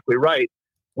you're exactly right.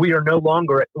 We are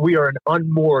an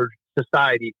unmoored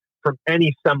society from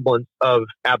any semblance of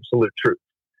absolute truth.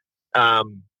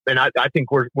 And I think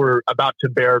we're about to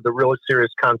bear the really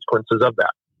serious consequences of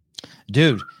that.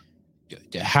 Dude,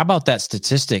 how about that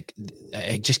statistic?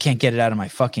 I just can't get it out of my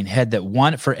fucking head that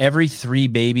one for every 3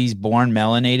 babies born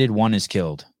melanated, 1 is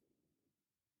killed.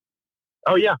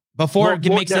 Oh yeah. Before it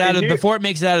makes it out of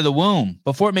the womb.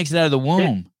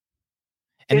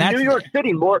 In New York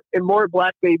City, more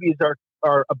black babies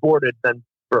are aborted than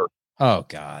birth. Oh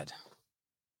God.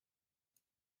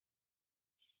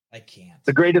 I can't.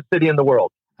 The greatest city in the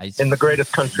world. In the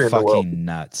greatest country in the world. Fucking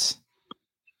nuts.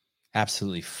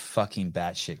 Absolutely fucking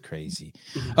batshit crazy.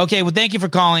 Okay, well, thank you for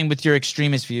calling with your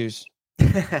extremist views. See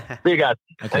you guys.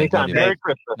 Okay, anytime. Merry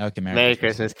Christmas. Okay, Merry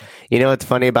Christmas. You know what's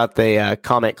funny about the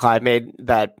comment Clive made?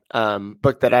 That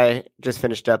book that I just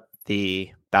finished up,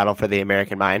 The Battle for the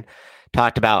American Mind,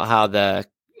 talked about how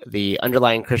the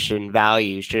underlying Christian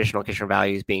values, traditional Christian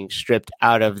values, being stripped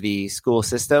out of the school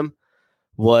system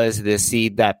was the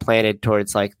seed that planted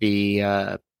towards like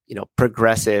the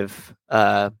progressive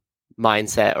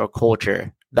mindset or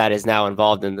culture that is now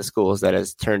involved in the schools that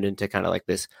has turned into kind of like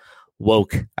this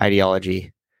woke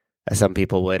ideology, as some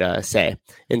people would say.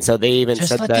 And so they even just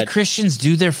said let that the Christians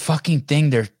do their fucking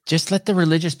thing. Just let the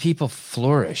religious people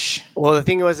flourish. Well, the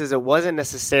thing was, it wasn't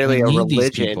necessarily a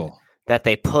religion that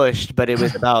they pushed, but it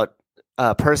was about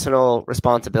personal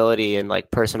responsibility and like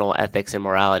personal ethics and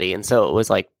morality. And so it was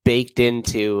like baked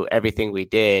into everything we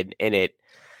did, and it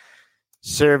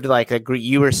served like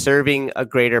you were serving a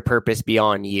greater purpose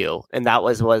beyond you. And that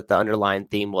was what the underlying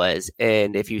theme was.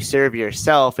 And if you serve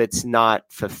yourself, it's not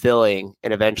fulfilling.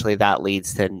 And eventually that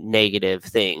leads to negative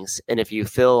things. And if you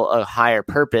feel a higher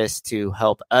purpose to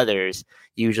help others,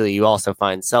 usually you also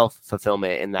find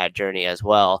self-fulfillment in that journey as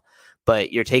well.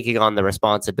 But you're taking on the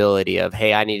responsibility of,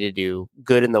 hey, I need to do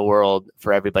good in the world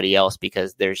for everybody else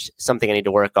because there's something I need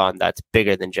to work on that's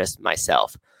bigger than just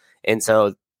myself. And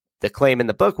so the claim in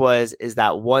the book is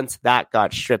that once that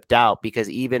got stripped out, because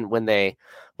even when they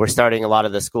were starting a lot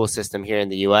of the school system here in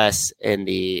the U.S. in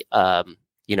the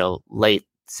late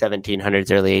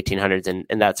 1700s, early 1800s,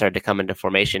 and that started to come into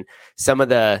formation, some of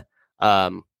the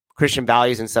Christian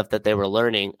values and stuff that they were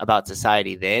learning about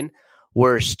society then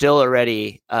were still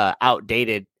already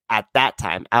outdated at that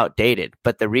time, outdated.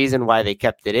 But the reason why they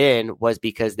kept it in was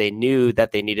because they knew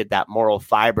that they needed that moral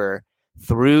fiber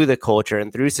through the culture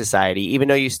and through society. Even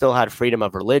though you still had freedom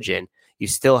of religion, you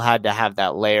still had to have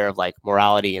that layer of like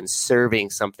morality and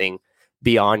serving something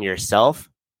beyond yourself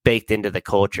baked into the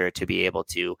culture to be able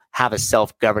to have a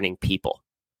self-governing people.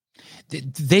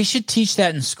 They should teach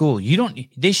that in school.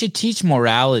 They should teach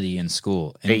morality in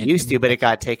school. They used to, but it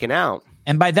got taken out.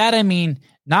 And by that I mean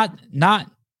not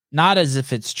as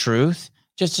if it's truth.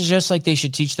 Just like they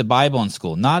should teach the Bible in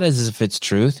school, not as if it's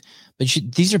truth, but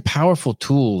these are powerful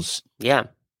tools. Yeah.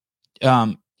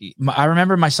 I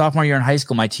remember my sophomore year in high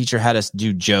school, my teacher had us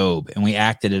do Job, and we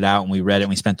acted it out, and we read it,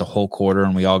 and we spent the whole quarter,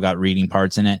 and we all got reading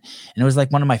parts in it. And it was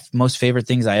like one of my most favorite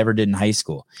things I ever did in high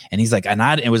school. And he's like,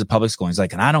 it was a public school. And he's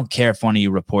like, and I don't care if one of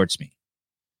you reports me.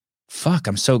 Fuck,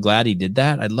 I'm so glad he did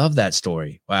that. I love that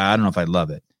story. Well, I don't know if I love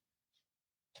it,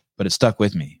 but it stuck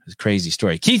with me. It was a crazy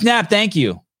story. Keith Knapp, thank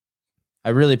you. I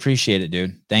really appreciate it,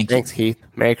 dude. Thank you. Thanks, Keith.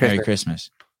 Merry Christmas. Merry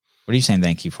Christmas. What are you saying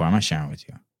thank you for? I'm not sharing with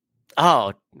you.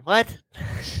 Oh, what?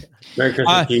 Merry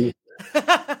Christmas, Keith.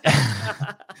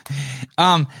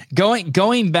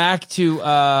 Going back to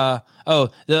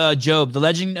the Job. The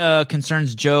legend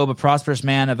concerns Job, a prosperous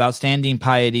man of outstanding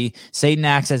piety. Satan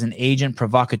acts as an agent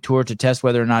provocateur to test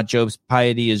whether or not Job's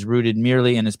piety is rooted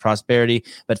merely in his prosperity,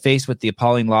 but faced with the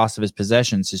appalling loss of his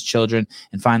possessions, his children,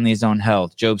 and finally his own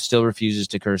health, Job still refuses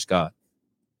to curse God.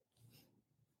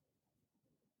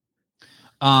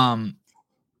 Going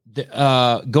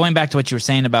back to what you were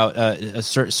saying about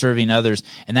serving others,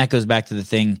 and that goes back to the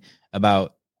thing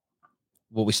about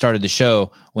what we started the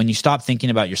show. When you stop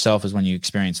thinking about yourself is when you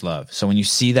experience love. So when you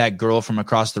see that girl from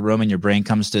across the room and your brain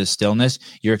comes to stillness,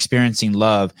 you're experiencing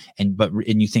love, and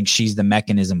you think she's the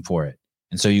mechanism for it,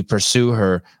 and so you pursue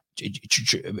her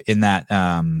in that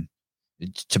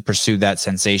to pursue that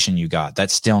sensation you got, that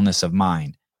stillness of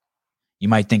mind. You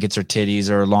might think it's her titties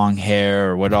or her long hair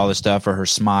or what all this stuff, or her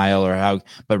smile, or how,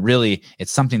 but really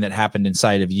it's something that happened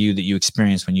inside of you that you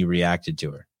experienced when you reacted to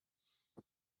her.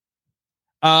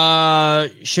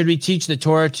 Should we teach the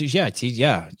Torah to? Yep.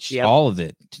 All of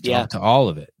it. To all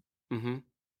of it. Mm-hmm.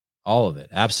 All of it.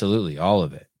 Absolutely. All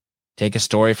of it. Take a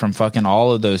story from fucking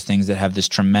all of those things that have this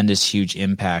tremendous, huge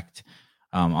impact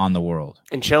on the world.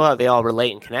 And show how they all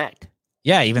relate and connect.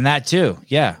 Yeah. Even that too.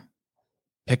 Yeah.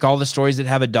 Pick all the stories that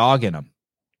have a dog in them.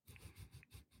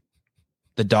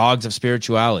 The dogs of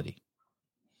spirituality.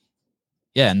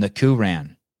 Yeah. And the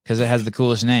Quran, because it has the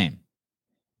coolest name.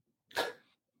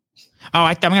 Oh,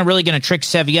 I'm really going to trick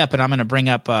Sevi up, and I'm going to bring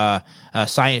up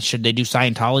science. Should they do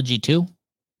Scientology too?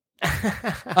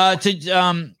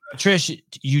 Trish,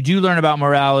 you do learn about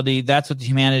morality. That's what the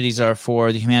humanities are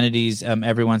for. The humanities,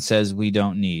 everyone says we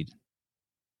don't need.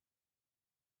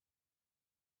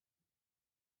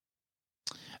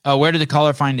 Where did the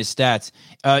caller find his stats?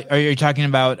 Are you talking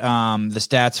about the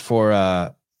stats for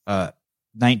in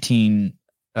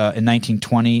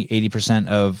 1920, 80%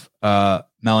 of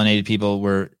melanated people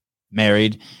were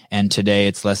married, and today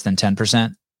it's less than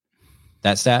 10%?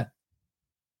 That stat?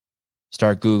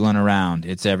 Start Googling around.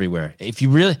 It's everywhere.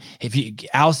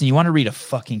 Allison, you want to read a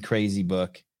fucking crazy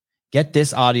book, get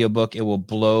this audiobook. It will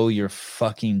blow your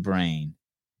fucking brain.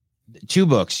 2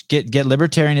 books. Get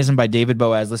Libertarianism by David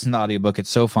Boaz. Listen to the audiobook. It's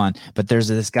so fun. But there's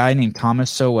this guy named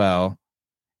Thomas Sowell,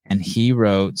 and he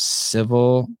wrote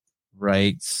Civil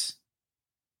Rights.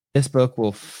 This book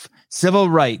will Civil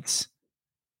Rights,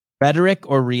 Rhetoric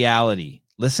or Reality.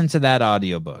 Listen to that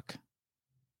audiobook.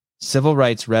 Civil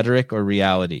Rights, Rhetoric or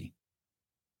Reality.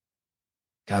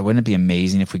 God, wouldn't it be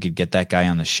amazing if we could get that guy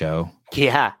on the show?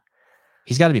 Yeah.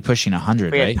 He's got to be pushing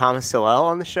 100, we right? had Thomas Sowell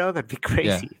on the show. That'd be crazy.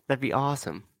 Yeah. That'd be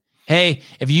awesome. Hey,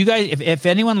 if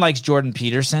anyone likes Jordan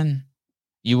Peterson,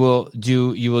 you will do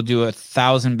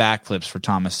 1,000 backflips for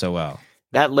Thomas Sowell.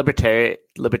 That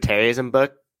libertarianism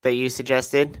book that you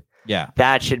suggested, yeah,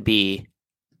 that should be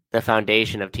the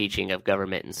foundation of teaching of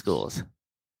government in schools.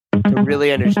 To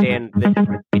really understand the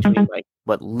difference between like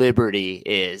what liberty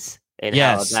is and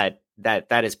how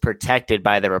that is protected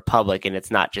by the republic, and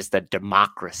it's not just a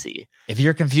democracy. If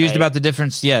you're confused about the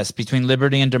difference, between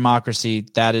liberty and democracy,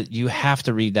 you have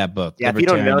to read that book. Yeah, if you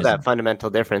don't know that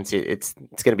fundamental difference, it's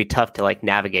going to be tough to like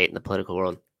navigate in the political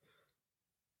world.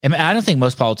 I don't think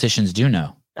most politicians do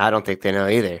know. I don't think they know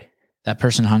either. That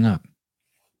person hung up.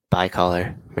 Bye,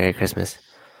 caller. Merry Christmas.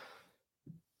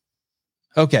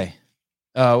 Okay.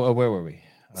 Where were we?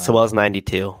 Sowell's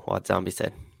 92. What Zombie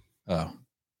said. Oh.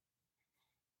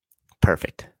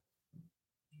 Perfect.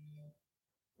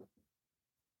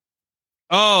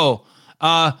 Oh,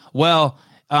 well,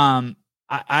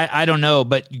 I don't know,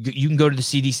 but you can go to the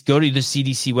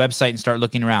CDC, website and start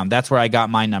looking around. That's where I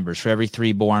got my numbers. For every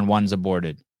 3 born, 1's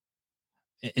aborted.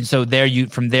 And so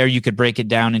from there you could break it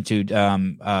down into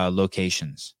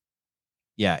locations.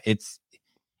 Yeah, it's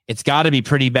got to be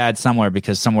pretty bad somewhere,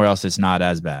 because somewhere else it's not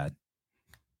as bad.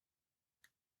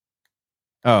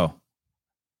 Oh.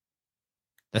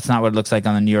 That's not what it looks like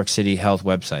on the New York City Health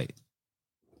website.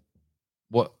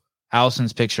 What?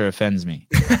 Allison's picture offends me.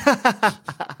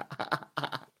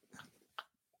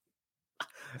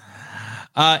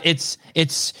 It's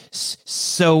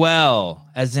Soel,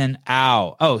 as in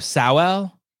ow. Oh,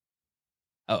 Sowell?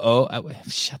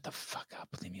 Shut the fuck up.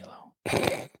 Leave me alone.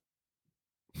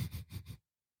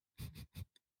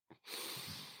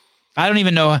 I don't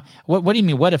even know. What do you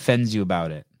mean? What offends you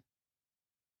about it?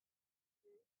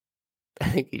 I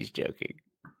think he's joking.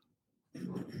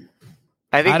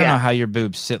 I don't know how your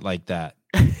boobs sit like that.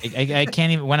 I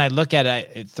can't even. When I look at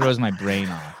it, it throws my brain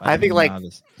off. I think like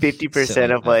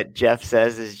 50% of what Jeff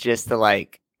says is just to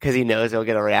like, because he knows he'll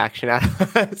get a reaction out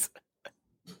of us.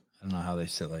 I don't know how they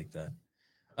sit like that.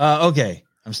 Okay,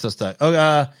 I'm still stuck.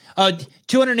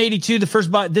 282. The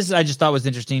first this I just thought was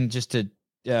interesting. Just to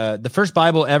the first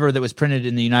Bible ever that was printed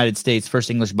in the United States, first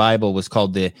English Bible, was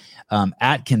called the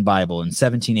Atkin Bible in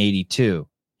 1782,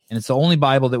 and it's the only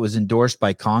Bible that was endorsed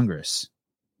by Congress.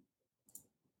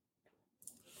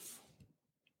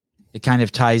 It kind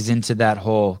of ties into that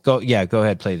whole go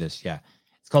ahead, play this. Yeah.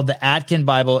 It's called the Atkin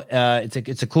Bible.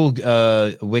 It's a cool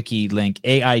wiki link,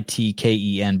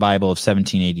 AITKEN Bible of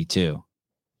 1782.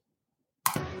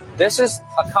 This is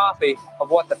a copy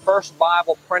of what the first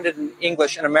Bible printed in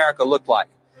English in America looked like.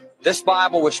 This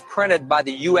Bible was printed by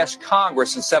the U.S.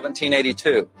 Congress in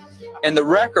 1782. In the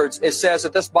records, it says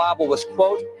that this Bible was,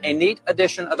 quote, a neat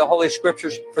edition of the Holy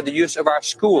Scriptures for the use of our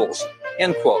schools,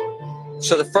 end quote.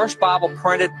 So the first Bible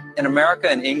printed in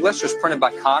America in English was printed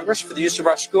by Congress for the use of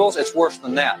our schools. It's worse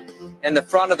than that. In the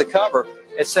front of the cover,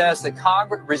 it says that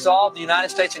Congress resolved the United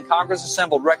States and Congress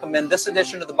assembled recommend this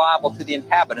edition of the Bible to the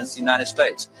inhabitants of the United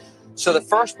States. So the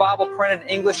first Bible printed in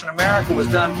English in America was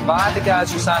done by the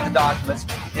guys who signed the documents,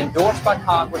 endorsed by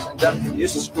Congress, and done for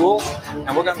use of schools.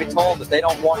 And we're going to be told that they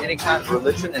don't want any kind of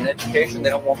religion and education. They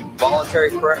don't want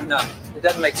voluntary prayer. No, it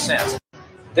doesn't make sense.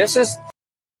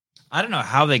 I don't know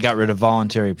how they got rid of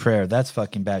voluntary prayer. That's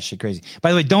fucking batshit crazy.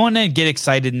 By the way, don't get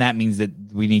excited, and that means that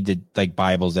we need to like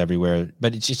Bibles everywhere.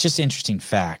 But it's just an interesting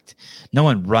fact. No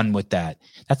one run with that.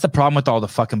 That's the problem with all the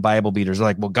fucking Bible beaters. They're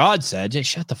like, well, God said, hey,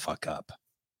 shut the fuck up.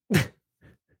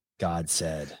 God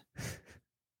said.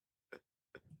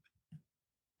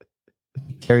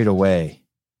 Carried away.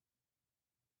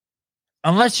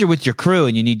 Unless you're with your crew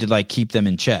and you need to like keep them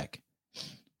in check.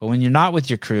 But when you're not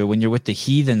with your crew, when you're with the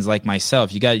heathens like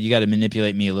myself, you got to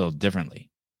manipulate me a little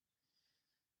differently.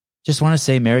 Just want to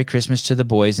say Merry Christmas to the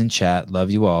boys in chat.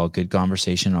 Love you all. Good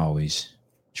conversation always.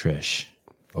 Trish.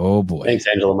 Oh boy. Thanks,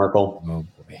 Angela Merkel. Oh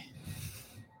boy.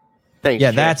 Thanks.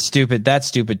 Yeah, that's stupid. That's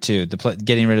stupid too.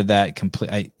 Getting rid of that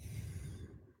complete. I'm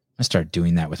gonna start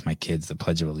doing that with my kids. The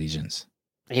Pledge of Allegiance.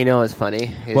 You know what's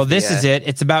funny? Well, this is it.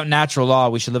 It's about natural law.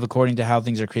 We should live according to how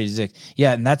things are created.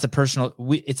 Yeah, and that's a personal.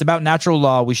 It's about natural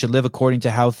law. We should live according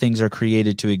to how things are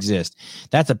created to exist.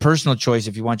 That's a personal choice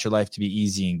if you want your life to be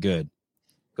easy and good.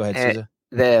 Go ahead, Susan.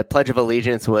 The Pledge of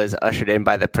Allegiance was ushered in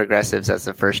by the progressives as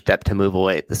the first step to move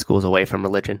away the schools away from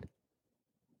religion.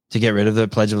 To get rid of the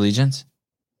Pledge of Allegiance?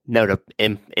 No, to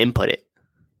input it.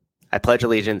 I pledge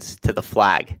allegiance to the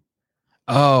flag.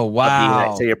 Oh,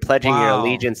 wow. So you're pledging your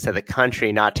allegiance to the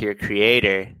country, not to your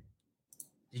creator.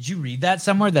 Did you read that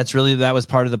somewhere? That was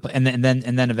part of the and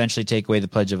then eventually take away the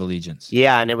Pledge of Allegiance.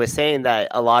 Yeah, and it was saying that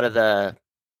a lot of the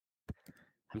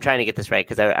I'm trying to get this right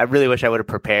because I really wish I would have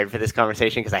prepared for this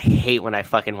conversation because I hate when I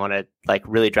fucking want to like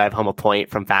really drive home a point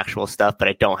from factual stuff, but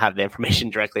I don't have the information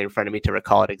directly in front of me to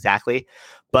recall it exactly.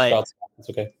 But it's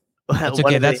okay. It's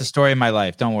okay. That's a story of my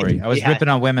life. Don't worry. I was ripping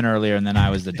on women earlier, and then I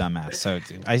was the dumbass. So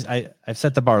I've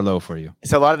set the bar low for you.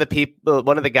 So a lot of the people,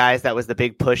 one of the guys that was the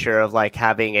big pusher of like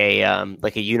having a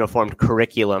like a uniformed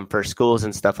curriculum for schools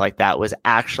and stuff like that was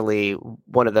actually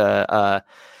one of the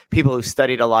people who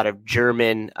studied a lot of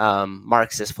German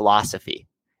Marxist philosophy,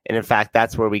 and in fact,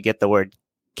 that's where we get the word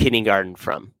kindergarten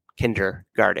from.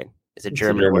 Kindergarten is a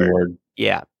German word.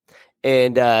 Yeah,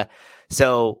 and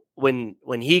so.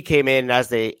 When he came in, as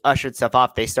they ushered stuff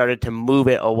off, they started to move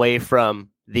it away from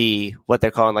what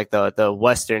they're calling like the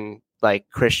Western like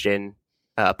Christian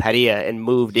Padilla and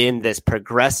moved in this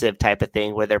progressive type of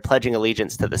thing where they're pledging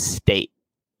allegiance to the state.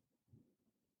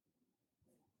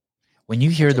 When you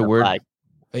hear the word,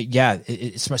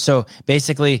 so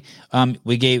basically,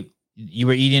 you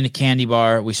were eating a candy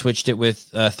bar. We switched it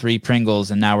with 3 Pringles,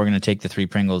 and now we're going to take the 3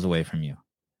 Pringles away from you.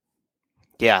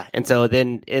 Yeah, and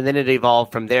then it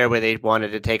evolved from there where they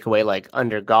wanted to take away like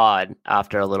under God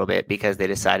after a little bit because they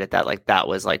decided that like that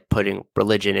was like putting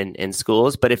religion in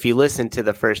schools. But if you listen to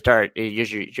the first start,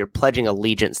 you're pledging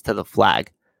allegiance to the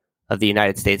flag of the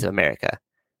United States of America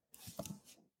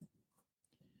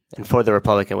and for the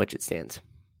republic in which it stands.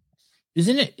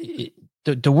 Isn't it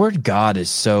the word God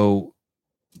is so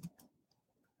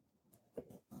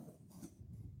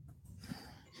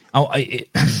I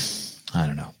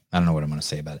don't know. I don't know what I'm going to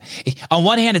say about it. On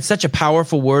one hand, it's such a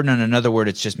powerful word, and on another word,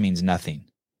 it just means nothing.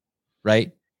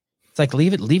 Right? It's like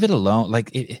leave it alone.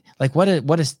 Like what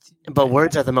is? But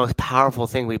words are the most powerful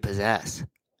thing we possess.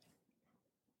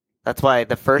 That's why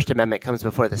the First Amendment comes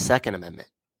before the Second Amendment.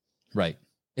 Right?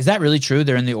 Is that really true?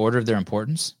 They're in the order of their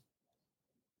importance.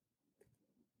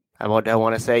 I want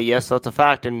to say yes, that's a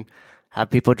fact, and have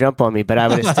people jump on me. But I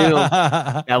would assume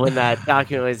that when that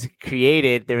document was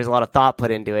created, there was a lot of thought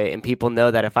put into it, and people know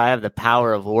that if I have the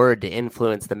power of word to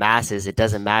influence the masses, it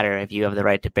doesn't matter if you have the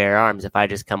right to bear arms. If I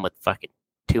just come with fucking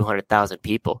 200,000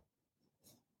 people.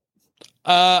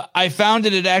 I found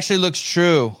it. It actually looks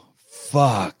true.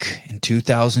 Fuck. In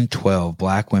 2012,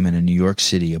 black women in New York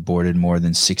City aborted more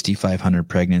than 6,500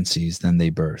 pregnancies than they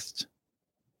birthed.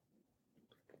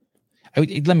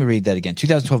 Let me read that again.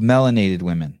 2012, melanated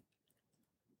women.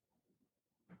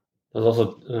 There's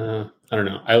also, I don't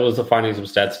know. I was finding some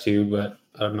stats too, but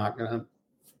I'm not going to.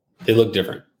 They look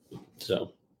different.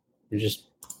 So you just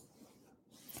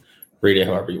read it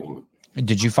however you want.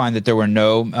 Did you find that there were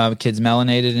no kids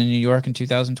melanated in New York in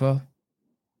 2012?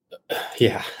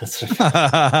 Yeah.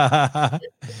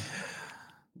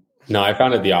 No, I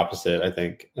found it the opposite, I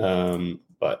think.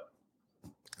 But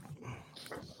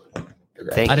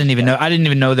I didn't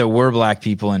even know there were black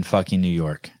people in fucking New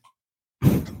York.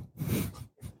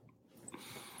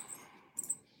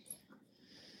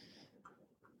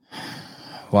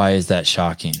 Why is that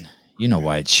shocking? You know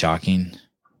why it's shocking.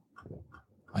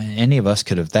 Any of us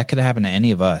could have happened to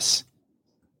any of us.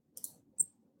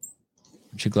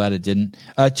 Aren't you glad it didn't?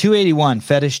 281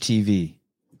 Fetish TV.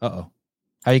 Uh-oh.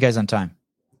 How are you guys on time?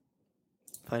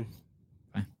 Fine.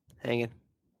 Hanging.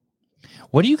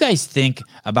 What do you guys think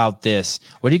about this?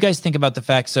 What do you guys think about the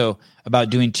fact about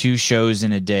doing 2 shows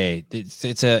in a day?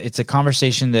 It's a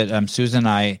conversation that Susan and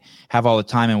I have all the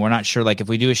time, and we're not sure. Like if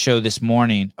we do a show this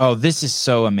morning, oh, this is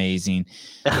so amazing.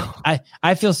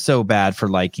 I feel so bad for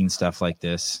liking stuff like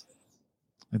this.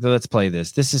 Let's play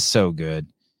this. This is so good.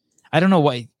 I don't know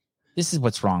why. This is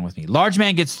what's wrong with me. Large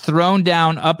man gets thrown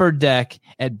down upper deck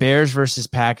at Bears versus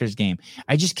Packers game.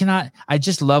 I just cannot. I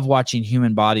just love watching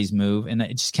human bodies move, and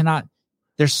I just cannot.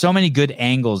 There's so many good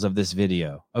angles of this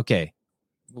video. Okay.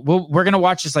 We're going to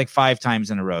watch this like 5 times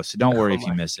in a row. So don't worry if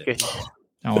you miss it.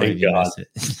 Don't worry if you miss it.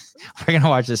 We're going to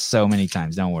watch this so many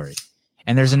times. Don't worry.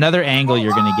 And there's another angle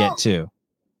you're going to get too.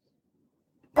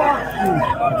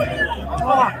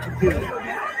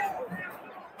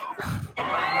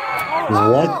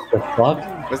 What the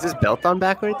fuck? Was his belt on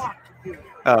backwards?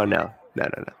 Oh, no. No.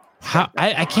 How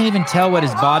I can't even tell what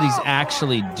his body's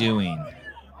actually doing.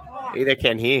 Either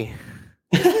can he.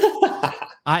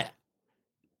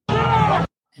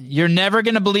 You're never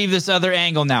going to believe this other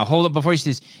angle now. Hold up before you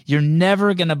see this. You're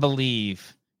never going to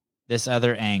believe this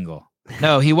other angle.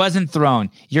 No, he wasn't thrown.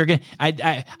 You're going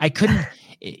to, I couldn't.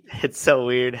 It's so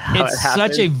weird. It's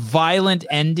such a violent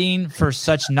ending for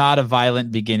such not a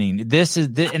violent beginning. This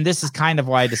is kind of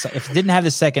why I decided, if it didn't have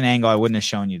the second angle, I wouldn't have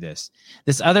shown you this.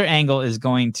 This other angle is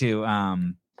going to,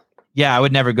 I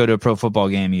would never go to a pro football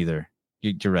game either.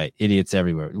 You're right. Idiots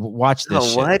everywhere. Watch this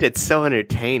shit. What? It's so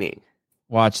entertaining.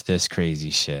 Watch this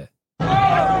crazy shit.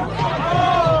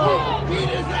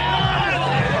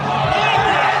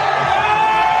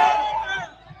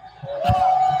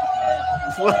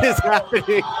 What is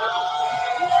happening?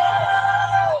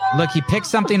 Look, he picked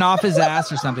something off his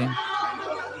ass or something.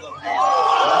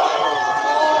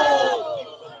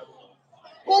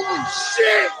 Holy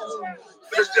shit!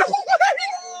 There's no way!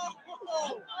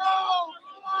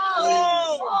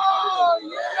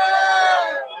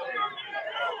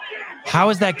 How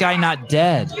is that guy not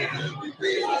dead?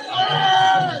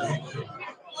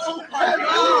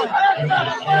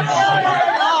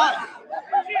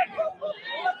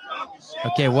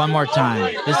 Okay, one more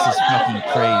time. This is fucking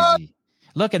crazy.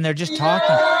 Look, and they're just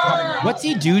talking. What's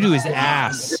he do to his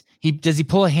ass? Does he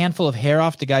pull a handful of hair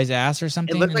off the guy's ass or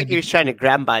something? It looked like he was trying to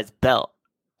grab him by his belt.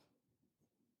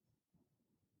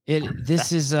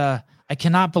 This is I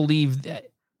cannot believe that.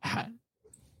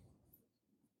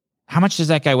 How much does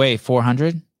that guy weigh?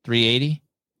 400? 380?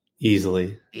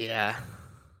 Easily. Yeah.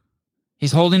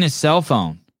 He's holding his cell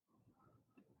phone.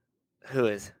 Who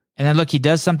is? And then look, he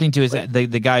does something to his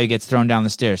the guy who gets thrown down the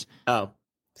stairs. Oh.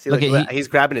 See, look, he's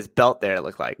grabbing his belt there, it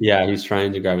looked like. Yeah, he's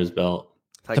trying to grab his belt.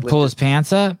 To pull his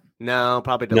pants up? No,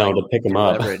 probably to pick him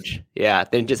up. Leverage. Yeah,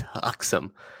 then just hucks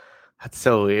him. That's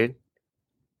so weird.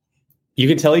 You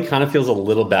can tell he kind of feels a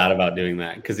little bad about doing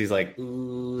that because he's like,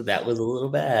 "Ooh, that was a little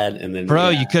bad." And then,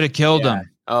 you could have killed him.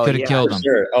 Oh, could have killed him.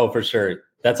 Sure. Oh, for sure.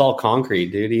 That's all concrete,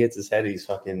 dude. He hits his head. He's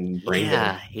fucking brain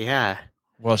dead. Yeah.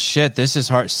 Well, shit. This is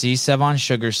hard. See, Sevon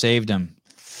Sugar saved him.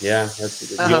 Yeah, that's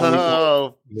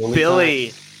the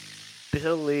Billy.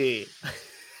 Billy.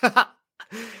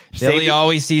 Billy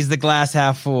always sees the glass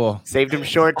half full. Saved him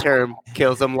short term,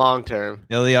 kills him long term.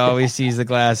 Billy always sees the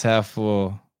glass half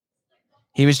full.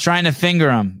 He was trying to finger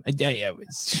him. Hey,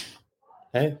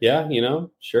 yeah,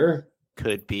 sure.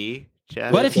 Could be.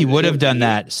 Jeff. What if he would have done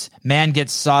that? Man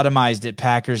gets sodomized at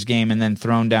Packers game and then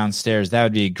thrown downstairs. That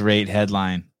would be a great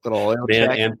headline. Little oil Man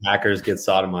check. and Packers get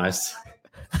sodomized.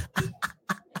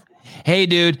 Hey,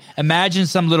 dude, imagine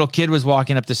some little kid was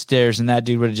walking up the stairs and that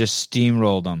dude would have just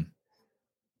steamrolled him.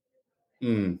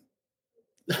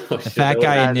 The fat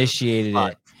guy initiated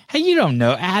it. Hey, you don't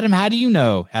know. Adam, how do you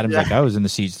know? Adam's like, I was in the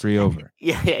seats 3 over.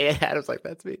 Yeah. Adam's like,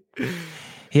 that's me.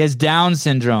 He has Down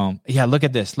syndrome. Yeah, look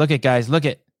at this. Look at, guys. Look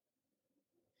at.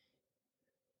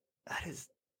 That is.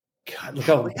 God, look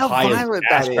how high his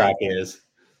ass crack is.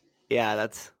 Yeah,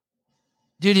 that's.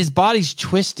 Dude, his body's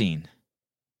twisting.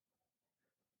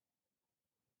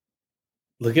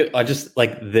 Look at, I just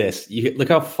like this. Look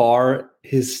how far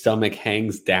his stomach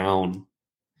hangs down.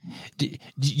 Do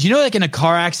you know, like in a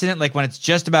car accident, like when it's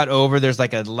just about over, there's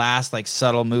like a last like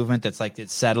subtle movement that's like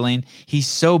it's settling. He's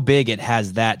so big, it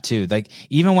has that too. Like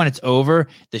even when it's over,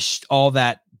 all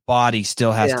that body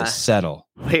still has to settle.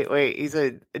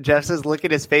 Wait. Jeff says, look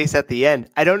at his face at the end.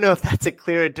 I don't know if that's a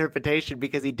clear interpretation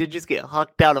because he did just get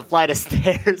hucked down a flight of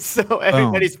stairs. So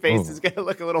everybody's face is going to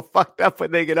look a little fucked up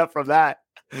when they get up from that.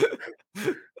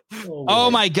 Oh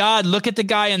my God! Look at the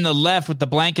guy in the left with the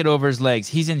blanket over his legs.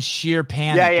 He's in sheer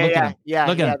panic. Yeah.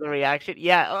 Look at him. The reaction.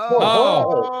 Yeah.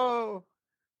 Oh.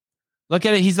 Look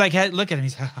at it. He's like, look at him.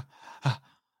 He's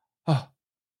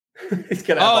He's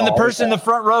gonna and the person in the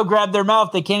front row grabbed their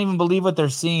mouth. They can't even believe what they're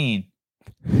seeing.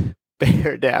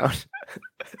 Bear down.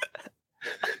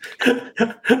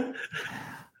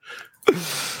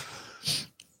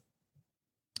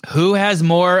 Who has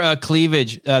more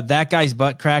cleavage? That guy's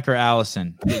butt crack or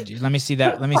Allison? Let me see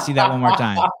that. Let me see that one more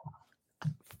time.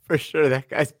 For sure, that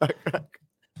guy's butt crack.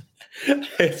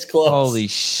 It's close. Holy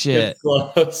shit! It's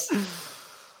close.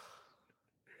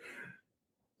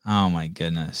 Oh my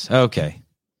goodness. Okay,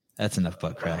 that's enough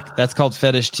butt crack. That's called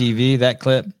fetish TV. That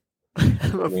clip.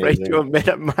 I'm afraid to admit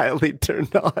I'm mildly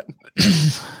turned on.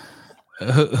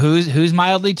 Who's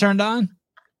mildly turned on?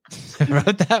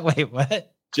 Wrote that? Wait,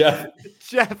 what? Jeff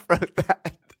wrote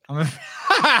that.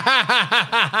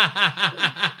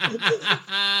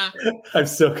 I'm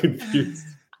so confused.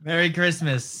 Merry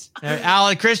Christmas.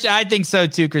 Christian, I think so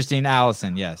too, Christine.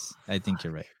 Allison, yes. I think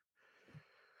you're right.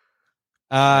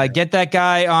 Get that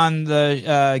guy on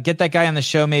the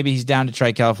show. Maybe he's down to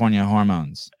try California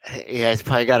hormones. Yeah, he's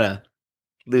probably gotta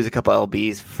lose a couple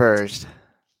LBs first.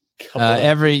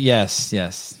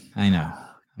 Yes, I know.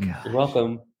 You're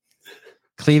welcome.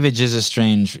 Cleavage is a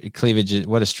strange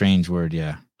what a strange word.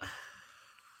 Yeah.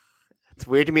 It's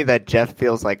weird to me that Jeff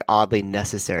feels like oddly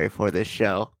necessary for this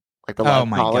show. Like the live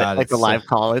God, like the live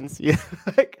call-ins. Yeah.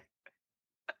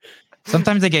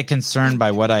 Sometimes I get concerned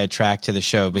by what I attract to the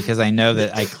show because I know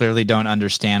that I clearly don't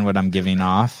understand what I'm giving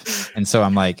off. And so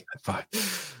I'm like, fuck.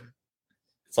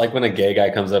 It's like when a gay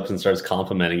guy comes up and starts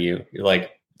complimenting you. You're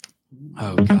like,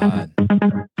 oh God.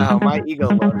 Oh, my ego.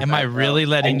 Am I really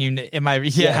letting you?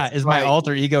 Is my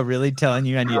alter ego really telling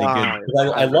you I need a good?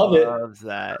 I love it. Loves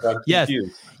that. Yes.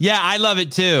 Yeah, I love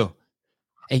it too.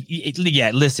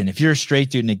 Listen, if you're a straight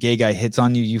dude and a gay guy hits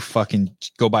on you, you fucking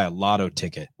go buy a lotto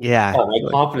ticket. Yeah. Oh, my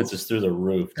confidence is through the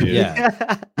roof, dude.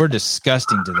 Yeah. We're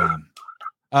disgusting to them.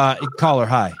 Caller,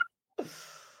 hi.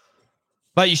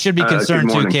 But you should be concerned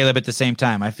too, Caleb, at the same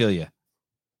time. I feel you.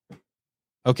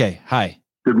 Okay, hi.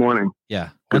 Good morning. Yeah.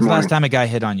 When's the last time a guy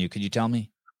hit on you? Could you tell me?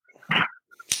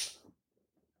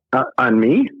 On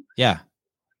me? Yeah.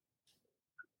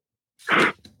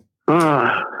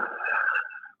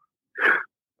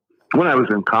 When I was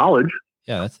in college.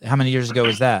 Yeah. How many years ago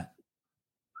was that?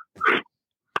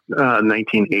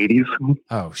 1980s.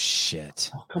 Oh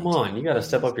shit! Oh, come on, you got to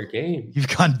step up your game. You've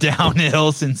gone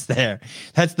downhill since there.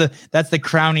 That's the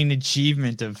crowning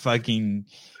achievement of fucking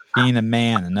being a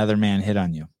man. Another man hit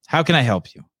on you. How can I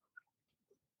help you?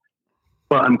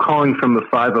 Well, I'm calling from the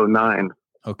 509.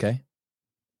 Okay.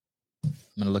 I'm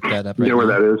gonna look that up right now. You know where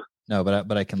that is? No,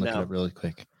 but I can look it up really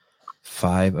quick.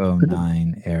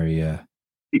 509 area.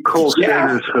 Cole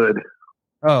Sanders Hood.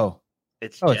 Oh.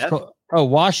 It's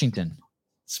Washington.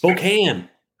 Spokane.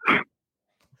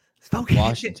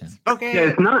 Washington. Spokane. Yeah,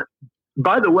 it's not.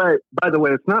 By the way,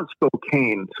 it's not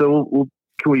Spokane. So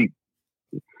can we?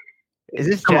 Is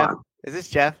this Jeff? Is this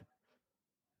Jeff?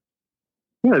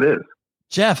 Yeah, it is.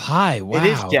 Jeff, hi. Wow. It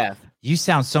is Jeff. You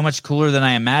sound so much cooler than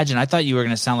I imagined. I thought you were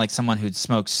going to sound like someone who'd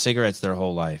smoked cigarettes their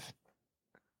whole life.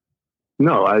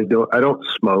 No, I don't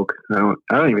smoke. I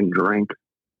don't even drink.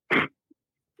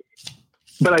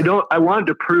 But I wanted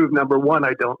to prove, number one,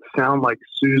 I don't sound like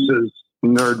Sousa's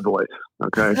nerd voice.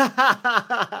 Okay.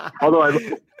 Although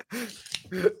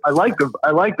I like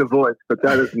the voice, but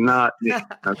that is not me.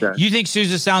 Okay. You think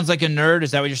Sousa sounds like a nerd? Is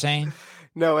that what you're saying?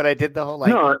 No, when I did the whole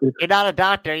you're not a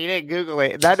doctor, you didn't Google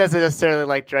it. That doesn't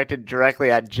necessarily directed directly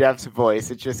at Jeff's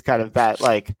voice. It's just kind of that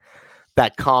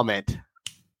comment.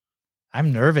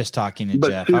 I'm nervous talking to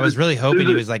Jeff. I was really hoping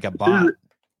he was like a bot.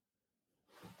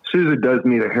 Sousa does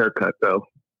need a haircut, though.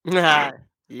 I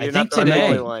think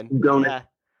today. Don't.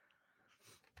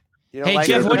 Yeah. Hey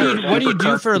Jeff, what do you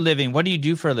do for a living? What do you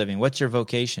do for a living? What's your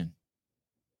vocation?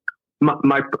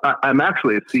 I'm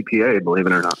actually a CPA, believe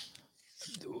it or not.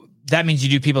 That means you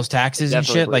do people's taxes and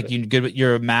shit. Like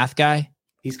you're a math guy.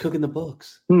 He's cooking the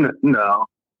books. No.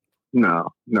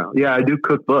 Yeah, I do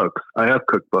cook books. I have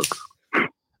cookbooks.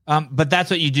 But that's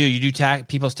what you do. You do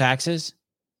people's taxes.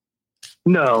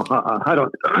 No, I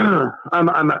don't.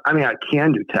 I mean, I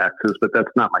can do taxes, but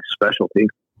that's not my specialty.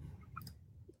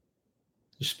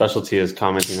 Your specialty is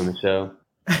commenting on the show.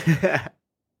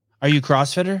 Are you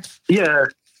CrossFitter? Yeah.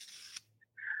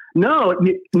 No.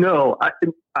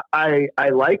 I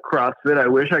like CrossFit. I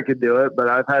wish I could do it, but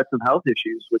I've had some health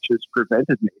issues, which has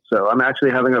prevented me. So I'm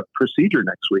actually having a procedure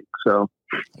next week. So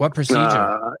what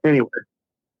procedure? Anyway,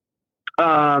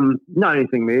 not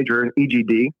anything major. An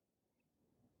EGD.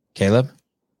 Caleb?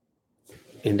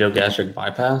 Endogastric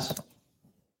bypass?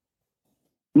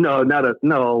 No, not a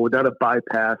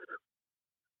bypass.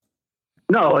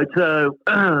 No, it's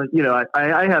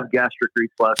I have gastric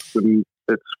reflux and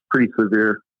it's pretty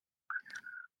severe.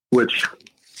 Which,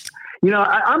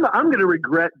 I'm going to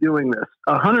regret doing this.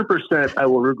 100%, I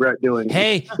will regret doing.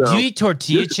 Hey, do you eat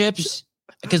tortilla chips?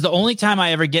 Because the only time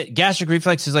I ever get gastric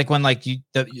reflux is like when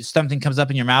something comes up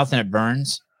in your mouth and it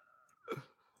burns.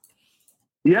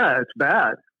 Yeah, it's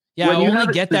bad. Yeah, I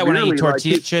only get that when I eat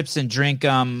tortilla chips and drink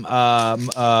Moscow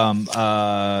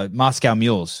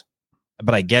Mules.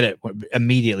 But I get it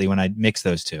immediately when I mix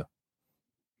those two.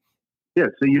 Yeah,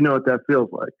 so you know what that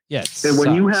feels like. Yeah, and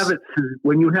when you have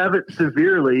it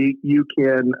severely, you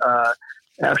can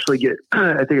actually get.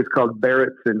 I think it's called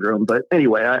Barrett syndrome. But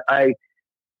anyway, I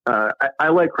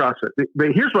like CrossFit.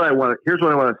 But here's what I want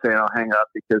to say, and I'll hang up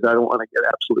because I don't want to get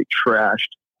absolutely trashed.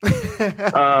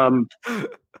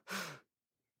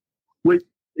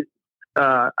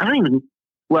 I don't even.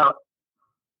 Well,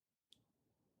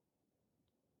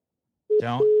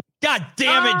 don't. God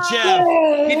damn it, Jeff!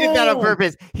 He did that on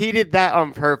purpose. He did that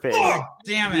on purpose. Oh,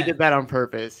 damn it! He did that on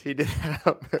purpose.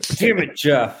 Damn it,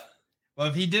 Jeff! Well,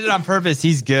 if he did it on purpose,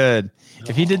 he's good.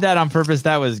 If he did that on purpose,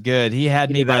 that was good. He had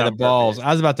me by the balls.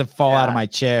 I was about to fall out of my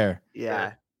chair.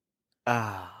 Yeah.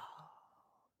 Damn.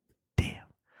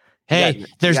 Hey,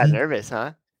 you got nervous,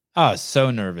 huh? Oh,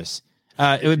 so nervous.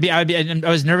 I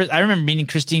was nervous. I remember meeting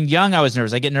Christine Young. I was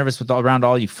nervous. I get nervous around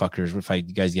all you fuckers. If you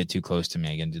guys get too close to me,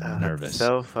 I get nervous.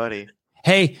 So funny.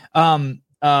 Hey,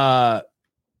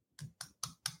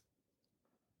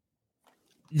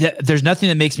 there's nothing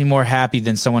that makes me more happy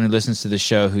than someone who listens to the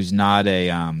show who's not a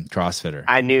CrossFitter.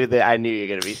 I knew you're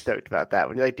gonna be stoked about that.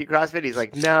 When you're like, do CrossFit? He's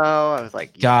like, no. I was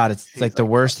like, God, it's like the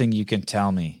worst thing you can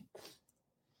tell me.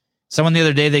 Someone the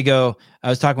other day, I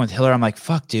was talking with Hiller. I'm like,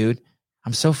 fuck, dude.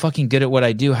 I'm so fucking good at what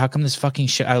I do. How come this fucking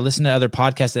shit? I listen to other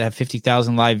podcasts that have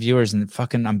 50,000 live viewers and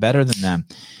fucking I'm better than them.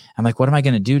 I'm like, what am I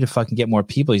going to do to fucking get more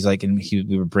people? He's like, and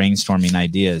we were brainstorming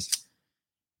ideas.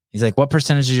 He's like, what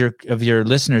percentage of your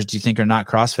listeners do you think are not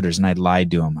CrossFitters? And I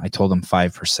lied to him. I told him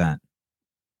 5%.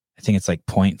 I think it's like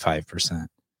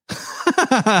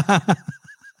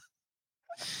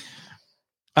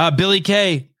 0.5%. Billy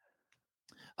K,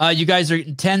 you guys are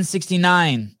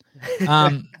 1069.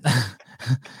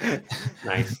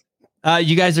 Nice.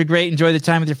 You guys are great. Enjoy the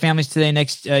time with your families today.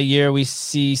 Next year, we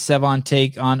see Sevon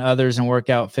take on others and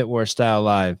work out Fit War style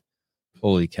live.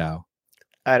 Holy cow!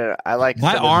 I don't know. I like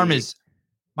my arm is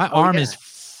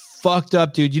fucked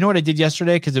up, dude. You know what I did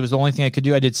yesterday? Because it was the only thing I could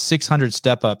do. I did 600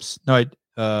 step ups. No,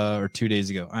 or 2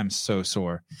 days ago. I'm so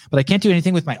sore, but I can't do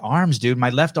anything with my arms, dude. My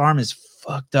left arm is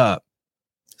fucked up.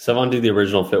 Someone did the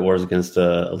original Fit Wars against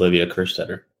Olivia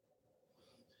Kerstetter.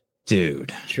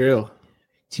 Dude, true.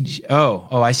 Oh,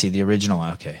 I see the original.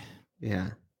 Okay. Yeah.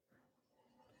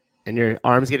 And your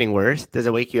arm's getting worse? Does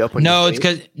it wake you up when No, you it's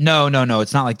because no,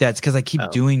 it's not like that. It's because I keep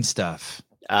doing stuff.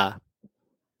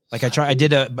 Like I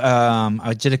did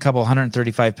a couple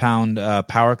 135 pound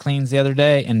power cleans the other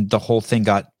day, and the whole thing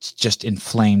got just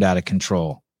inflamed out of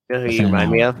control. You know who you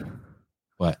remind me of?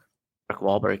 What? Mark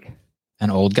Wahlberg.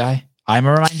 An old guy? I'm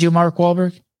gonna remind you of Mark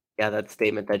Wahlberg? Yeah, that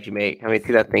statement that you make. I mean,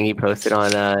 see that thing he posted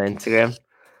on Instagram?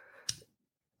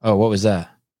 Oh, what was that?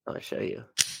 I'll show you.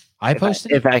 I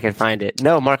posted if I can find it.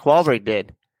 No, Mark Wahlberg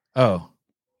did. Oh,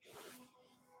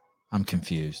 I'm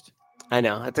confused. I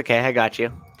know. It's okay. I got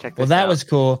you. Check this Well, that out. was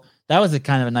cool. That was a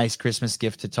kind of a nice Christmas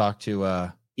gift to talk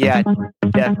to. Yeah,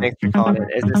 thanks for calling it.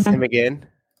 Is this him again?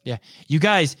 Yeah. You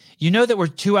guys, you know that we're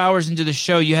 2 hours into the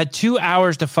show. You had 2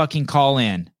 hours to fucking call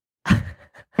in.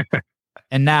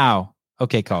 And now,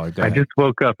 okay, caller, go ahead. I just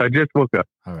woke up.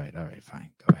 All right,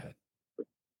 fine. Go ahead.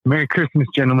 Merry Christmas,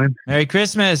 gentlemen. Merry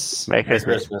Christmas. Merry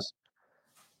Christmas.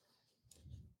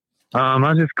 I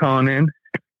was just calling in.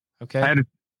 Okay.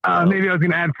 Maybe I was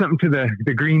going to add something to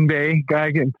the Green Bay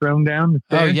guy getting thrown down the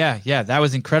stairs. Oh, yeah. That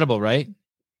was incredible, right?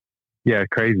 Yeah,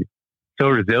 crazy. So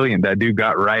resilient. That dude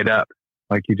got right up.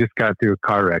 Like you just got through a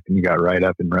car wreck and you got right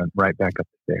up and run right back up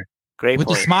the stairs. Great With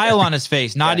point. a smile on his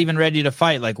face, not even ready to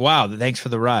fight. Like, wow, thanks for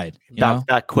the ride. You know?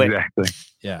 Not quick. Exactly.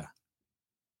 Yeah.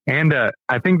 And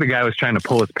I think the guy was trying to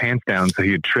pull his pants down so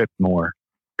he'd trip more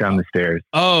down the stairs.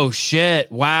 Oh,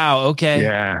 shit. Wow. Okay.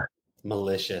 Yeah.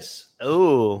 Malicious.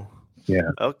 Oh.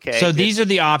 Yeah. Okay. So these are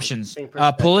the options.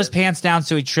 Pull his pants down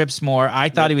so he trips more. I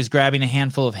thought he was grabbing a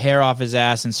handful of hair off his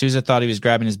ass, and Sousa thought he was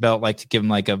grabbing his belt like to give him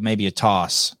like maybe a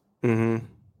toss. Mm-hmm.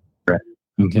 Right.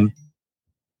 Okay. All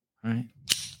right.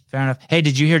 Fair enough. Hey,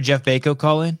 did you hear Jeff Bako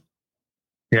call in?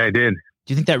 Yeah, I did. Do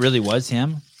you think that really was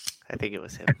him? I think it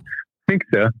was him. I think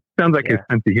so. Sounds like his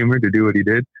sense of humor to do what he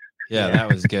did. Yeah,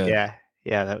 that was good. Yeah,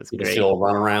 that was great. Still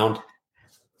run around.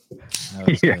 That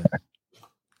was good.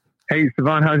 Hey,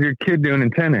 Savon, how's your kid doing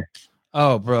in tennis?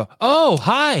 Oh, bro. Oh,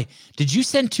 hi. Did you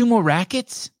send 2 more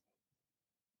rackets?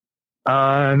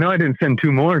 No, I didn't send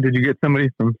 2 more. Did you get somebody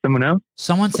from someone else?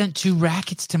 Someone sent 2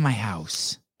 rackets to my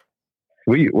house.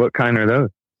 Sweet. What kind are those?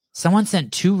 Someone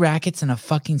sent 2 rackets and a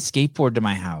fucking skateboard to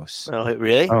my house. Oh,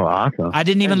 really? Oh, awesome. I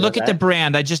didn't even look at the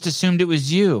brand. I just assumed it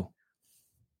was you.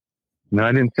 No,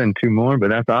 I didn't send 2 more, but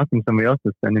that's awesome. Somebody else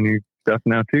is sending you stuff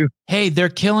now too. Hey, they're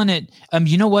killing it.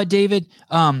 You know what, David?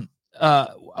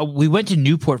 We went to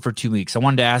Newport for 2 weeks. I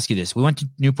wanted to ask you this. We went to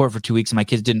Newport for 2 weeks and my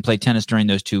kids didn't play tennis during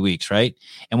those 2 weeks, right?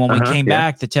 And when we came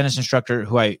back, the tennis instructor,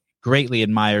 who I greatly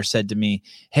admire, said to me,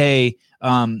 hey,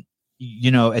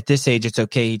 you know, at this age, it's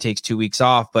okay. He takes 2 weeks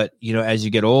off, but you know, as you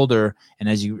get older and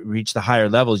as you reach the higher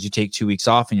levels, you take 2 weeks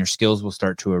off and your skills will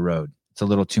start to erode. It's a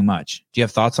little too much. Do you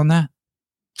have thoughts on that?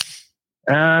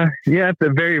 Yeah, at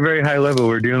a very, very high level,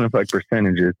 we're dealing with like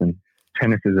percentages, and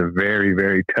tennis is a very,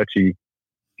 very touchy,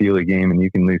 feely game, and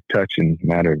you can lose touch in a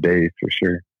matter of days for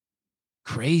sure.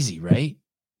 Crazy, right?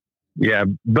 Yeah,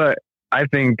 but I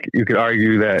think you could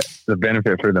argue that the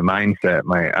benefit for the mindset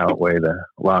might outweigh the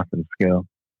loss in skill.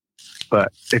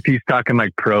 But if he's talking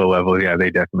like pro level, yeah, they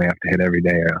definitely have to hit every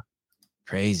day.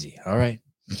 Crazy. All right.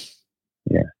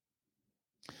 Yeah.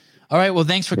 All right. Well,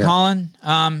 thanks for calling.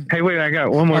 Hey, wait, I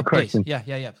got one more question. Please.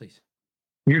 Yeah, please.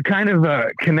 You're kind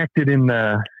of connected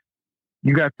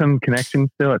you got some connection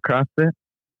still at CrossFit?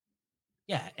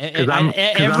 Yeah.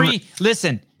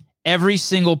 Every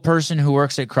single person who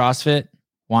works at CrossFit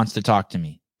wants to talk to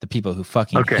me. The people who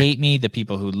fucking hate me, the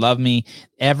people who love me,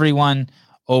 everyone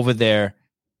over there.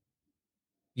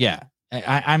 Yeah.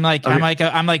 I'm like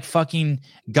fucking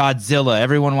Godzilla.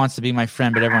 Everyone wants to be my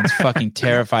friend, but everyone's fucking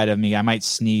terrified of me. I might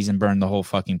sneeze and burn the whole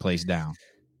fucking place down.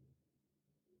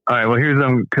 All right. Well, here's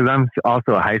because I'm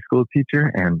also a high school teacher,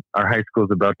 and our high school is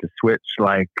about to switch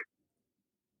like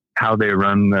how they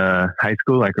run the high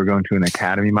school. Like we're going to an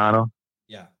academy model.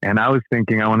 Yeah. And I was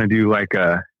thinking I want to do like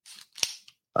a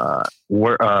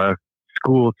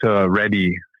school to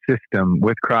ready system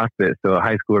with CrossFit. So a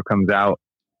high schooler comes out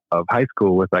of high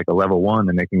school with like a level 1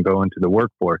 and they can go into the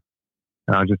workforce.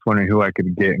 And I was just wondering who I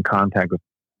could get in contact with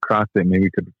CrossFit. Maybe we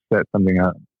could set something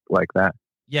up like that.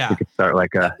 Yeah. We could start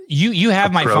like you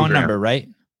have my phone number, right?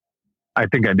 I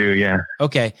think I do. Yeah.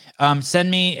 Okay. Send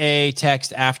me a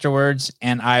text afterwards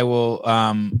and I will,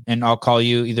 and I'll call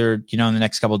you either, in the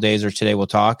next couple of days or today we'll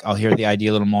talk. I'll hear the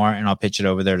idea a little more and I'll pitch it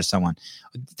over there to someone.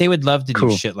 They would love to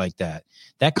do shit like that.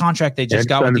 That contract they just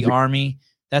got with the Army,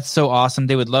 that's so awesome.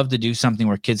 They would love to do something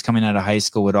where kids coming out of high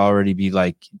school would already be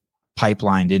like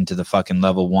pipelined into the fucking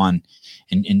level 1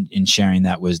 and sharing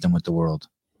that wisdom with the world.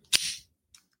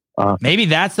 Maybe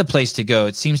that's the place to go.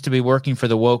 It seems to be working for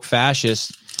the woke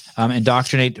fascists.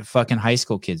 Indoctrinate fucking high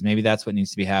school kids. Maybe that's what needs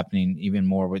to be happening even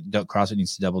more. With CrossFit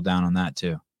needs to double down on that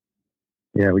too.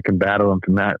 Yeah, we can battle them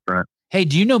from that front. Hey,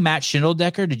 do you know Matt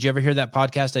Schindeldecker? Did you ever hear that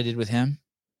podcast I did with him?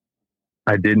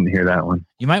 I didn't hear that one.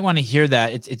 You might want to hear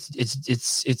that.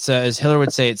 It's as Hiller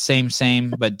would say, it's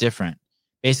same but different.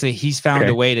 Basically, he's found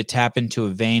a way to tap into a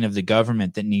vein of the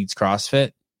government that needs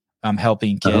CrossFit,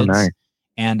 helping kids. Oh, nice.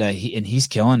 And he's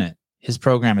killing it. His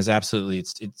program is absolutely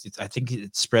it's I think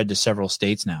it's spread to several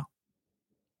states now.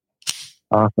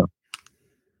 Awesome.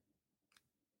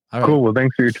 All right. Cool. Well,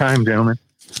 thanks for your time, gentlemen.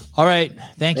 All right.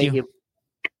 Thank you.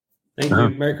 Thank you.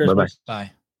 Merry Christmas.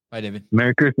 Bye. Bye, David.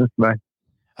 Merry Christmas. Bye.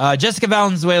 Jessica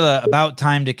Valenzuela, about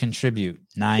time to contribute.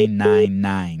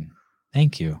 999.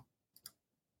 Thank you.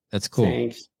 That's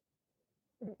cool.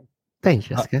 Thanks,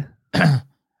 Jessica.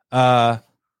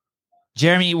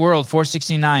 Jeremy World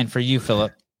 469 for you,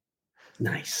 Philip.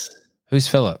 Nice. Who's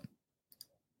Philip?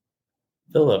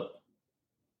 Philip.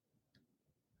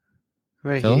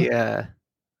 Right. Philip?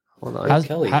 Hold on.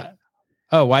 Kelly.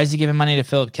 Why is he giving money to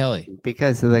Philip Kelly?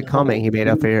 Because of the comment he made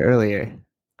up here earlier.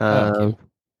 Okay.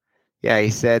 Yeah,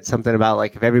 he said something about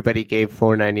like if everybody gave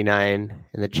 $4.99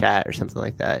 in the chat or something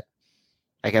like that.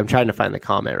 Like I'm trying to find the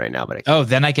comment right now, but I can't.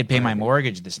 Then I could pay my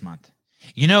mortgage this month.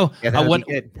 You know, Yeah,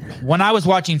 when I was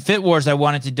watching Fit Wars, I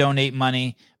wanted to donate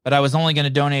money, but I was only going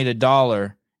to donate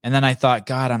 $1. And then I thought,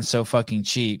 God, I'm so fucking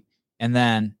cheap. And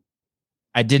then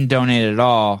I didn't donate at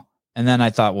all. And then I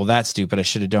thought, well, that's stupid. I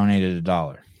should have donated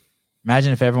 $1.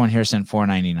 Imagine if everyone here sent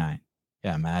 $4.99.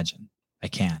 Yeah, imagine. I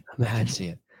can't. I can't see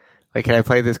it. Wait, can I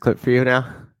play this clip for you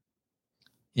now?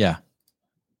 Yeah.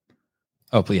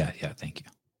 Oh, yeah. Thank you.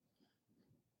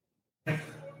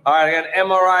 All right, I got an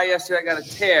MRI yesterday. I got a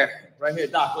tear right here.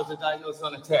 Doc, what's the diagnosis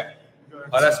on a tear?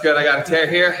 Oh, that's good. I got a tear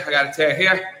here. I got a tear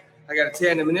here. I got a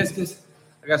tear in the meniscus.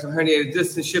 I got some herniated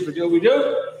disc and shit. But you know what we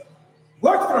do?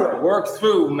 Work through it. Work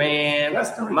through, man.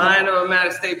 Minor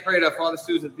amount stay prayed up. Father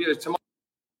Susan theaters tomorrow.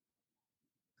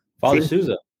 Father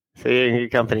Souza. So you're in your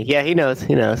company. Yeah, he knows.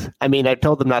 I mean, I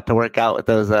told him not to work out with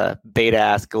those beta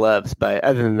ass gloves, but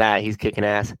other than that, he's kicking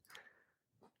ass.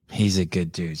 He's a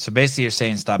good dude. So basically you're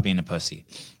saying stop being a pussy.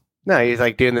 No, he's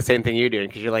like doing the same thing you're doing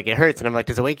because you're like, it hurts. And I'm like,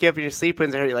 does it wake you up in your sleep when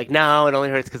it hurt? You're like, no, it only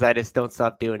hurts because I just don't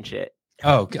stop doing shit.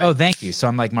 Oh, thank you. So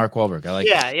I'm like Mark Wahlberg. I like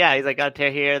Yeah. He's like, got a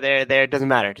tear here, there. It doesn't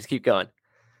matter. Just keep going.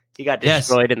 He got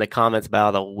destroyed in the comments by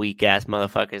all the weak ass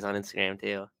motherfuckers on Instagram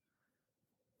too.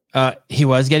 He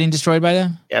was getting destroyed by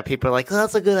them? Yeah, people are like, oh,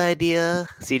 that's a good idea.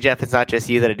 See, Jeff, it's not just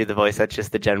you that do the voice. That's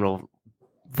just the general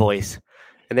voice.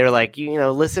 And they were like,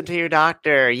 listen to your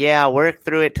doctor. Yeah, work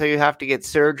through it till you have to get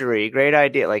surgery. Great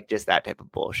idea. Like just that type of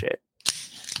bullshit.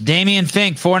 Damian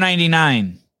Fink,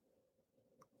 $4.99.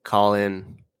 Call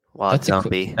in Wild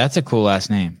Zombie. That's a cool last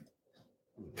name.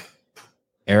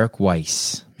 Eric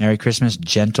Weiss. Merry Christmas,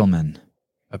 gentlemen.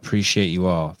 Appreciate you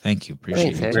all. Thank you.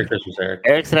 Appreciate you. Merry Christmas, Eric.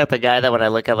 Eric's the type of guy that when I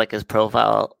look at like his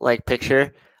profile like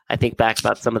picture, I think back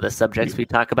about some of the subjects we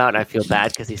talk about, and I feel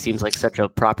bad because he seems like such a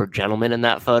proper gentleman in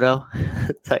that photo.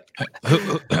 It's like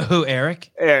who?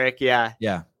 Eric? Eric, yeah.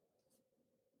 Yeah.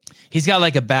 He's got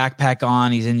like a backpack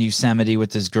on. He's in Yosemite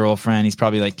with his girlfriend. He's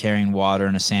probably like carrying water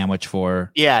and a sandwich for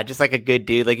her. Yeah, just like a good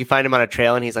dude. Like you find him on a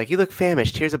trail and he's like, "You look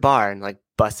famished. Here's a bar," and like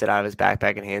busts it out of his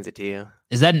backpack and hands it to you.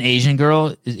 Is that an Asian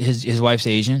girl? His wife's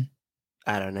Asian?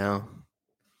 I don't know.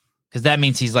 Because that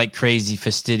means he's like crazy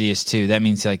fastidious too. That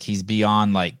means like he's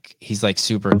beyond like he's like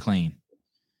super clean.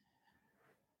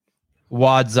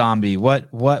 Wad Zombie,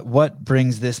 what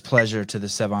brings this pleasure to the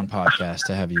Sevon podcast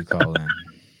to have you call in?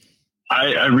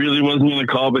 I really wasn't going to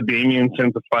call, but Damien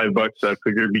sent the $5. I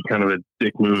figured it'd be kind of a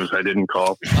dick move if I didn't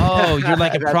call. Oh, you're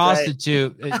like a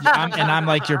prostitute, and I'm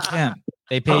like your pimp.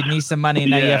 They paid me some money,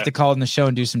 and now you have to call in the show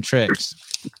and do some tricks.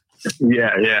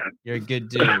 Yeah. You're a good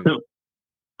dude.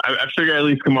 I figured I'd at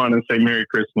least come on and say Merry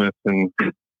Christmas and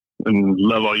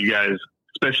love all you guys,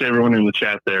 especially everyone in the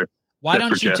chat there. Why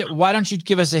don't you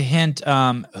give us a hint?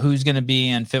 Who's going to be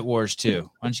in Fit Wars 2? Why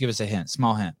don't you give us a hint?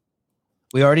 Small hint.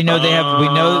 We already know they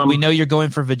have. We know you're going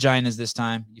for vaginas this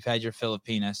time. You've had your fill of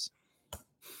penis.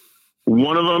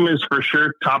 One of them is for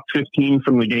sure top 15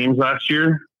 from the games last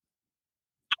year.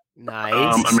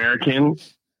 Nice. American.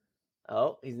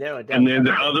 Oh, he's narrowed down. And then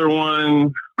the other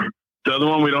one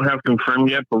we don't have confirmed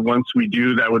yet, but once we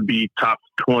do, that would be top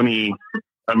 20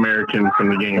 American from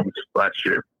the games last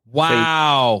year.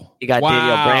 Wow. You got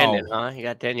Danielle Brandon, huh? You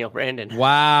got Danielle Brandon.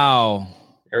 Wow.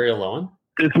 Ariel Owen?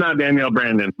 It's not Danielle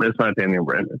Brandon.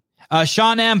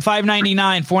 Sean M, $5.99,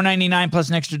 $4.99 plus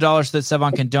an extra $1 so that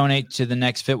Sevon can donate to the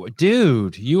next Fit.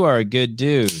 Dude, you are a good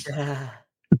dude.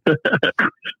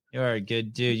 You are a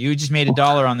good dude. You just made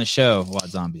 $1 on the show, Wad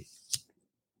Zombie.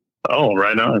 Oh,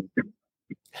 right on.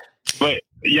 But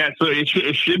yeah, so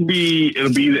it'll be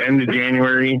the end of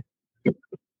January,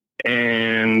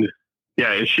 and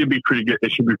yeah, it should be pretty good.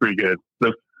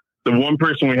 The one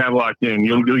person we have locked in,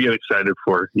 you'll get excited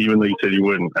for, even though you said you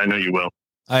wouldn't. I know you will.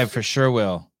 I for sure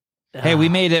will. Hey, we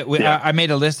made it. I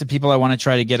made a list of people I want to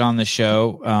try to get on the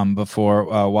show before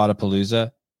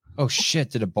Wadapalooza. Oh shit!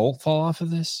 Did a bolt fall off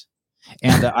of this?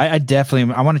 And I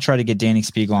definitely want to try to get Danny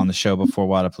Spiegel on the show before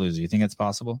Wadapalooza. You think it's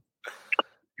possible?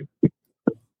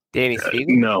 Danny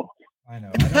Spiegel? No. I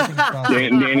know. I don't think it's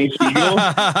possible. Danny Spiegel.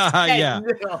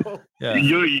 Yeah.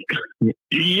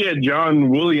 You get John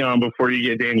Woolley on before you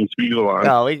get Danny Spiegel on.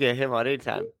 No, we get him on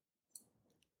anytime.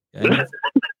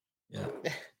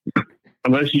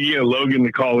 Unless you get Logan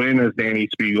to call in as Danny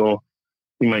Spiegel.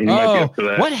 He might be up for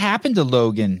that. What happened to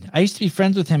Logan? I used to be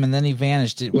friends with him, and then he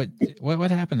vanished.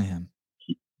 What happened to him?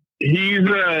 He's,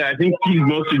 I think he's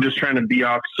mostly just trying to be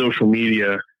off social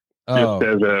media, just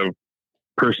as a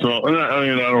personal. I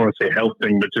don't want to say health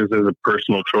thing, but just as a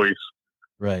personal choice.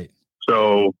 Right.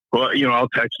 So, well, I'll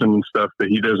text him and stuff, but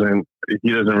he doesn't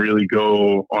really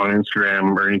go on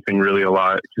Instagram or anything really a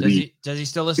lot. Does he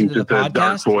still listen to the podcast?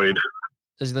 Dark void.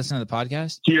 Does he listen to the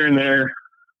podcast? Here and there.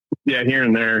 Yeah, here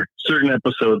and there. Certain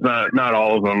episodes, not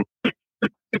all of them.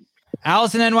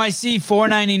 Allison NYC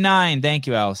 $4.99. Thank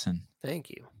you, Allison.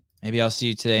 Thank you. Maybe I'll see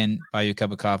you today and buy you a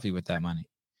cup of coffee with that money.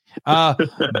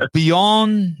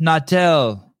 Beyond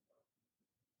Natel.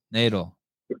 Nadel.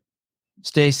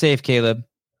 Stay safe, Caleb.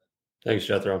 Thanks,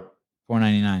 Jethro.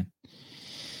 $4.99.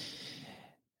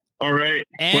 All right.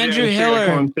 Andrew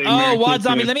Hiller. Wad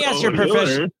Zombie. Let me ask your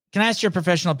professional. Can I ask your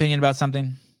professional opinion about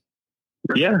something?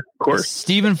 Yeah, of course.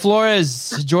 Stephen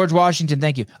Flores, George Washington.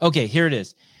 Thank you. Okay, here it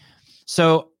is.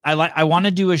 So I want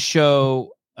to do a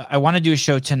show. I want to do a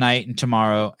show tonight and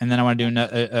tomorrow, and then I want to do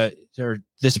another. Or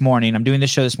this morning, I'm doing this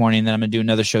show this morning, and then I'm going to do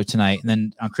another show tonight, and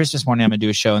then on Christmas morning, I'm going to do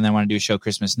a show, and then I want to do a show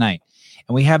Christmas night.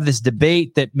 And we have this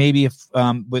debate that maybe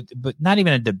but not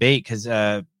even a debate because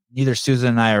neither Susan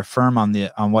and I are firm on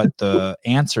what the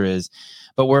answer is.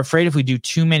 But we're afraid if we do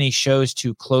too many shows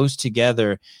too close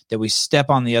together that we step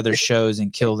on the other shows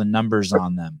and kill the numbers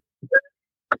on them.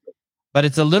 But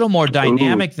it's a little more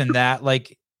dynamic than that.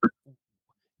 Like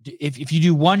if you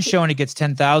do one show and it gets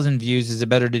 10,000 views, is it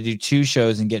better to do two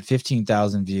shows and get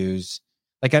 15,000 views?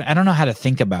 Like I don't know how to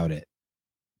think about it.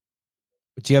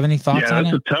 Do you have any thoughts on it?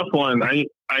 Yeah, that's a tough one.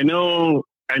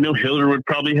 I know Hiller would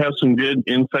probably have some good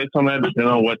insights on that,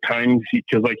 depending on what time,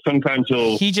 because like sometimes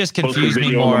he just confused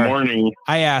me more. In the morning.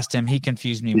 I asked him, he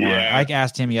confused me more. Yeah. I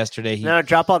asked him yesterday. No,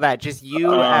 drop all that. Just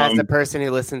you as the person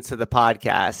who listens to the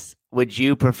podcast, would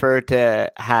you prefer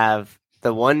to have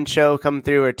the one show come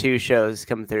through or two shows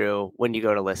come through when you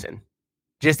go to listen?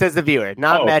 Just as the viewer,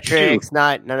 not metrics,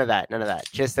 not none of that.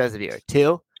 Just as a viewer.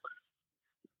 Two?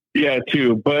 Yeah,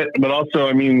 two. But also,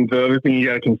 I mean, the other thing you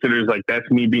got to consider is like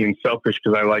that's me being selfish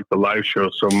because I like the live show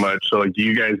so much. So like, do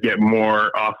you guys get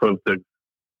more off of the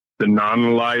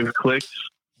non-live clicks?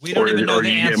 We don't even know the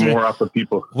answer. Get more off of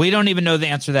people. We don't even know the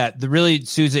answer to that. Really,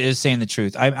 Sousa is saying the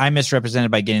truth. I misrepresented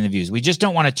by getting the views. We just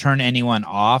don't want to turn anyone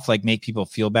off, like make people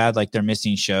feel bad, like they're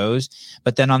missing shows.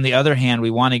 But then on the other hand,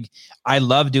 I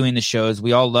love doing the shows.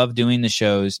 We all love doing the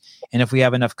shows. And if we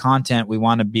have enough content, we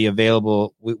want to be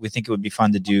available. We think it would be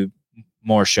fun to do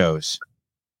more shows.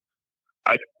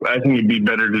 I think it'd be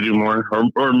better to do more.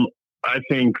 Or I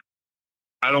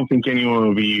don't think anyone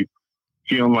would be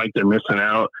feeling like they're missing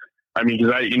out. I mean,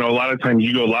 because a lot of times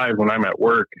you go live when I'm at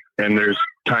work, and there's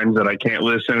times that I can't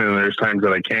listen, and there's times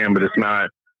that I can, but it's not.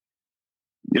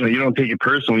 You don't take it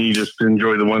personally. You just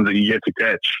enjoy the ones that you get to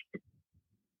catch.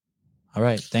 All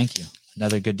right, thank you.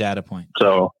 Another good data point.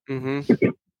 So,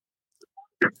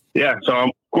 yeah. So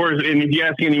of course, and if you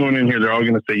ask anyone in here, they're all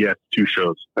going to say yes. Two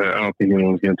shows. I don't think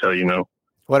anyone's going to tell you no.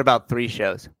 What about three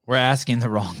shows? We're asking the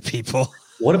wrong people.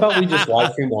 What about we just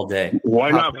live stream all day?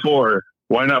 Why not four?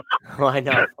 Why not? Why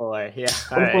not four? Yeah.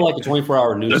 For like a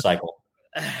 24-hour news cycle.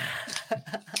 A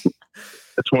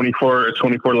 24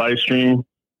 live stream.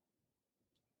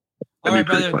 All right,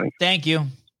 brother. Thank you.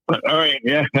 All right.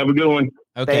 Yeah. Have a good one.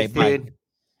 Okay. Thanks, bye. dude.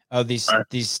 Oh,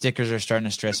 these stickers are starting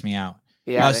to stress me out.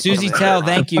 Yeah. Susie Tell,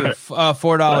 thank you.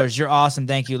 $4. You're awesome.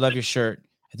 Thank you. Love your shirt.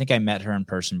 I think I met her in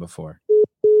person before.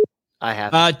 I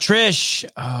have. Trish.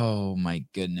 Oh my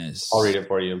goodness. I'll read it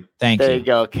for you. Thank you. There you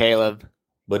go, Caleb.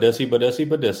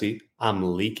 Badussy.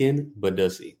 I'm leaking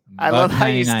Badussy. I love how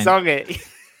you sung it.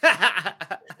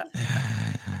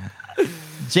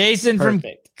 Jason from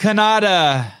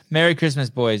Canada. Merry Christmas,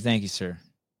 boys. Thank you, sir.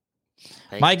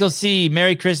 Michael C.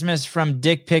 Merry Christmas from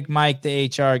Dick Pic Mike, the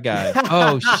HR guy.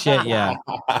 Oh, shit, yeah.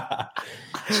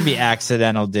 Should be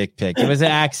accidental dick pic. It was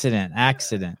an accident.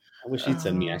 I wish he'd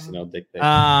send me accidental dick pic.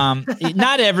 I'm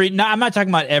not talking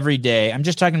about every day. I'm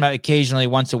just talking about occasionally,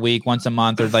 once a week, once a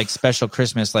month, or like special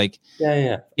Christmas. Like,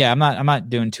 yeah. I'm not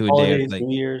doing two a Holidays, day. Like,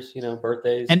 New Year's,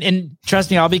 birthdays. And trust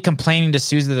me, I'll be complaining to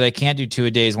Susan that I can't do 2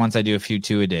 a days once I do a few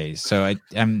 2 a days. So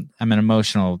I'm an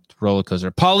emotional roller coaster.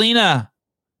 Paulina,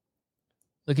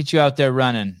 look at you out there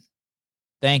running.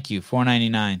 Thank you.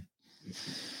 $4.99.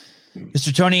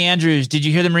 Mr. Tony Andrews, did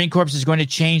you hear the Marine Corps is going to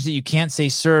change that you can't say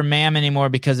sir or ma'am anymore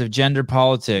because of gender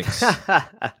politics?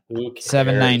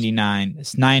 $7.99.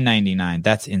 It's $9.99.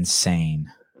 That's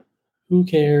insane. Who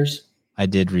cares? I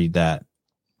did read that.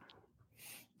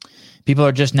 People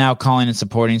are just now calling and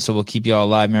supporting, so we'll keep you all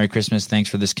alive. Merry Christmas. Thanks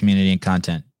for this community and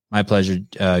content. My pleasure,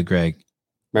 Greg.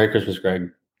 Merry Christmas,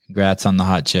 Greg. Congrats on the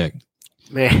hot chick.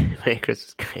 Merry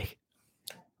Christmas, Greg.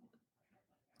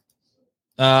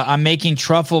 I'm making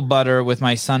truffle butter with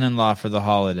my son-in-law for the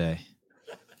holiday.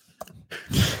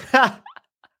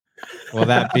 Will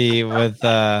that be with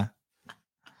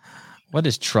what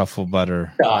is truffle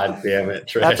butter? God damn it,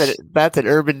 Trish. That's an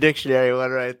Urban Dictionary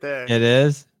one right there. It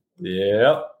is?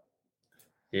 Yep.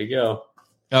 Here you go.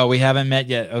 Oh, we haven't met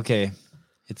yet. Okay.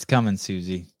 It's coming,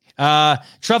 Susie.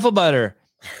 Truffle butter.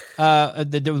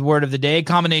 The word of the day,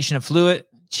 combination of fluid.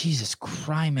 Jesus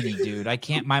criminy, dude. I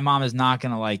can't. My mom is not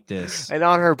going to like this. And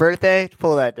on her birthday,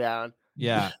 pull that down.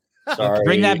 Yeah. Sorry.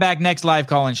 Bring that back next live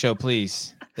call-in show,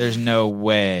 please. There's no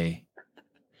way.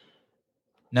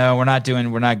 No, we're not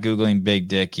Googling big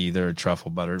dick either, or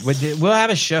truffle butter. We'll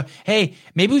have a show. Hey,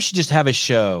 maybe we should just have a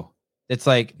show. It's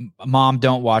like, Mom,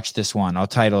 don't watch this one. I'll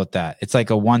title it that. It's like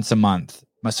a once a month.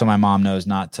 So my mom knows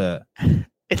not to.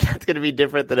 That's going to be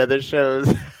different than other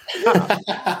shows.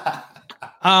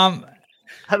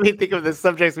 I mean, think of the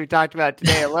subjects we talked about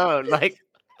today alone. Like,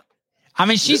 I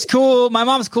mean, she's cool. My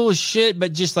mom's cool as shit,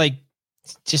 but just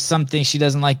something she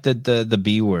doesn't like the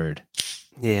B word.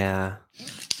 Yeah.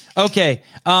 Okay.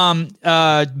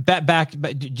 Back.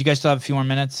 Do you guys still have a few more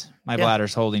minutes? My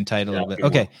bladder's holding tight a little bit.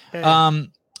 Okay.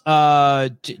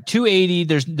 280.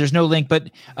 There's no link, but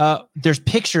there's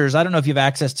pictures. I don't know if you have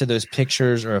access to those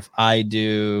pictures or if I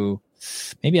do.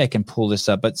 Maybe I can pull this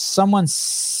up. But someone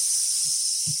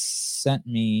sent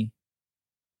me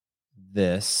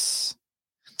this.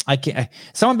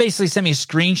 Someone basically sent me a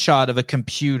screenshot of a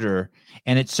computer,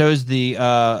 and it shows the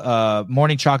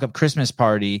Morning Chalk Up Christmas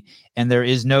party, and there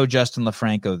is no Justin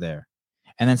LaFranco there.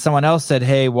 And then someone else said,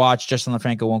 hey, watch, Justin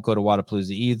LaFranco won't go to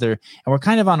Wadapalooza either. And we're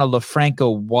kind of on a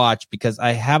LaFranco watch because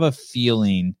I have a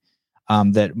feeling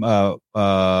that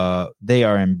they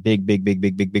are in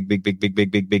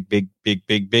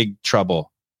big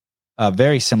trouble.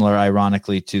 Very similar,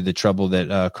 ironically, to the trouble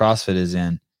that CrossFit is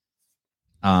in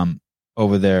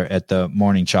over there at the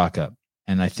Morning Chalk Up.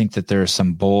 And I think that there is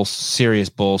some serious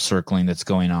bull circling that's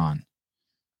going on.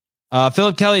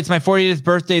 Philip Kelly, it's my 40th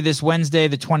birthday this Wednesday,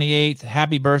 the 28th.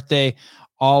 Happy birthday,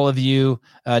 all of you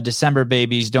December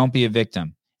babies. Don't be a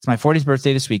victim. It's my 40th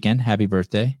birthday this weekend. Happy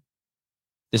birthday.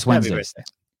 This Wednesday. Birthday.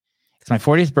 It's my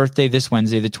 40th birthday this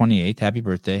Wednesday, the 28th. Happy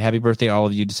birthday. Happy birthday, all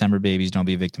of you December babies. Don't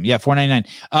be a victim. Yeah,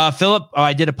 $4.99. Philip,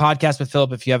 I did a podcast with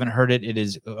Philip. If you haven't heard it, it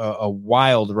is a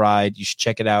wild ride. You should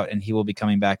check it out, and he will be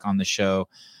coming back on the show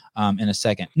in a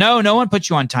second. No one put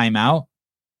you on timeout.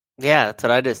 Yeah, that's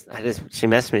what I just she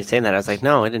messaged me saying that. I was like,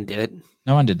 no, I didn't do it.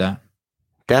 No one did that.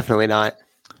 Definitely not.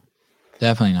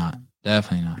 Definitely not.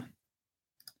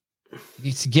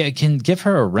 Can give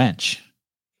her a wrench.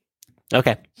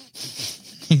 Okay.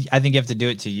 I think you have to do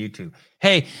it to YouTube.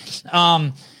 Hey,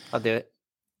 I'll do it.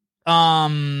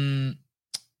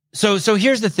 So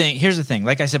here's the thing.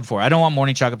 Like I said before, I don't want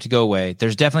Morning Chalk Up to go away.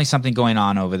 There's definitely something going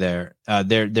on over there. I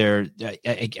don't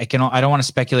want to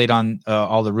speculate on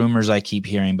all the rumors I keep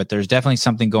hearing, but there's definitely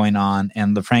something going on,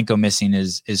 and LaFranco missing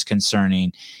is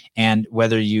concerning. And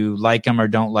whether you like him or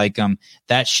don't like him,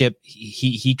 that ship,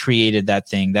 he created that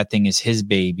thing. That thing is his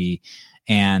baby,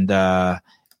 and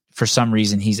for some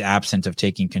reason he's absent of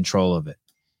taking control of it.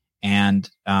 And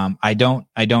I don't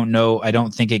know. I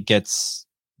don't think it gets.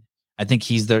 I think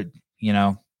he's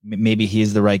maybe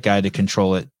he's the right guy to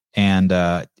control it. And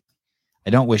I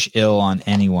don't wish ill on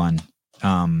anyone.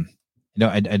 I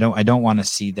don't want to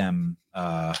see them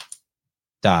die.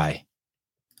 I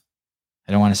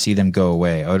don't want to see them go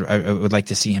away. I would like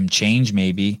to see him change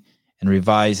maybe and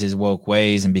revise his woke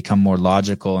ways and become more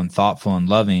logical and thoughtful and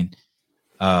loving.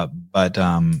 But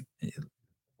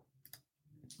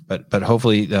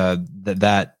hopefully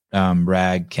that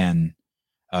rag can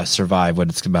survive what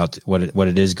it's about, what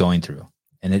it is going through,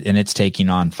 and it's taking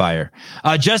on fire.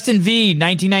 Justin V,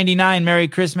 1999, Merry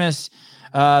Christmas,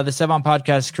 the Sevan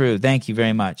Podcast crew. Thank you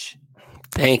very much.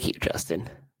 Thank you, Justin.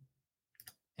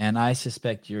 And I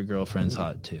suspect your girlfriend's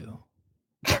hot too.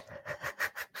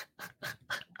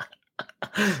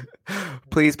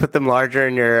 Please put them larger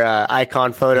in your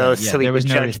icon photos so we can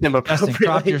judge them appropriately. Justin,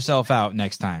 crop yourself out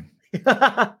next time.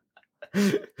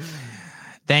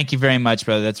 Thank you very much,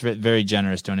 brother. That's very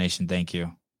generous donation. Thank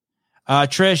you.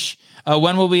 Trish,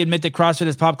 when will we admit that CrossFit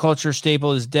as pop culture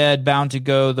staple is dead, bound to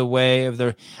go the way of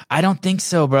the... I don't think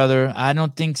so, brother. I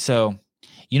don't think so.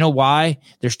 You know why?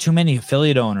 There's too many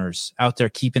affiliate owners out there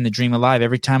keeping the dream alive.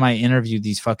 Every time I interview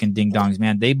these fucking ding dongs,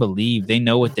 man, they believe, they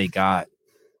know what they got.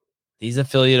 These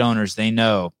affiliate owners, they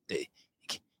know.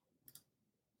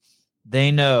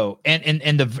 They know.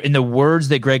 And the words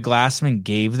that Greg Glassman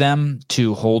gave them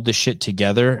to hold the shit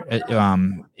together,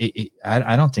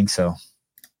 I don't think so.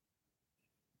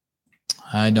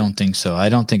 I don't think so. I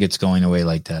don't think it's going away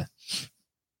like that.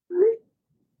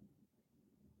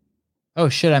 Oh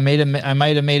shit! I might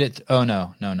have made it. Oh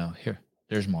no. Here,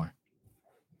 there's more.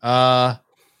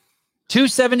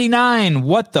 279.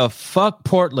 What the fuck,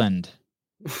 Portland?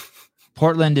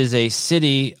 Portland is a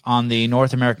city on the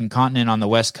North American continent on the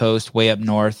West Coast, way up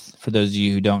north. For those of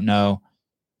you who don't know,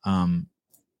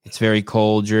 it's very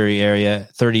cold, dreary area.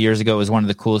 30 years ago, it was one of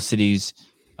the coolest cities,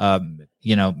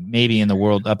 maybe in the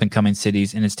world, up and coming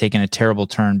cities, and it's taken a terrible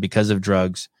turn because of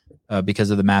drugs,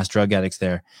 because of the mass drug addicts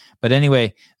there. But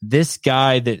anyway, this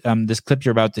guy that this clip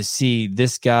you're about to see,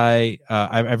 this guy,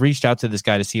 I've reached out to this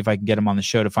guy to see if I can get him on the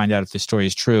show to find out if this story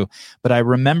is true. But I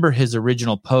remember his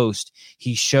original post.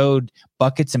 He showed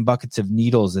buckets and buckets of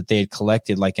needles that they had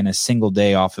collected like in a single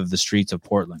day off of the streets of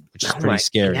Portland, which is pretty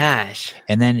scary. Gosh.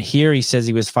 And then here he says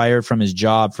he was fired from his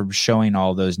job for showing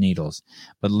all those needles.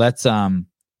 But let's listen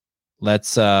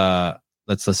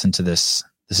to this.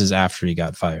 This is after he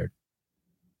got fired.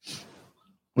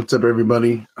 What's up,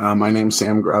 everybody? My name's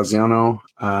Sam Graziano.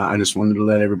 I just wanted to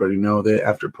let everybody know that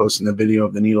after posting the video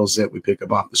of the needles that we pick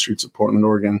up off the streets of Portland,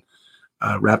 Oregon,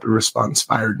 Rapid Response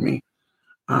fired me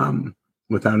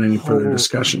without any further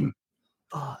discussion.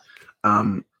 I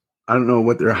don't know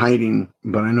what they're hiding,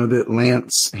 but I know that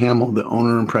Lance Hamill, the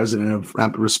owner and president of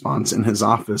Rapid Response, in his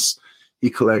office, he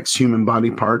collects human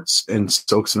body parts and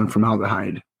soaks them in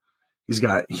formaldehyde. He's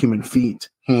got human feet,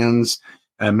 hands,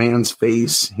 a man's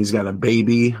face. He's got a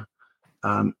baby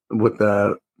with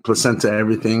the placenta,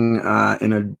 everything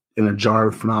in a jar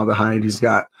of formaldehyde. He's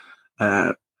got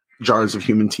jars of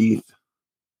human teeth.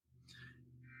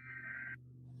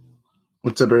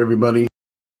 What's up, everybody?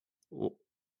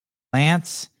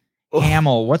 Lance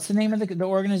Hamill. What's the name of the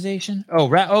organization?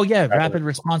 Rapid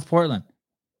Response Portland. As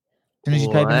soon as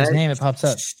you type in his name, it pops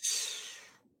up.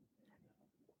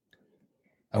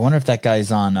 I wonder if that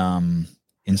guy's on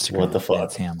Instagram. What the fuck?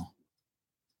 Lance Hamill.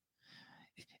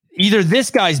 Either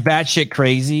this guy's batshit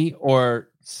crazy or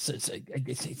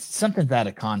something's out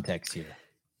of context here.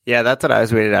 Yeah, that's what I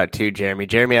was weirded out too, Jeremy.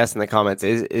 Jeremy asked in the comments,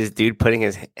 is dude putting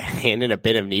his hand in a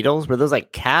bin of needles? Were those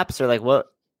like caps or like what?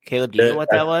 Caleb, do you know what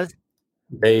that was?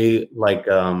 They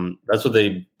that's what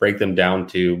they break them down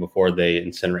to before they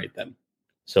incinerate them.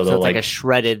 So it's like a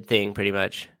shredded thing pretty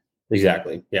much.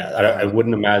 Exactly. Yeah. I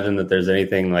wouldn't imagine that there's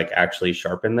anything like actually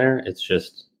sharp in there. It's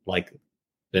just like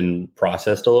been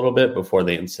processed a little bit before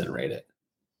they incinerate it.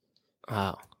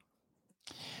 Wow.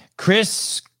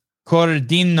 Chris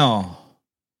Cordino.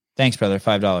 Thanks, brother.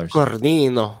 $5.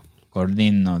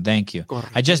 Cordino. Thank you. Cordino.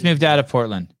 I just moved out of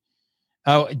Portland.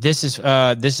 Oh, this is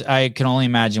this. I can only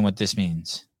imagine what this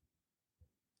means.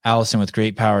 Allison, with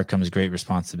great power comes great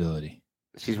responsibility.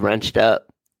 She's wrenched up.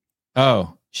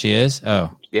 Oh, she is?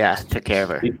 Oh. Yeah, took care of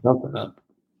her.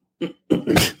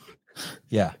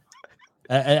 Yeah.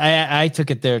 I took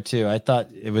it there too. I thought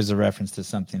it was a reference to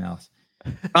something else.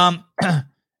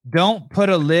 Don't put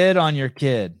a lid on your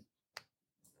kid.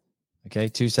 Okay,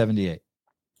 278.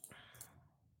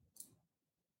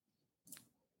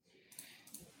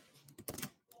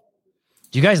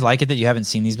 Do you guys like it that you haven't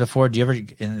seen these before? Do you ever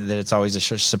that it's always a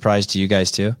surprise to you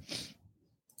guys too?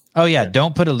 Oh yeah,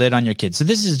 don't put a lid on your kid. So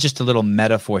this is just a little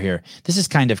metaphor here. This is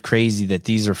kind of crazy that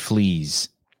these are fleas.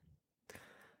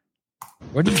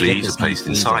 The fleas are placed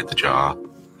inside the jar,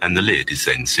 and the lid is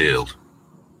then sealed.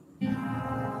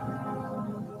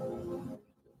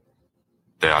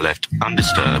 They are left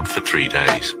undisturbed for 3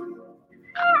 days.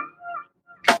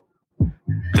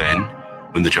 Then,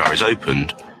 when the jar is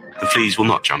opened, the fleas will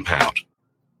not jump out.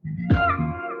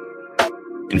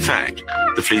 In fact,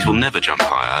 the fleas will never jump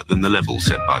higher than the level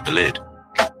set by the lid.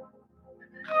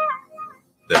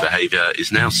 Their behavior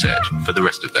is now set for the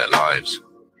rest of their lives.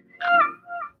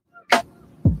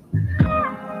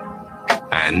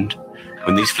 And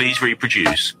when these fleas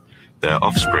reproduce, their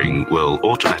offspring will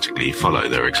automatically follow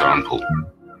their example.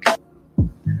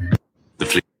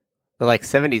 The like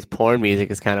 70s porn music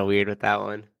is kind of weird with that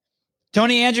one.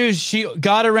 Tony Andrews, she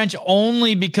got a wrench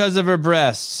only because of her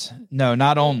breasts. No,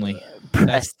 not only.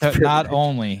 Not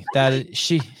only. That is,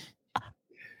 she.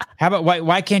 How about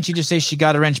why can't you just say she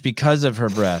got a wrench because of her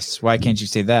breasts? Why can't you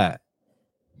say that?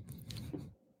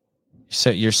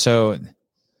 So you're so.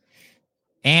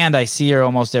 And I see her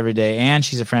almost every day, and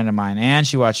she's a friend of mine, and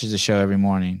she watches the show every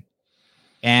morning,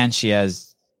 and she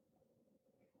has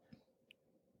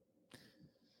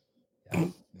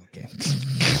Okay.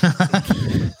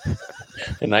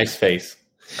 A nice face.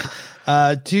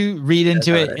 To read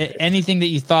into it, anything that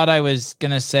you thought I was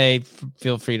going to say,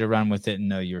 feel free to run with it and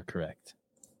know you're correct.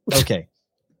 Okay.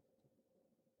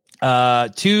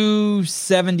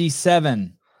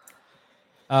 277.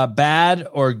 Bad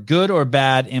or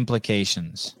bad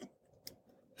implications?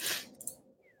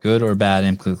 Good or bad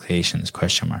implications?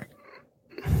 Question mark.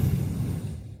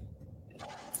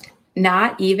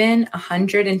 Not even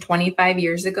 125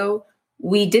 years ago,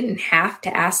 we didn't have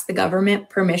to ask the government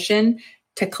permission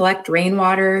to collect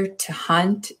rainwater, to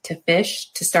hunt, to fish,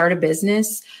 to start a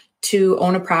business, to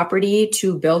own a property,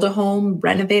 to build a home,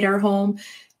 renovate our home,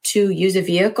 to use a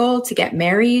vehicle, to get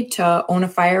married, to own a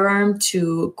firearm,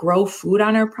 to grow food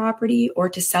on our property, or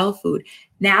to sell food.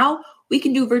 Now, we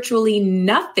can do virtually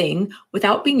nothing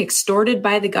without being extorted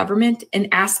by the government and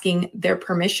asking their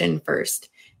permission first.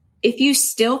 If you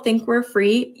still think we're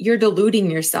free, you're deluding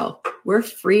yourself. We're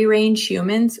free-range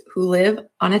humans who live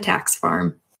on a tax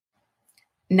farm.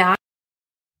 Why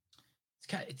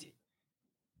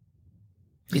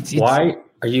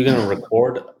are you going to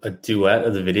record a duet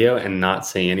of the video and not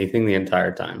say anything the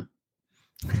entire time?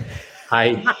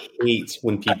 I hate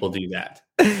when people do that.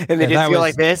 And they just feel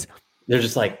like this. They're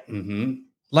just like, mm-hmm.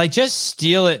 Like, just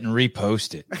steal it and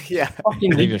repost it. Yeah.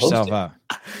 Leave yourself out.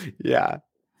 Yeah.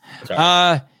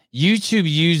 YouTube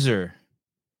user.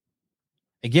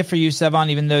 A gift for you, Sevan.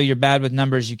 Even though you're bad with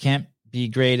numbers, you can't be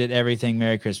great at everything.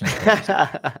 Merry Christmas.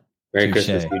 Merry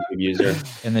Christmas, YouTube user.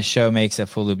 And the show makes a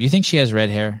full loop. You think she has red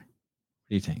hair? What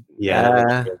do you think?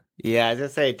 Yeah. Yeah, I was going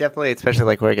to say, definitely, especially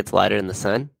like where it gets lighter in the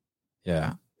sun.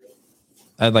 Yeah.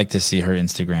 I'd like to see her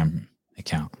Instagram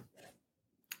account.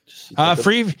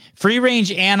 Free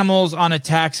range animals on a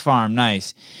tax farm.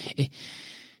 Nice.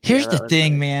 Here's the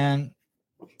thing, man.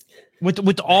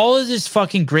 With all of this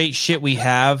fucking great shit we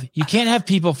have, you can't have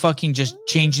people fucking just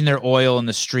changing their oil in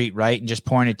the street, right? And just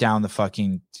pouring it down the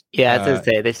fucking. Yeah, I was going to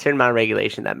say, there's a certain amount of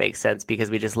regulation that makes sense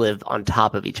because we just live on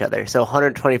top of each other. So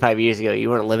 125 years ago, you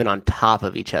weren't living on top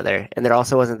of each other. And there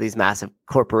also wasn't these massive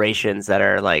corporations that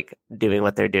are like doing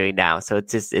what they're doing now. So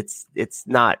it's just, it's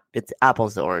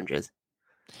apples to oranges.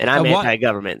 And I'm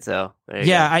anti-government, so.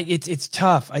 It's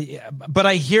tough. But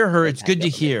I hear her. It's good to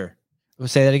hear. We'll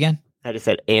say that again. I just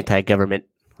said anti-government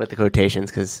with the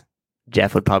quotations because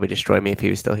Jeff would probably destroy me if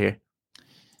he was still here.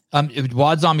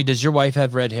 Wad Zombie, does your wife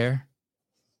have red hair?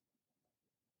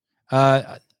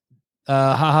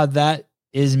 Haha, that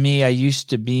is me. I used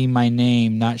to be my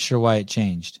name. Not sure why it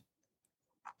changed.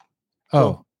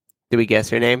 Oh. Did we guess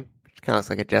her name? She kind of looks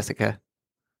like a Jessica.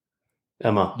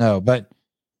 Emma. No, but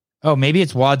maybe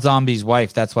it's Wad Zombie's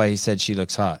wife. That's why he said she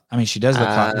looks hot. I mean, she does look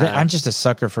hot. I'm just a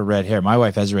sucker for red hair. My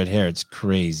wife has red hair. It's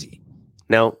crazy.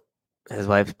 No, his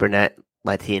wife's brunette,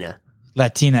 Latina.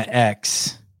 Latina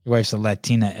X. Your wife's a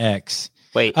Latina X.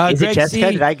 Wait, is it Jessica?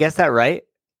 C. Did I guess that right?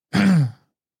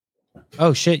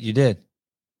 Oh, shit, you did.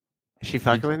 Is she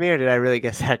fucking with me, or did I really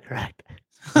guess that correct?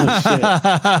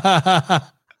 Oh, shit.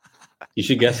 You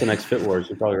should guess the next Fit Wars.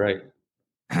 You're probably right.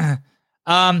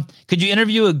 Could you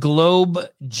interview a Globe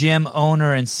gym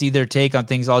owner and see their take on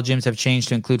things? All gyms have changed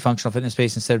to include functional fitness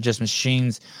space instead of just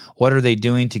machines. What are they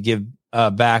doing to give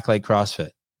back like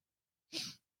CrossFit?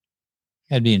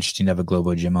 It'd be interesting to have a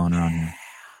Globo gym owner on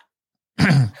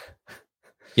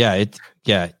here.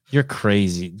 You're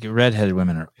crazy. Redheaded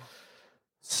women are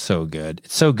so good.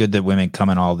 It's so good that women come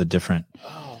in all the different.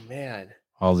 Oh man,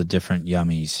 all the different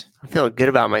yummies. I'm feeling good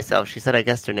about myself. She said I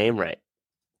guessed her name right.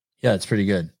 Yeah, it's pretty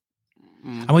good.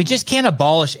 And we just can't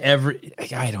abolish every.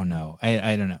 I don't know.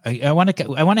 I don't know. I want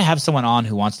to have someone on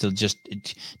who wants to just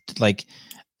like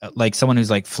someone who's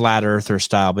like flat earther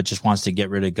style, but just wants to get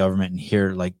rid of government and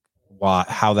hear like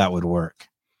how that would work.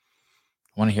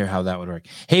 I want to hear how that would work.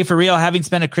 Hey, for real, having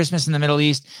spent a Christmas in the Middle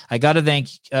East, I got to thank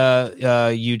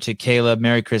you to Caleb.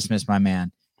 Merry Christmas, my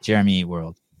man, Jeremy Eat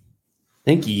World.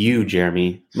 Thank you,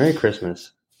 Jeremy. Merry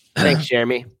Christmas. Thanks,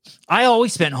 Jeremy. I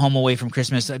always spent home away from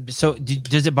Christmas. So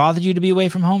does it bother you to be away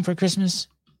from home for Christmas,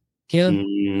 Caleb?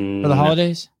 For the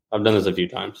holidays? No. I've done this a few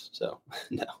times, so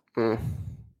no.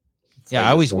 Yeah,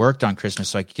 I always worked on Christmas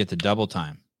so I could get the double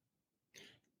time.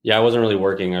 Yeah, I wasn't really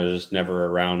working. I was just never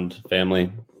around family.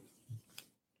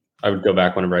 I would go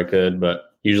back whenever I could,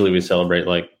 but usually we celebrate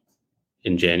like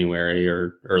in January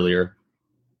or earlier.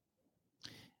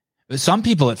 Some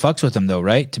people, it fucks with them though,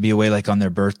 right? To be away like on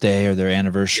their birthday or their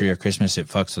anniversary or Christmas, it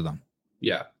fucks with them.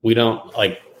 Yeah, we don't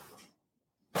like.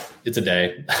 It's a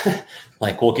day.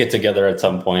 Like we'll get together at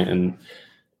some point and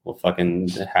we'll fucking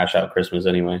hash out Christmas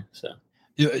anyway. So,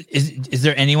 is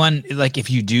there anyone like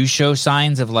if you do show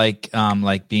signs of like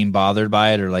being bothered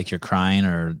by it or like you're crying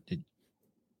or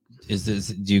is this?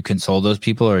 Do you console those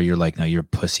people, or you're like, no, you're a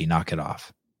pussy, knock it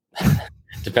off?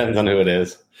 Depends on who it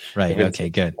is. Right. Okay.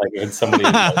 Good. Like if it's somebody,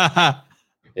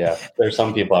 yeah. There's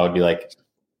some people I would be like,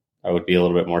 I would be a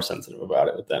little bit more sensitive about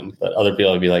it with them, but other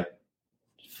people I'd be like,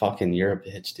 fucking, you're a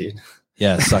bitch, dude.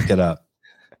 Yeah, suck it up.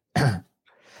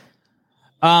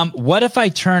 What if I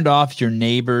turned off your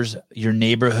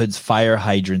neighborhood's fire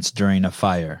hydrants during a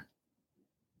fire?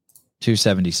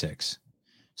 276.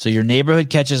 So your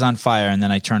neighborhood catches on fire, and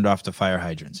then I turned off the fire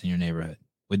hydrants in your neighborhood.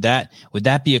 Would that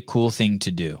be a cool thing to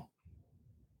do?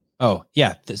 Oh,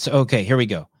 yeah. So, okay, here we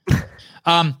go.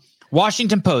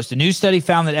 Washington Post, a new study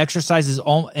found that exercise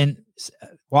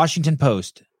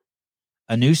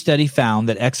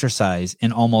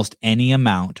in almost any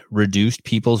amount reduced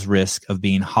people's risk of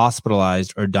being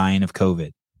hospitalized or dying of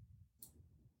COVID.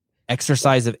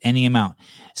 Exercise of any amount.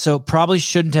 So probably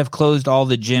shouldn't have closed all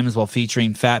the gyms while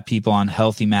featuring fat people on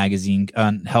health magazine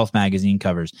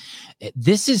covers.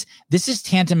 This is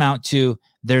tantamount to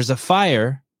there's a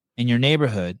fire in your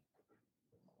neighborhood,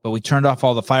 but we turned off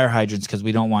all the fire hydrants because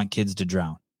we don't want kids to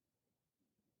drown.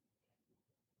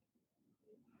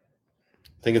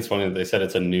 I think it's funny that they said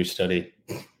it's a new study.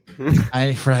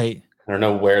 Right. I don't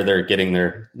know where they're getting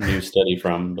their new study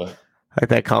from, but I like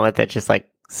that comment that's just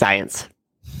like science.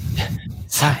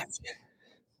 Science.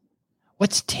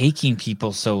 What's taking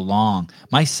people so long?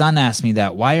 My son asked me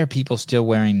that. Why are people still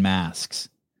wearing masks?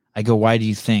 I go, why do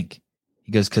you think?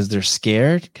 He goes, because they're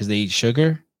scared, because they eat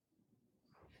sugar.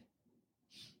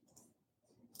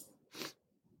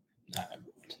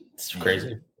 It's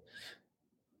crazy.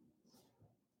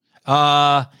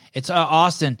 It's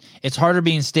Austin. It's harder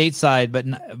being stateside,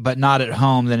 but not at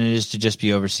home than it is to just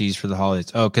be overseas for the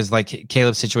holidays. Oh, because like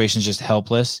Caleb's situation is just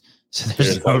helpless. So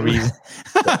there's no reason.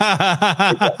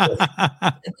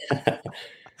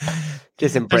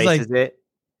 Just embraces like,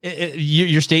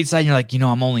 you're stateside and you're like,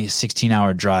 I'm only a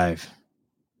 16-hour drive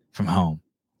from home.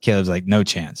 Caleb's like, no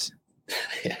chance.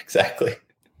 Yeah, exactly.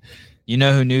 You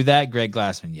know who knew that? Greg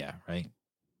Glassman. Yeah, right.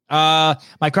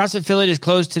 My CrossFit affiliate is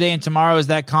closed today and tomorrow. Is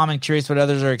that common? Curious what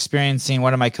others are experiencing.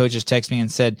 One of my coaches texted me and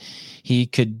said he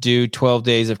could do 12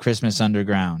 days of Christmas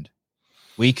underground.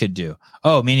 We could do.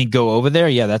 Oh, meaning go over there?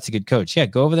 Yeah, that's a good coach. Yeah,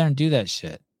 go over there and do that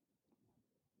shit.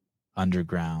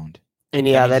 Underground. And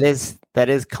yeah, that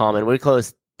is common. We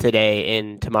close today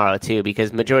and tomorrow too,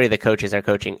 because majority of the coaches are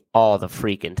coaching all the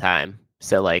freaking time.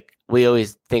 So like we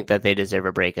always think that they deserve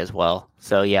a break as well.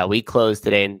 So yeah, we closed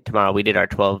today and tomorrow. We did our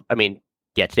today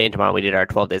and tomorrow we did our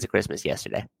 12 days of Christmas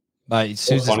yesterday. But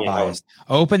Susan's biased.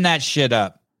 Open that shit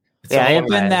up.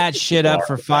 Open that shit up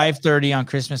for 5:30 on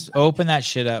Christmas. Open that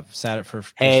shit up. Sat it for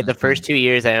Christmas. Hey, the first 2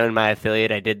 years I owned my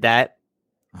affiliate, I did that.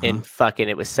 And fucking,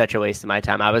 it was such a waste of my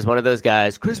time. I was one of those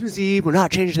guys, Christmas Eve, we're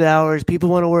not changing the hours. People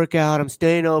want to work out. I'm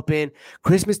staying open.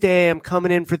 Christmas Day, I'm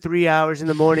coming in for 3 hours in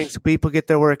the morning so people get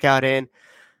their workout in.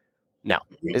 No,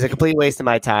 it's a complete waste of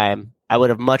my time. I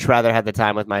would have much rather had the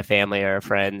time with my family or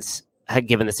friends,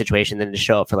 given the situation, than to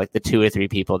show up for like the 2 or 3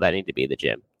 people that need to be at the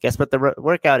gym. Guess what the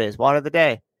workout is? Water of the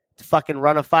day. To fucking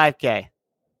run a 5K.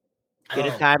 Get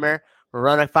a timer,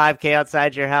 run a 5K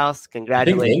outside your house.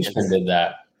 Congratulations. I think Lynchman did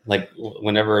that. Like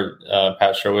whenever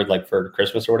Pat Sherwood, like for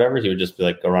Christmas or whatever, he would just be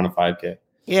like, go run a 5K.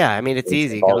 Yeah, I mean, it's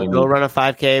easy. Go run a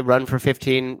 5K, run for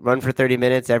 30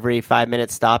 minutes, every 5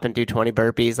 minutes, stop and do 20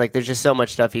 burpees. Like there's just so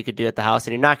much stuff you could do at the house,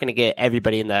 and you're not going to get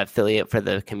everybody in the affiliate for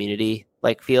the community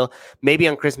like feel. Maybe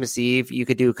on Christmas Eve, you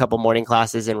could do a couple morning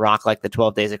classes and rock like the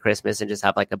 12 days of Christmas and just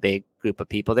have like a big group of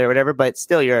people there or whatever. But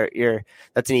still,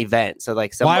 that's an event. So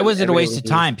like, why was it a waste of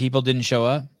time? People didn't show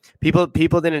up. People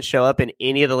didn't show up in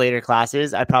any of the later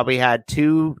classes. I probably had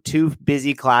two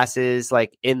busy classes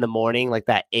like in the morning, like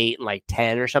that 8 and like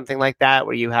 10 or something like that,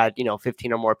 where you had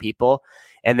 15 or more people.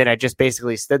 And then I just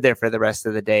basically stood there for the rest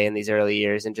of the day in these early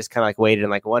years and just kind of like waited.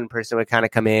 And like one person would kind of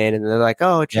come in and they're like,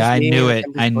 oh, it's just I me. knew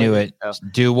it. So.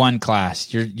 Do one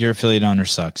class. Your affiliate owner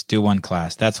sucks. Do one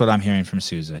class. That's what I'm hearing from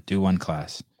Souza. Do one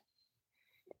class.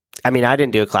 I mean, I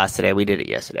didn't do a class today. We did it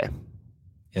yesterday.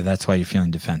 Yeah, that's why you're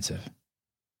feeling defensive.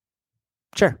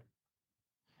 Sure.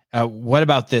 What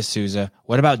about this, Souza?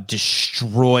 What about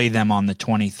destroy them on the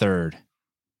 23rd?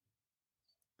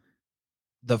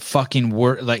 The fucking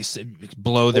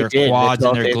blow their quads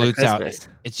and their glutes out.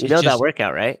 It's that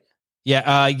workout, right? Yeah,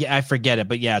 I forget it,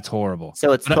 but yeah, it's horrible.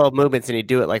 So it's 12 movements, and you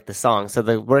do it like the song. So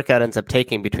the workout ends up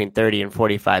taking between 30 and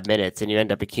 45 minutes, and you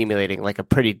end up accumulating like a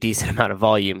pretty decent amount of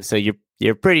volume. So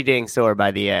you're pretty dang sore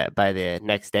by the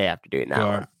next day after doing that.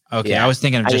 Sure. Okay, yeah. I was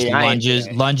thinking of just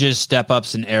lunges, step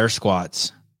ups, and air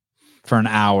squats for an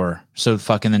hour. So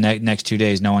fucking the next 2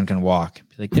 days, no one can walk.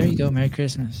 Be like, there you go, Merry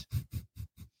Christmas.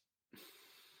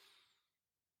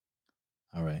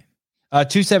 All right.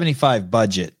 $275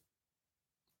 budget.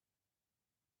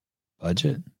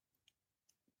 Budget.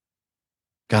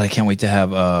 God, I can't wait to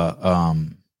have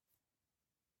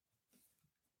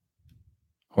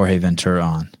Jorge Ventura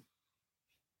on.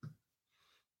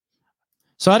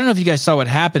 So I don't know if you guys saw what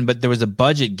happened, but there was a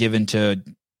budget given to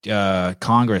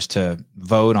Congress to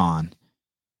vote on.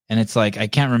 And it's like, I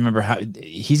can't remember how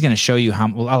he's going to show you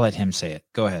how. Well, I'll let him say it.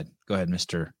 Go ahead,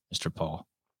 Mr. Paul.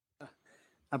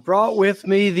 I brought with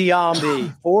me the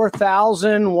OMB,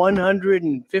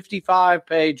 4,155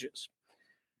 pages.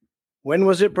 When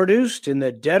was it produced? In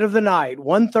the dead of the night,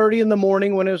 1:30 in the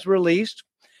morning when it was released.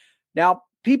 Now,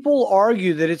 people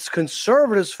argue that it's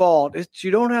conservatives' fault.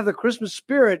 You don't have the Christmas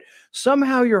spirit.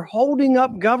 Somehow you're holding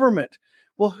up government.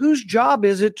 Well, whose job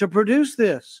is it to produce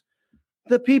this?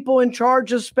 The people in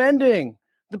charge of spending,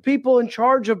 the people in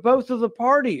charge of both of the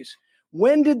parties.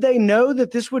 When did they know that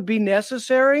this would be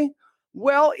necessary?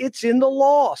 Well, it's in the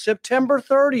law, September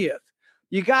 30th.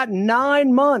 You got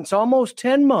 9 months, almost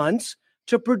 10 months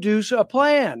to produce a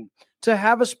plan, to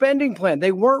have a spending plan.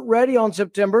 They weren't ready on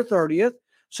September 30th,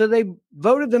 so they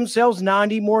voted themselves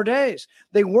 90 more days.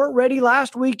 They weren't ready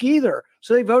last week either,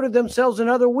 so they voted themselves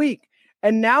another week.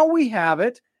 And now we have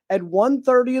it at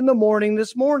 1:30 in the morning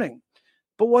this morning.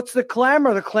 But what's the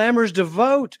clamor? The clamor is to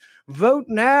vote. Vote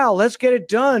now. Let's get it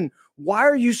done. Why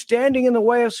are you standing in the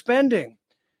way of spending?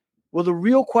 Well, the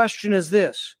real question is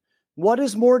this. What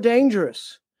is more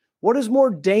dangerous? What is more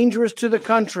dangerous to the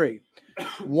country?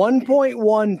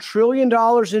 $1.1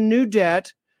 trillion in new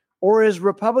debt, or as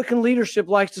Republican leadership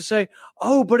likes to say,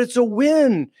 oh, but it's a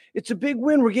win. It's a big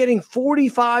win. We're getting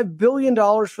 $45 billion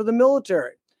for the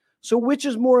military. So which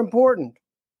is more important?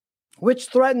 Which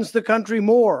threatens the country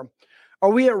more? Are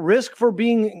we at risk for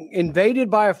being invaded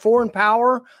by a foreign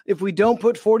power if we don't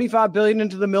put $45 billion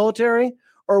into the military?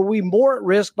 Or are we more at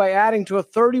risk by adding to a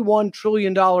 $31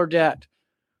 trillion debt?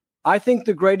 I think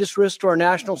the greatest risk to our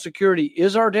national security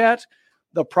is our debt.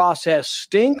 The process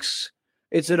stinks.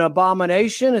 It's an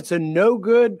abomination. It's a no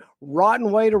good,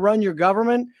 rotten way to run your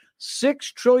government.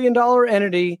 $6 trillion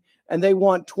entity, and they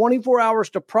want 24 hours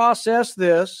to process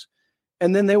this,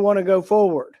 and then they want to go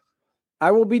forward.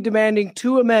 I will be demanding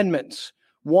 2 amendments.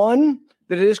 One,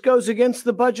 that this goes against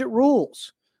the budget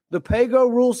rules. The PAYGO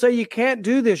rules say you can't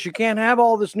do this. You can't have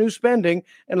all this new spending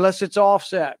unless it's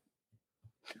offset.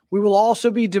 We will also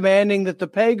be demanding that the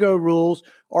PAYGO rules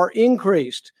are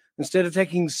increased. Instead of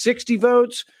taking 60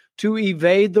 votes to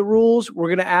evade the rules, we're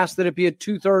going to ask that it be a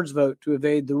 2/3 vote to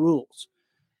evade the rules.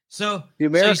 So the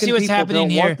American you see what's people happening don't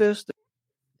here? want this.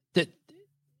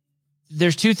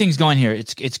 There's 2 things going here.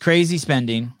 It's crazy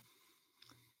spending,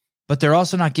 but they're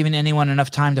also not giving anyone enough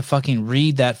time to fucking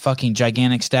read that fucking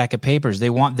gigantic stack of papers.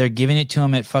 They're giving it to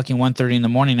them at fucking 1:30 in the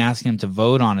morning, asking them to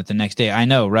vote on it the next day. I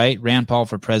know, right? Rand Paul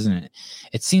for president.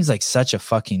 It seems like such a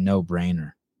fucking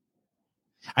no-brainer.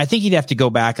 I think he'd have to go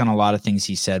back on a lot of things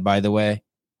he said, by the way.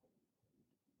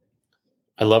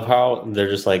 I love how they're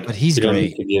just like, but he's you don't great.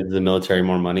 need to give the military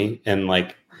more money. And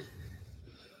like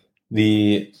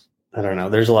I don't know,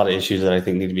 there's a lot of issues that I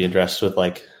think need to be addressed with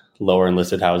like lower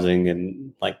enlisted housing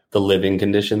and like the living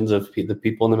conditions of the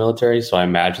people in the military. So I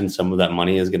imagine some of that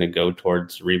money is going to go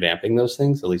towards revamping those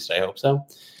things. At least I hope so.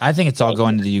 I think it's all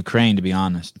going to the Ukraine, to be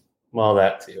honest. Well,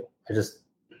 that too.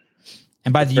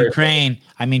 And by the Ukraine,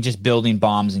 I mean just building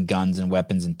bombs and guns and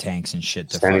weapons and tanks and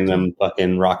shit. Sending them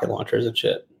fucking rocket launchers and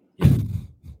shit.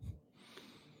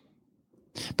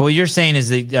 But what you're saying is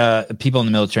that people in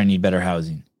the military need better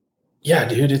housing. Yeah,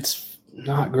 dude, it's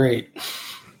not great.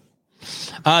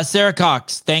 Sarah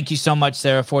Cox, thank you so much,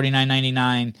 Sarah.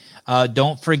 $49.99.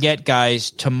 Don't forget,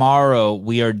 guys, tomorrow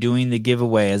we are doing the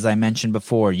giveaway, as I mentioned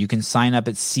before. You can sign up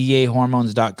at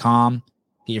cahormones.com.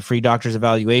 Get your free doctor's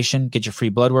evaluation. Get your free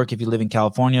blood work if you live in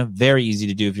California. Very easy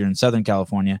to do if you're in Southern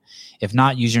California. If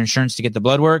not, use your insurance to get the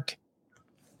blood work.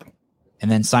 And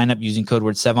then sign up using code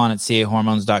word Sevan at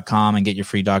cahormones.com and get your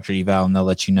free doctor eval, and they'll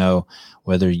let you know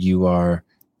whether you are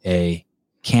a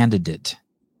candidate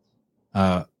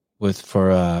for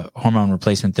hormone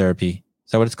replacement therapy.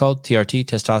 Is that what it's called? TRT,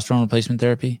 testosterone replacement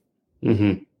therapy?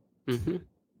 Mm-hmm.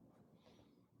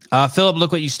 Mm-hmm. Philip,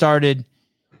 look what you started.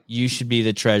 You should be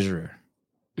the treasurer.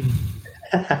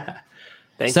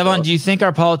 Sevan, do you think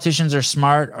our politicians are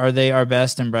smart? Are they our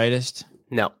best and brightest?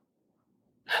 No.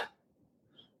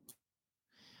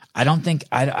 I don't think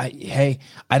I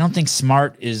don't think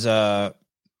smart is I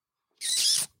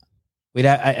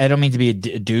don't mean to be a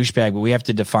douchebag, but we have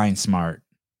to define smart.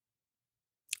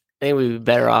 I think we'd be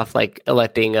better off like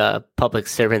electing public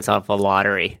servants off a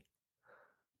lottery.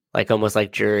 Like almost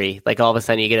like jury. Like all of a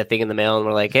sudden you get a thing in the mail and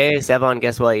we're like, hey, Sevan,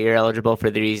 guess what? You're eligible for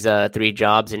these 3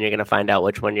 jobs and you're going to find out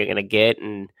which one you're going to get.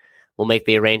 And we'll make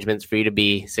the arrangements for you to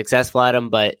be successful at them,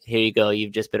 but here you go,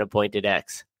 you've just been appointed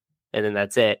X, and then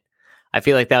that's it. I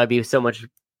feel like that would be so much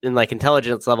in like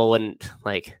intelligence level wouldn't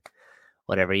like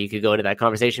whatever, you could go into that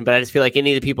conversation, but I just feel like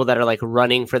any of the people that are like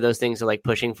running for those things or like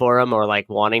pushing for them or like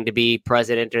wanting to be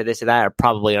president or this or that are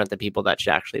probably aren't the people that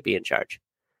should actually be in charge.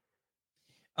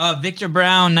 Victor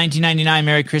Brown, 1999,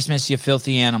 Merry Christmas, you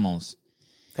filthy animals.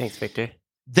 Thanks, Victor.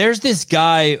 There's this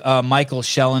guy, Michael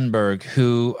Schellenberg,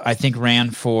 who I think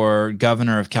ran for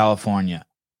governor of California.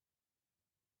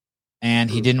 And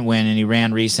he didn't win, and he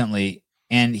ran recently.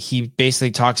 And he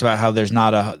basically talks about how there's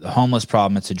not a homeless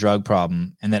problem, it's a drug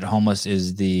problem, and that homeless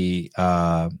is the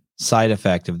side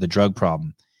effect of the drug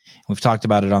problem. We've talked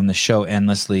about it on the show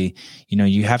endlessly. You know,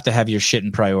 you have to have your shit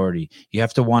in priority. You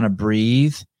have to want to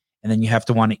breathe, and then you have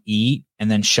to want to eat,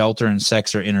 and then shelter and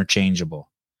sex are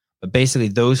interchangeable. But basically,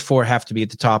 those four have to be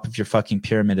at the top of your fucking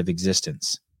pyramid of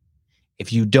existence.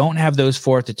 If you don't have those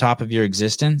four at the top of your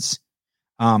existence,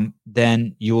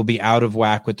 then you will be out of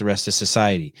whack with the rest of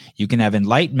society. You can have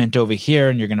enlightenment over here,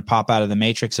 and you're going to pop out of the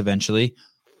matrix eventually.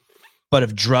 But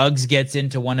if drugs gets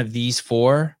into one of these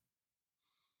four,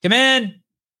 come in.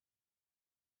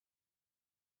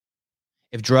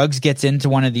 If drugs gets into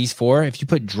one of these four, if you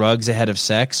put drugs ahead of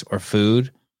sex or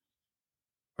food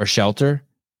or shelter,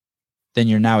 then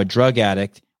you're now a drug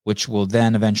addict, which will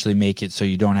then eventually make it so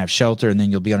you don't have shelter, and then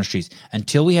you'll be on the streets.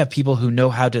 Until we have people who know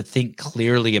how to think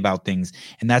clearly about things.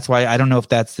 And that's why I don't know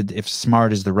if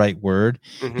smart is the right word,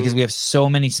 because we have so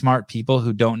many smart people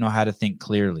who don't know how to think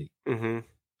clearly.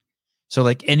 So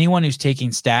like anyone who's taking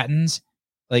statins,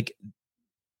 like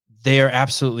they are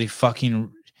absolutely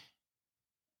fucking...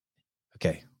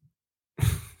 Okay.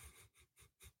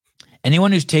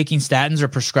 Anyone who's taking statins or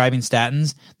prescribing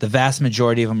statins, the vast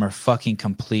majority of them are fucking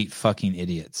complete fucking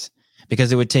idiots,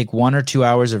 because it would take 1 or 2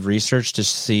 hours of research to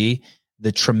see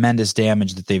the tremendous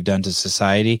damage that they've done to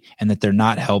society, and that they're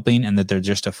not helping, and that they're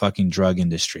just a fucking drug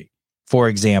industry, for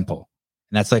example.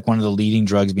 And that's like one of the leading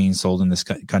drugs being sold in this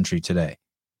country today.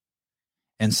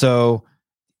 And so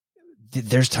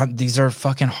these are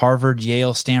fucking Harvard,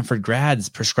 Yale, Stanford grads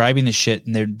prescribing the shit,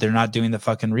 and they're not doing the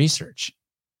fucking research.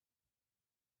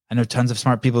 I know tons of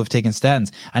smart people have taken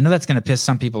statins. I know that's going to piss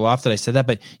some people off that I said that,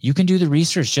 but you can do the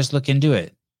research. Just look into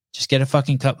it. Just get a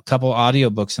fucking couple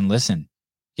audiobooks and listen.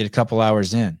 Get a couple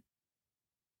hours in.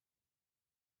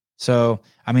 So,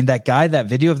 I mean, that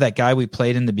video of that guy we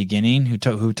played in the beginning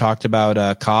who talked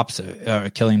about cops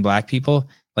killing black people,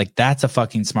 like that's a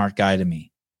fucking smart guy to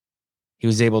me. He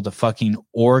was able to fucking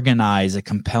organize a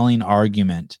compelling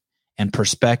argument and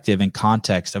perspective and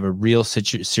context of a real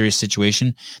serious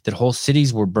situation that whole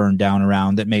cities were burned down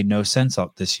around that made no sense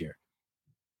out this year.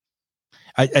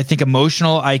 I think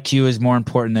emotional IQ is more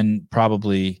important than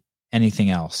probably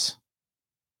anything else.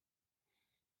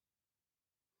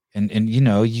 And you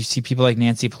know, you see people like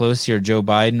Nancy Pelosi or Joe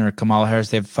Biden or Kamala Harris,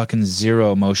 they have fucking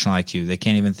zero emotional IQ. They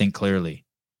can't even think clearly.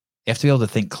 You have to be able to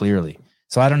think clearly.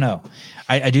 So I don't know.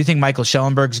 I do think Michael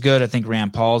Schellenberg's good. I think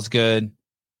Rand Paul's good.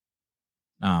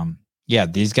 Yeah,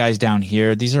 these guys down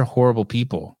here, these are horrible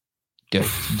people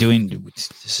doing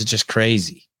this is just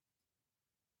crazy.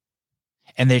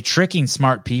 And they're tricking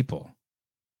smart people.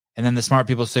 And then the smart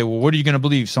people say, well, what are you going to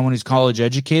believe? Someone who's college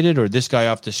educated or this guy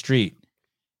off the street?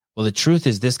 Well, the truth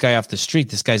is this guy off the street,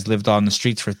 this guy's lived on the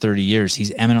streets for 30 years.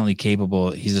 He's eminently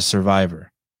capable. He's a survivor.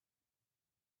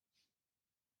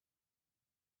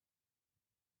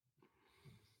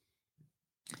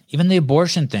 Even the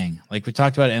abortion thing, like we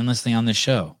talked about endlessly on the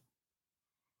show.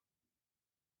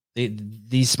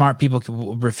 These smart people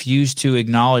refuse to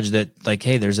acknowledge that, like,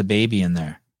 hey, there's a baby in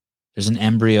there. There's an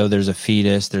embryo, there's a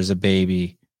fetus, there's a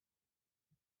baby.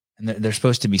 And they're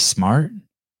supposed to be smart?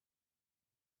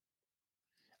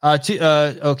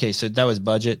 Okay, so that was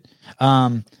budget.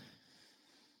 All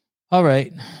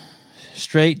right.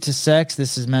 Straight to sex.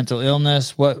 This is mental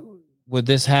illness. What would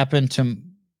this happen to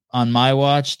on my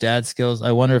watch? Dad skills.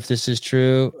 I wonder if this is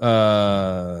true.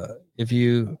 If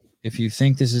you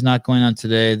think this is not going on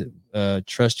today,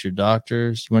 trust your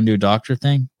doctors. You want to do a doctor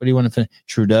thing? What do you want to finish?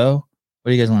 Trudeau? What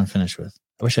do you guys want to finish with?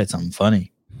 I wish I had something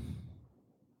funny.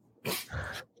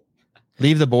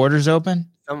 Leave the borders open?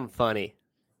 Something funny.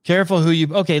 Careful who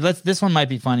you... Okay, this one might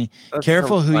be funny.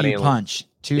 Careful who you punch.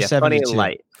 272.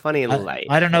 Yeah, funny and light.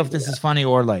 I don't know if this is funny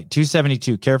or light.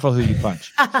 272. Careful who you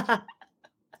punch.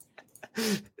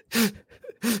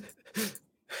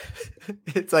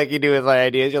 It's like you do with my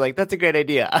ideas. You're like, that's a great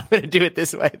idea. I'm going to do it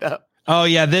this way, though. Oh,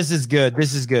 yeah, this is good.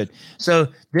 This is good. So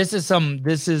this is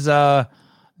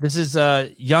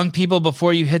young people,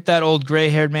 before you hit that old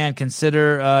gray-haired man,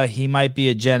 consider he might be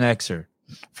a Gen Xer.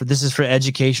 this is for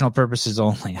educational purposes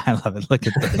only. I love it. Look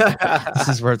at this. This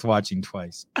is worth watching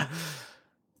twice. Here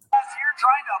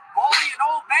trying to bully an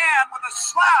old man with a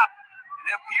slap.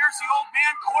 It appears the old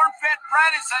man, corn-fed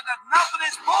Fred, has had enough of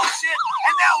this bullshit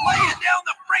and now laying down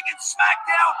the friggin'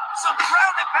 smackdown. Some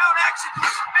ground and pound action to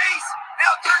his face.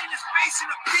 Now turning his face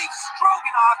into beef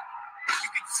stroganoff.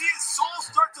 You can see his soul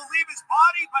start to leave his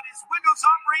body, but his Windows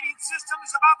operating system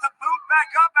is about to boot back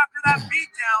up after that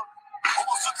beatdown.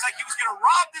 Almost looks like he was going to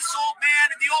rob this old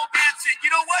man, and the old man said, you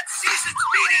know what? Season's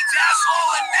beatings,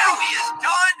 asshole, and now he is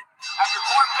done. After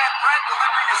corn-fed Fred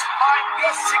delivering his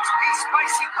 5-piece, 6-piece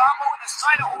spicy combo with a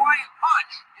side of Hawaiian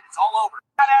punch, it is all over.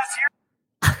 Badass here.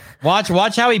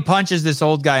 Watch how he punches this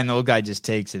old guy, and the old guy just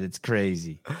takes it. It's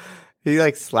crazy. He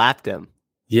like slapped him.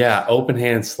 Yeah, open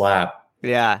hand slap.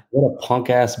 Yeah. What a punk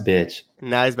ass bitch.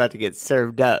 Now he's about to get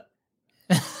served up.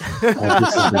 This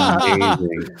is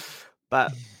amazing.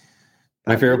 But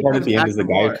my favorite part at the end is the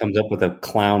guy who comes up with a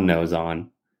clown nose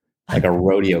on, like a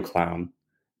rodeo clown.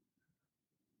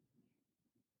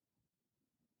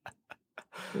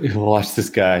 Watch this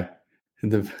guy.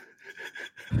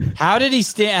 How did he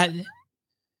stand?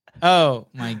 Oh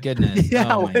my goodness!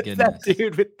 Yeah, oh my what's goodness! that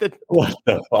dude with the? What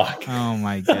the fuck? Oh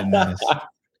my goodness!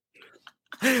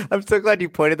 I'm so glad you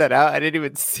pointed that out. I didn't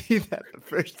even see that the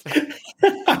first time.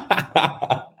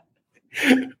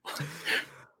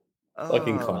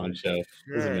 Fucking clown show. It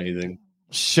was amazing.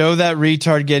 Show that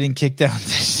retard getting kicked out.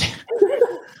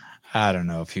 I don't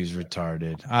know if he was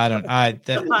retarded.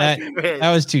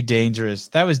 That was too dangerous.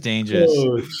 That was dangerous.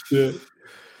 Oh shit!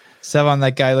 Sevon,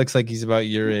 that guy looks like he's about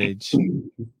your age.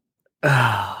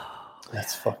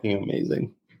 That's fucking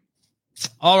amazing.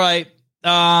 All right.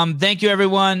 Thank you,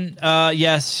 everyone.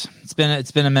 Yes, it's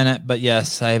been a minute, but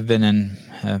yes, I've been in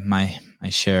my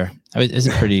share. I was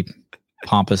a pretty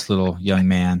pompous little young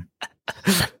man.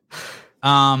 But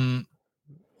I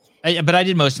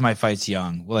did most of my fights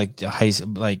young. Like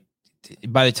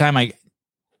by the time I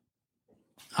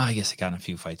guess I got in a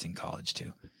few fights in college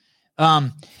too.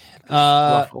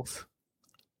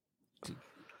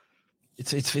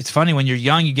 It's funny when you're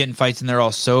young, you get in fights and they're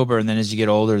all sober, and then as you get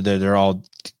older, they're all.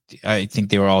 I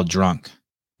think they were all drunk.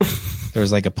 There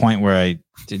was like a point where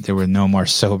there were no more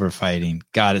sober fighting.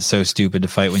 God, it's so stupid to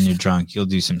fight when you're drunk. You'll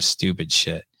do some stupid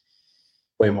shit.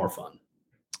 Way more fun.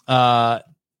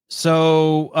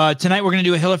 So tonight we're going to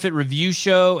do a Hillafit review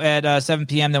show at 7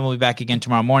 p.m. Then we'll be back again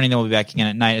tomorrow morning. Then we'll be back again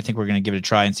at night. I think we're going to give it a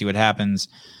try and see what happens.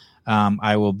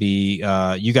 I will be.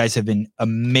 You guys have been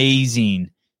amazing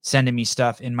sending me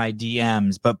stuff in my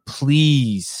DMs, but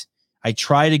please. I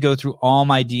try to go through all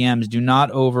my DMs. Do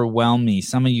not overwhelm me.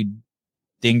 Some of you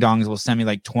ding dongs will send me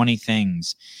like 20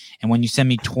 things. And when you send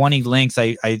me 20 links,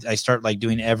 I start like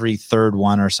doing every third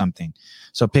one or something.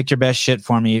 So pick your best shit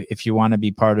for me if you want to be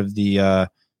part of the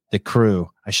crew.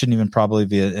 I shouldn't even probably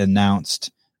be announced.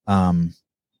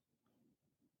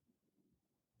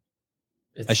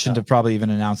 I shouldn't have probably even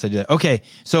announced I did. Okay,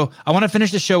 so I want to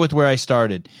finish the show with where I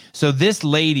started. So this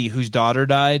lady whose daughter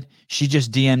died, she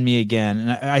just DM'd me again.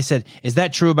 And I said, is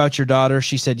that true about your daughter?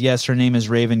 She said, yes, her name is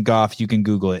Raven Goff. You can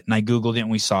Google it. And I Googled it and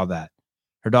we saw that.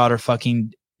 Her daughter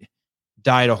fucking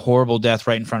died a horrible death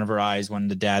right in front of her eyes when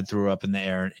the dad threw her up in the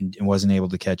air and wasn't able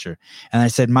to catch her. And I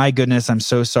said, my goodness, I'm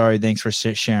so sorry. Thanks for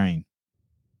sharing.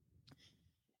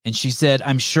 And she said,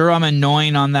 I'm sure I'm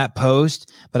annoying on that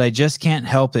post, but I just can't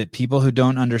help it. People who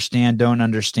don't understand,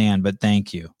 but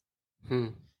thank you.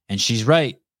 And she's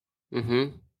right.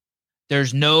 Mm-hmm.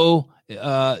 There's no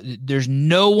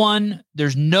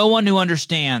one who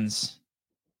understands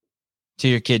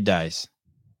till your kid dies.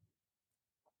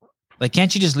 Like,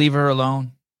 can't you just leave her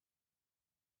alone?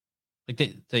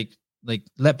 Like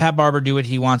let Pat Barber do what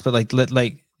he wants, but like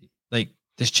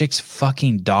this chick's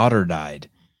fucking daughter died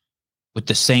with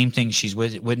the same thing she's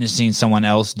witnessing someone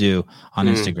else do on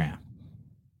Instagram.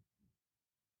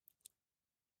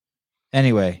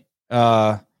 Anyway,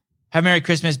 have a Merry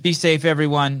Christmas. Be safe,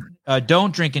 everyone.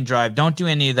 Don't drink and drive. Don't do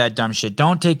any of that dumb shit.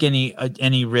 Don't take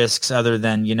any risks other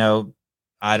than,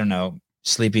 I don't know,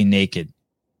 sleeping naked.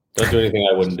 Don't do anything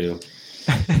I wouldn't do.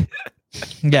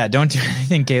 Yeah, don't do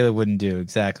anything Caleb wouldn't do.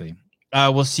 Exactly.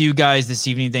 We'll see you guys this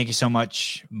evening. Thank you so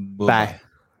much. Bye.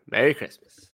 Merry Christmas.